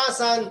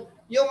maiwasan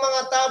yung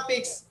mga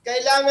topics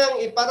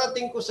kailangang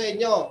iparating ko sa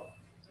inyo.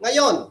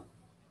 Ngayon,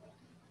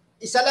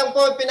 isa lang po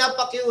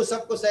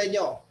pinapakiusap ko sa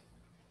inyo.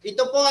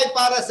 Ito po ay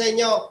para sa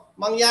inyo.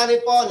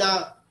 Mangyari po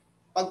na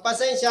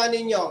pagpasensya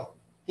ninyo,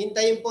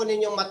 hintayin po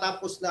ninyong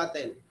matapos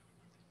natin.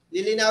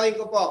 Lilinawin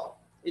ko po.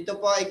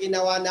 Ito po ay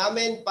ginawa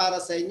namin para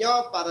sa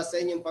inyo, para sa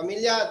inyong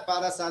pamilya, at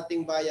para sa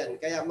ating bayan.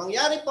 Kaya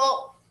mangyari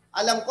po,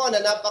 alam ko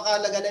na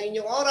napakahalaga ng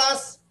inyong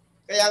oras.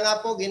 Kaya nga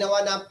po,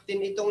 ginawa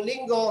natin itong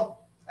linggo,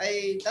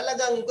 ay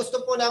talagang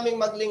gusto po naming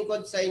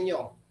maglingkod sa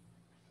inyo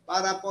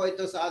para po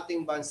ito sa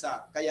ating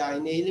bansa. Kaya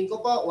hinihiling ko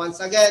po,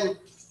 once again,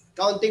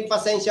 kaunting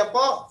pasensya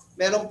po.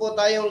 Meron po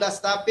tayong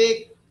last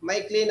topic.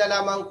 Maikli na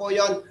lamang po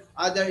yon,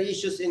 other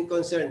issues and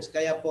concerns.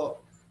 Kaya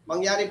po,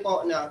 mangyari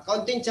po na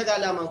kaunting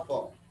tiyaga lamang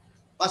po.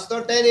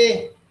 Pastor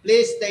Terry,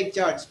 please take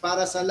charge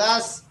para sa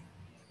last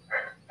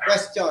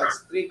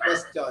questions, 3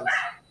 questions.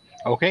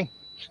 Okay.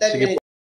 10 minutes.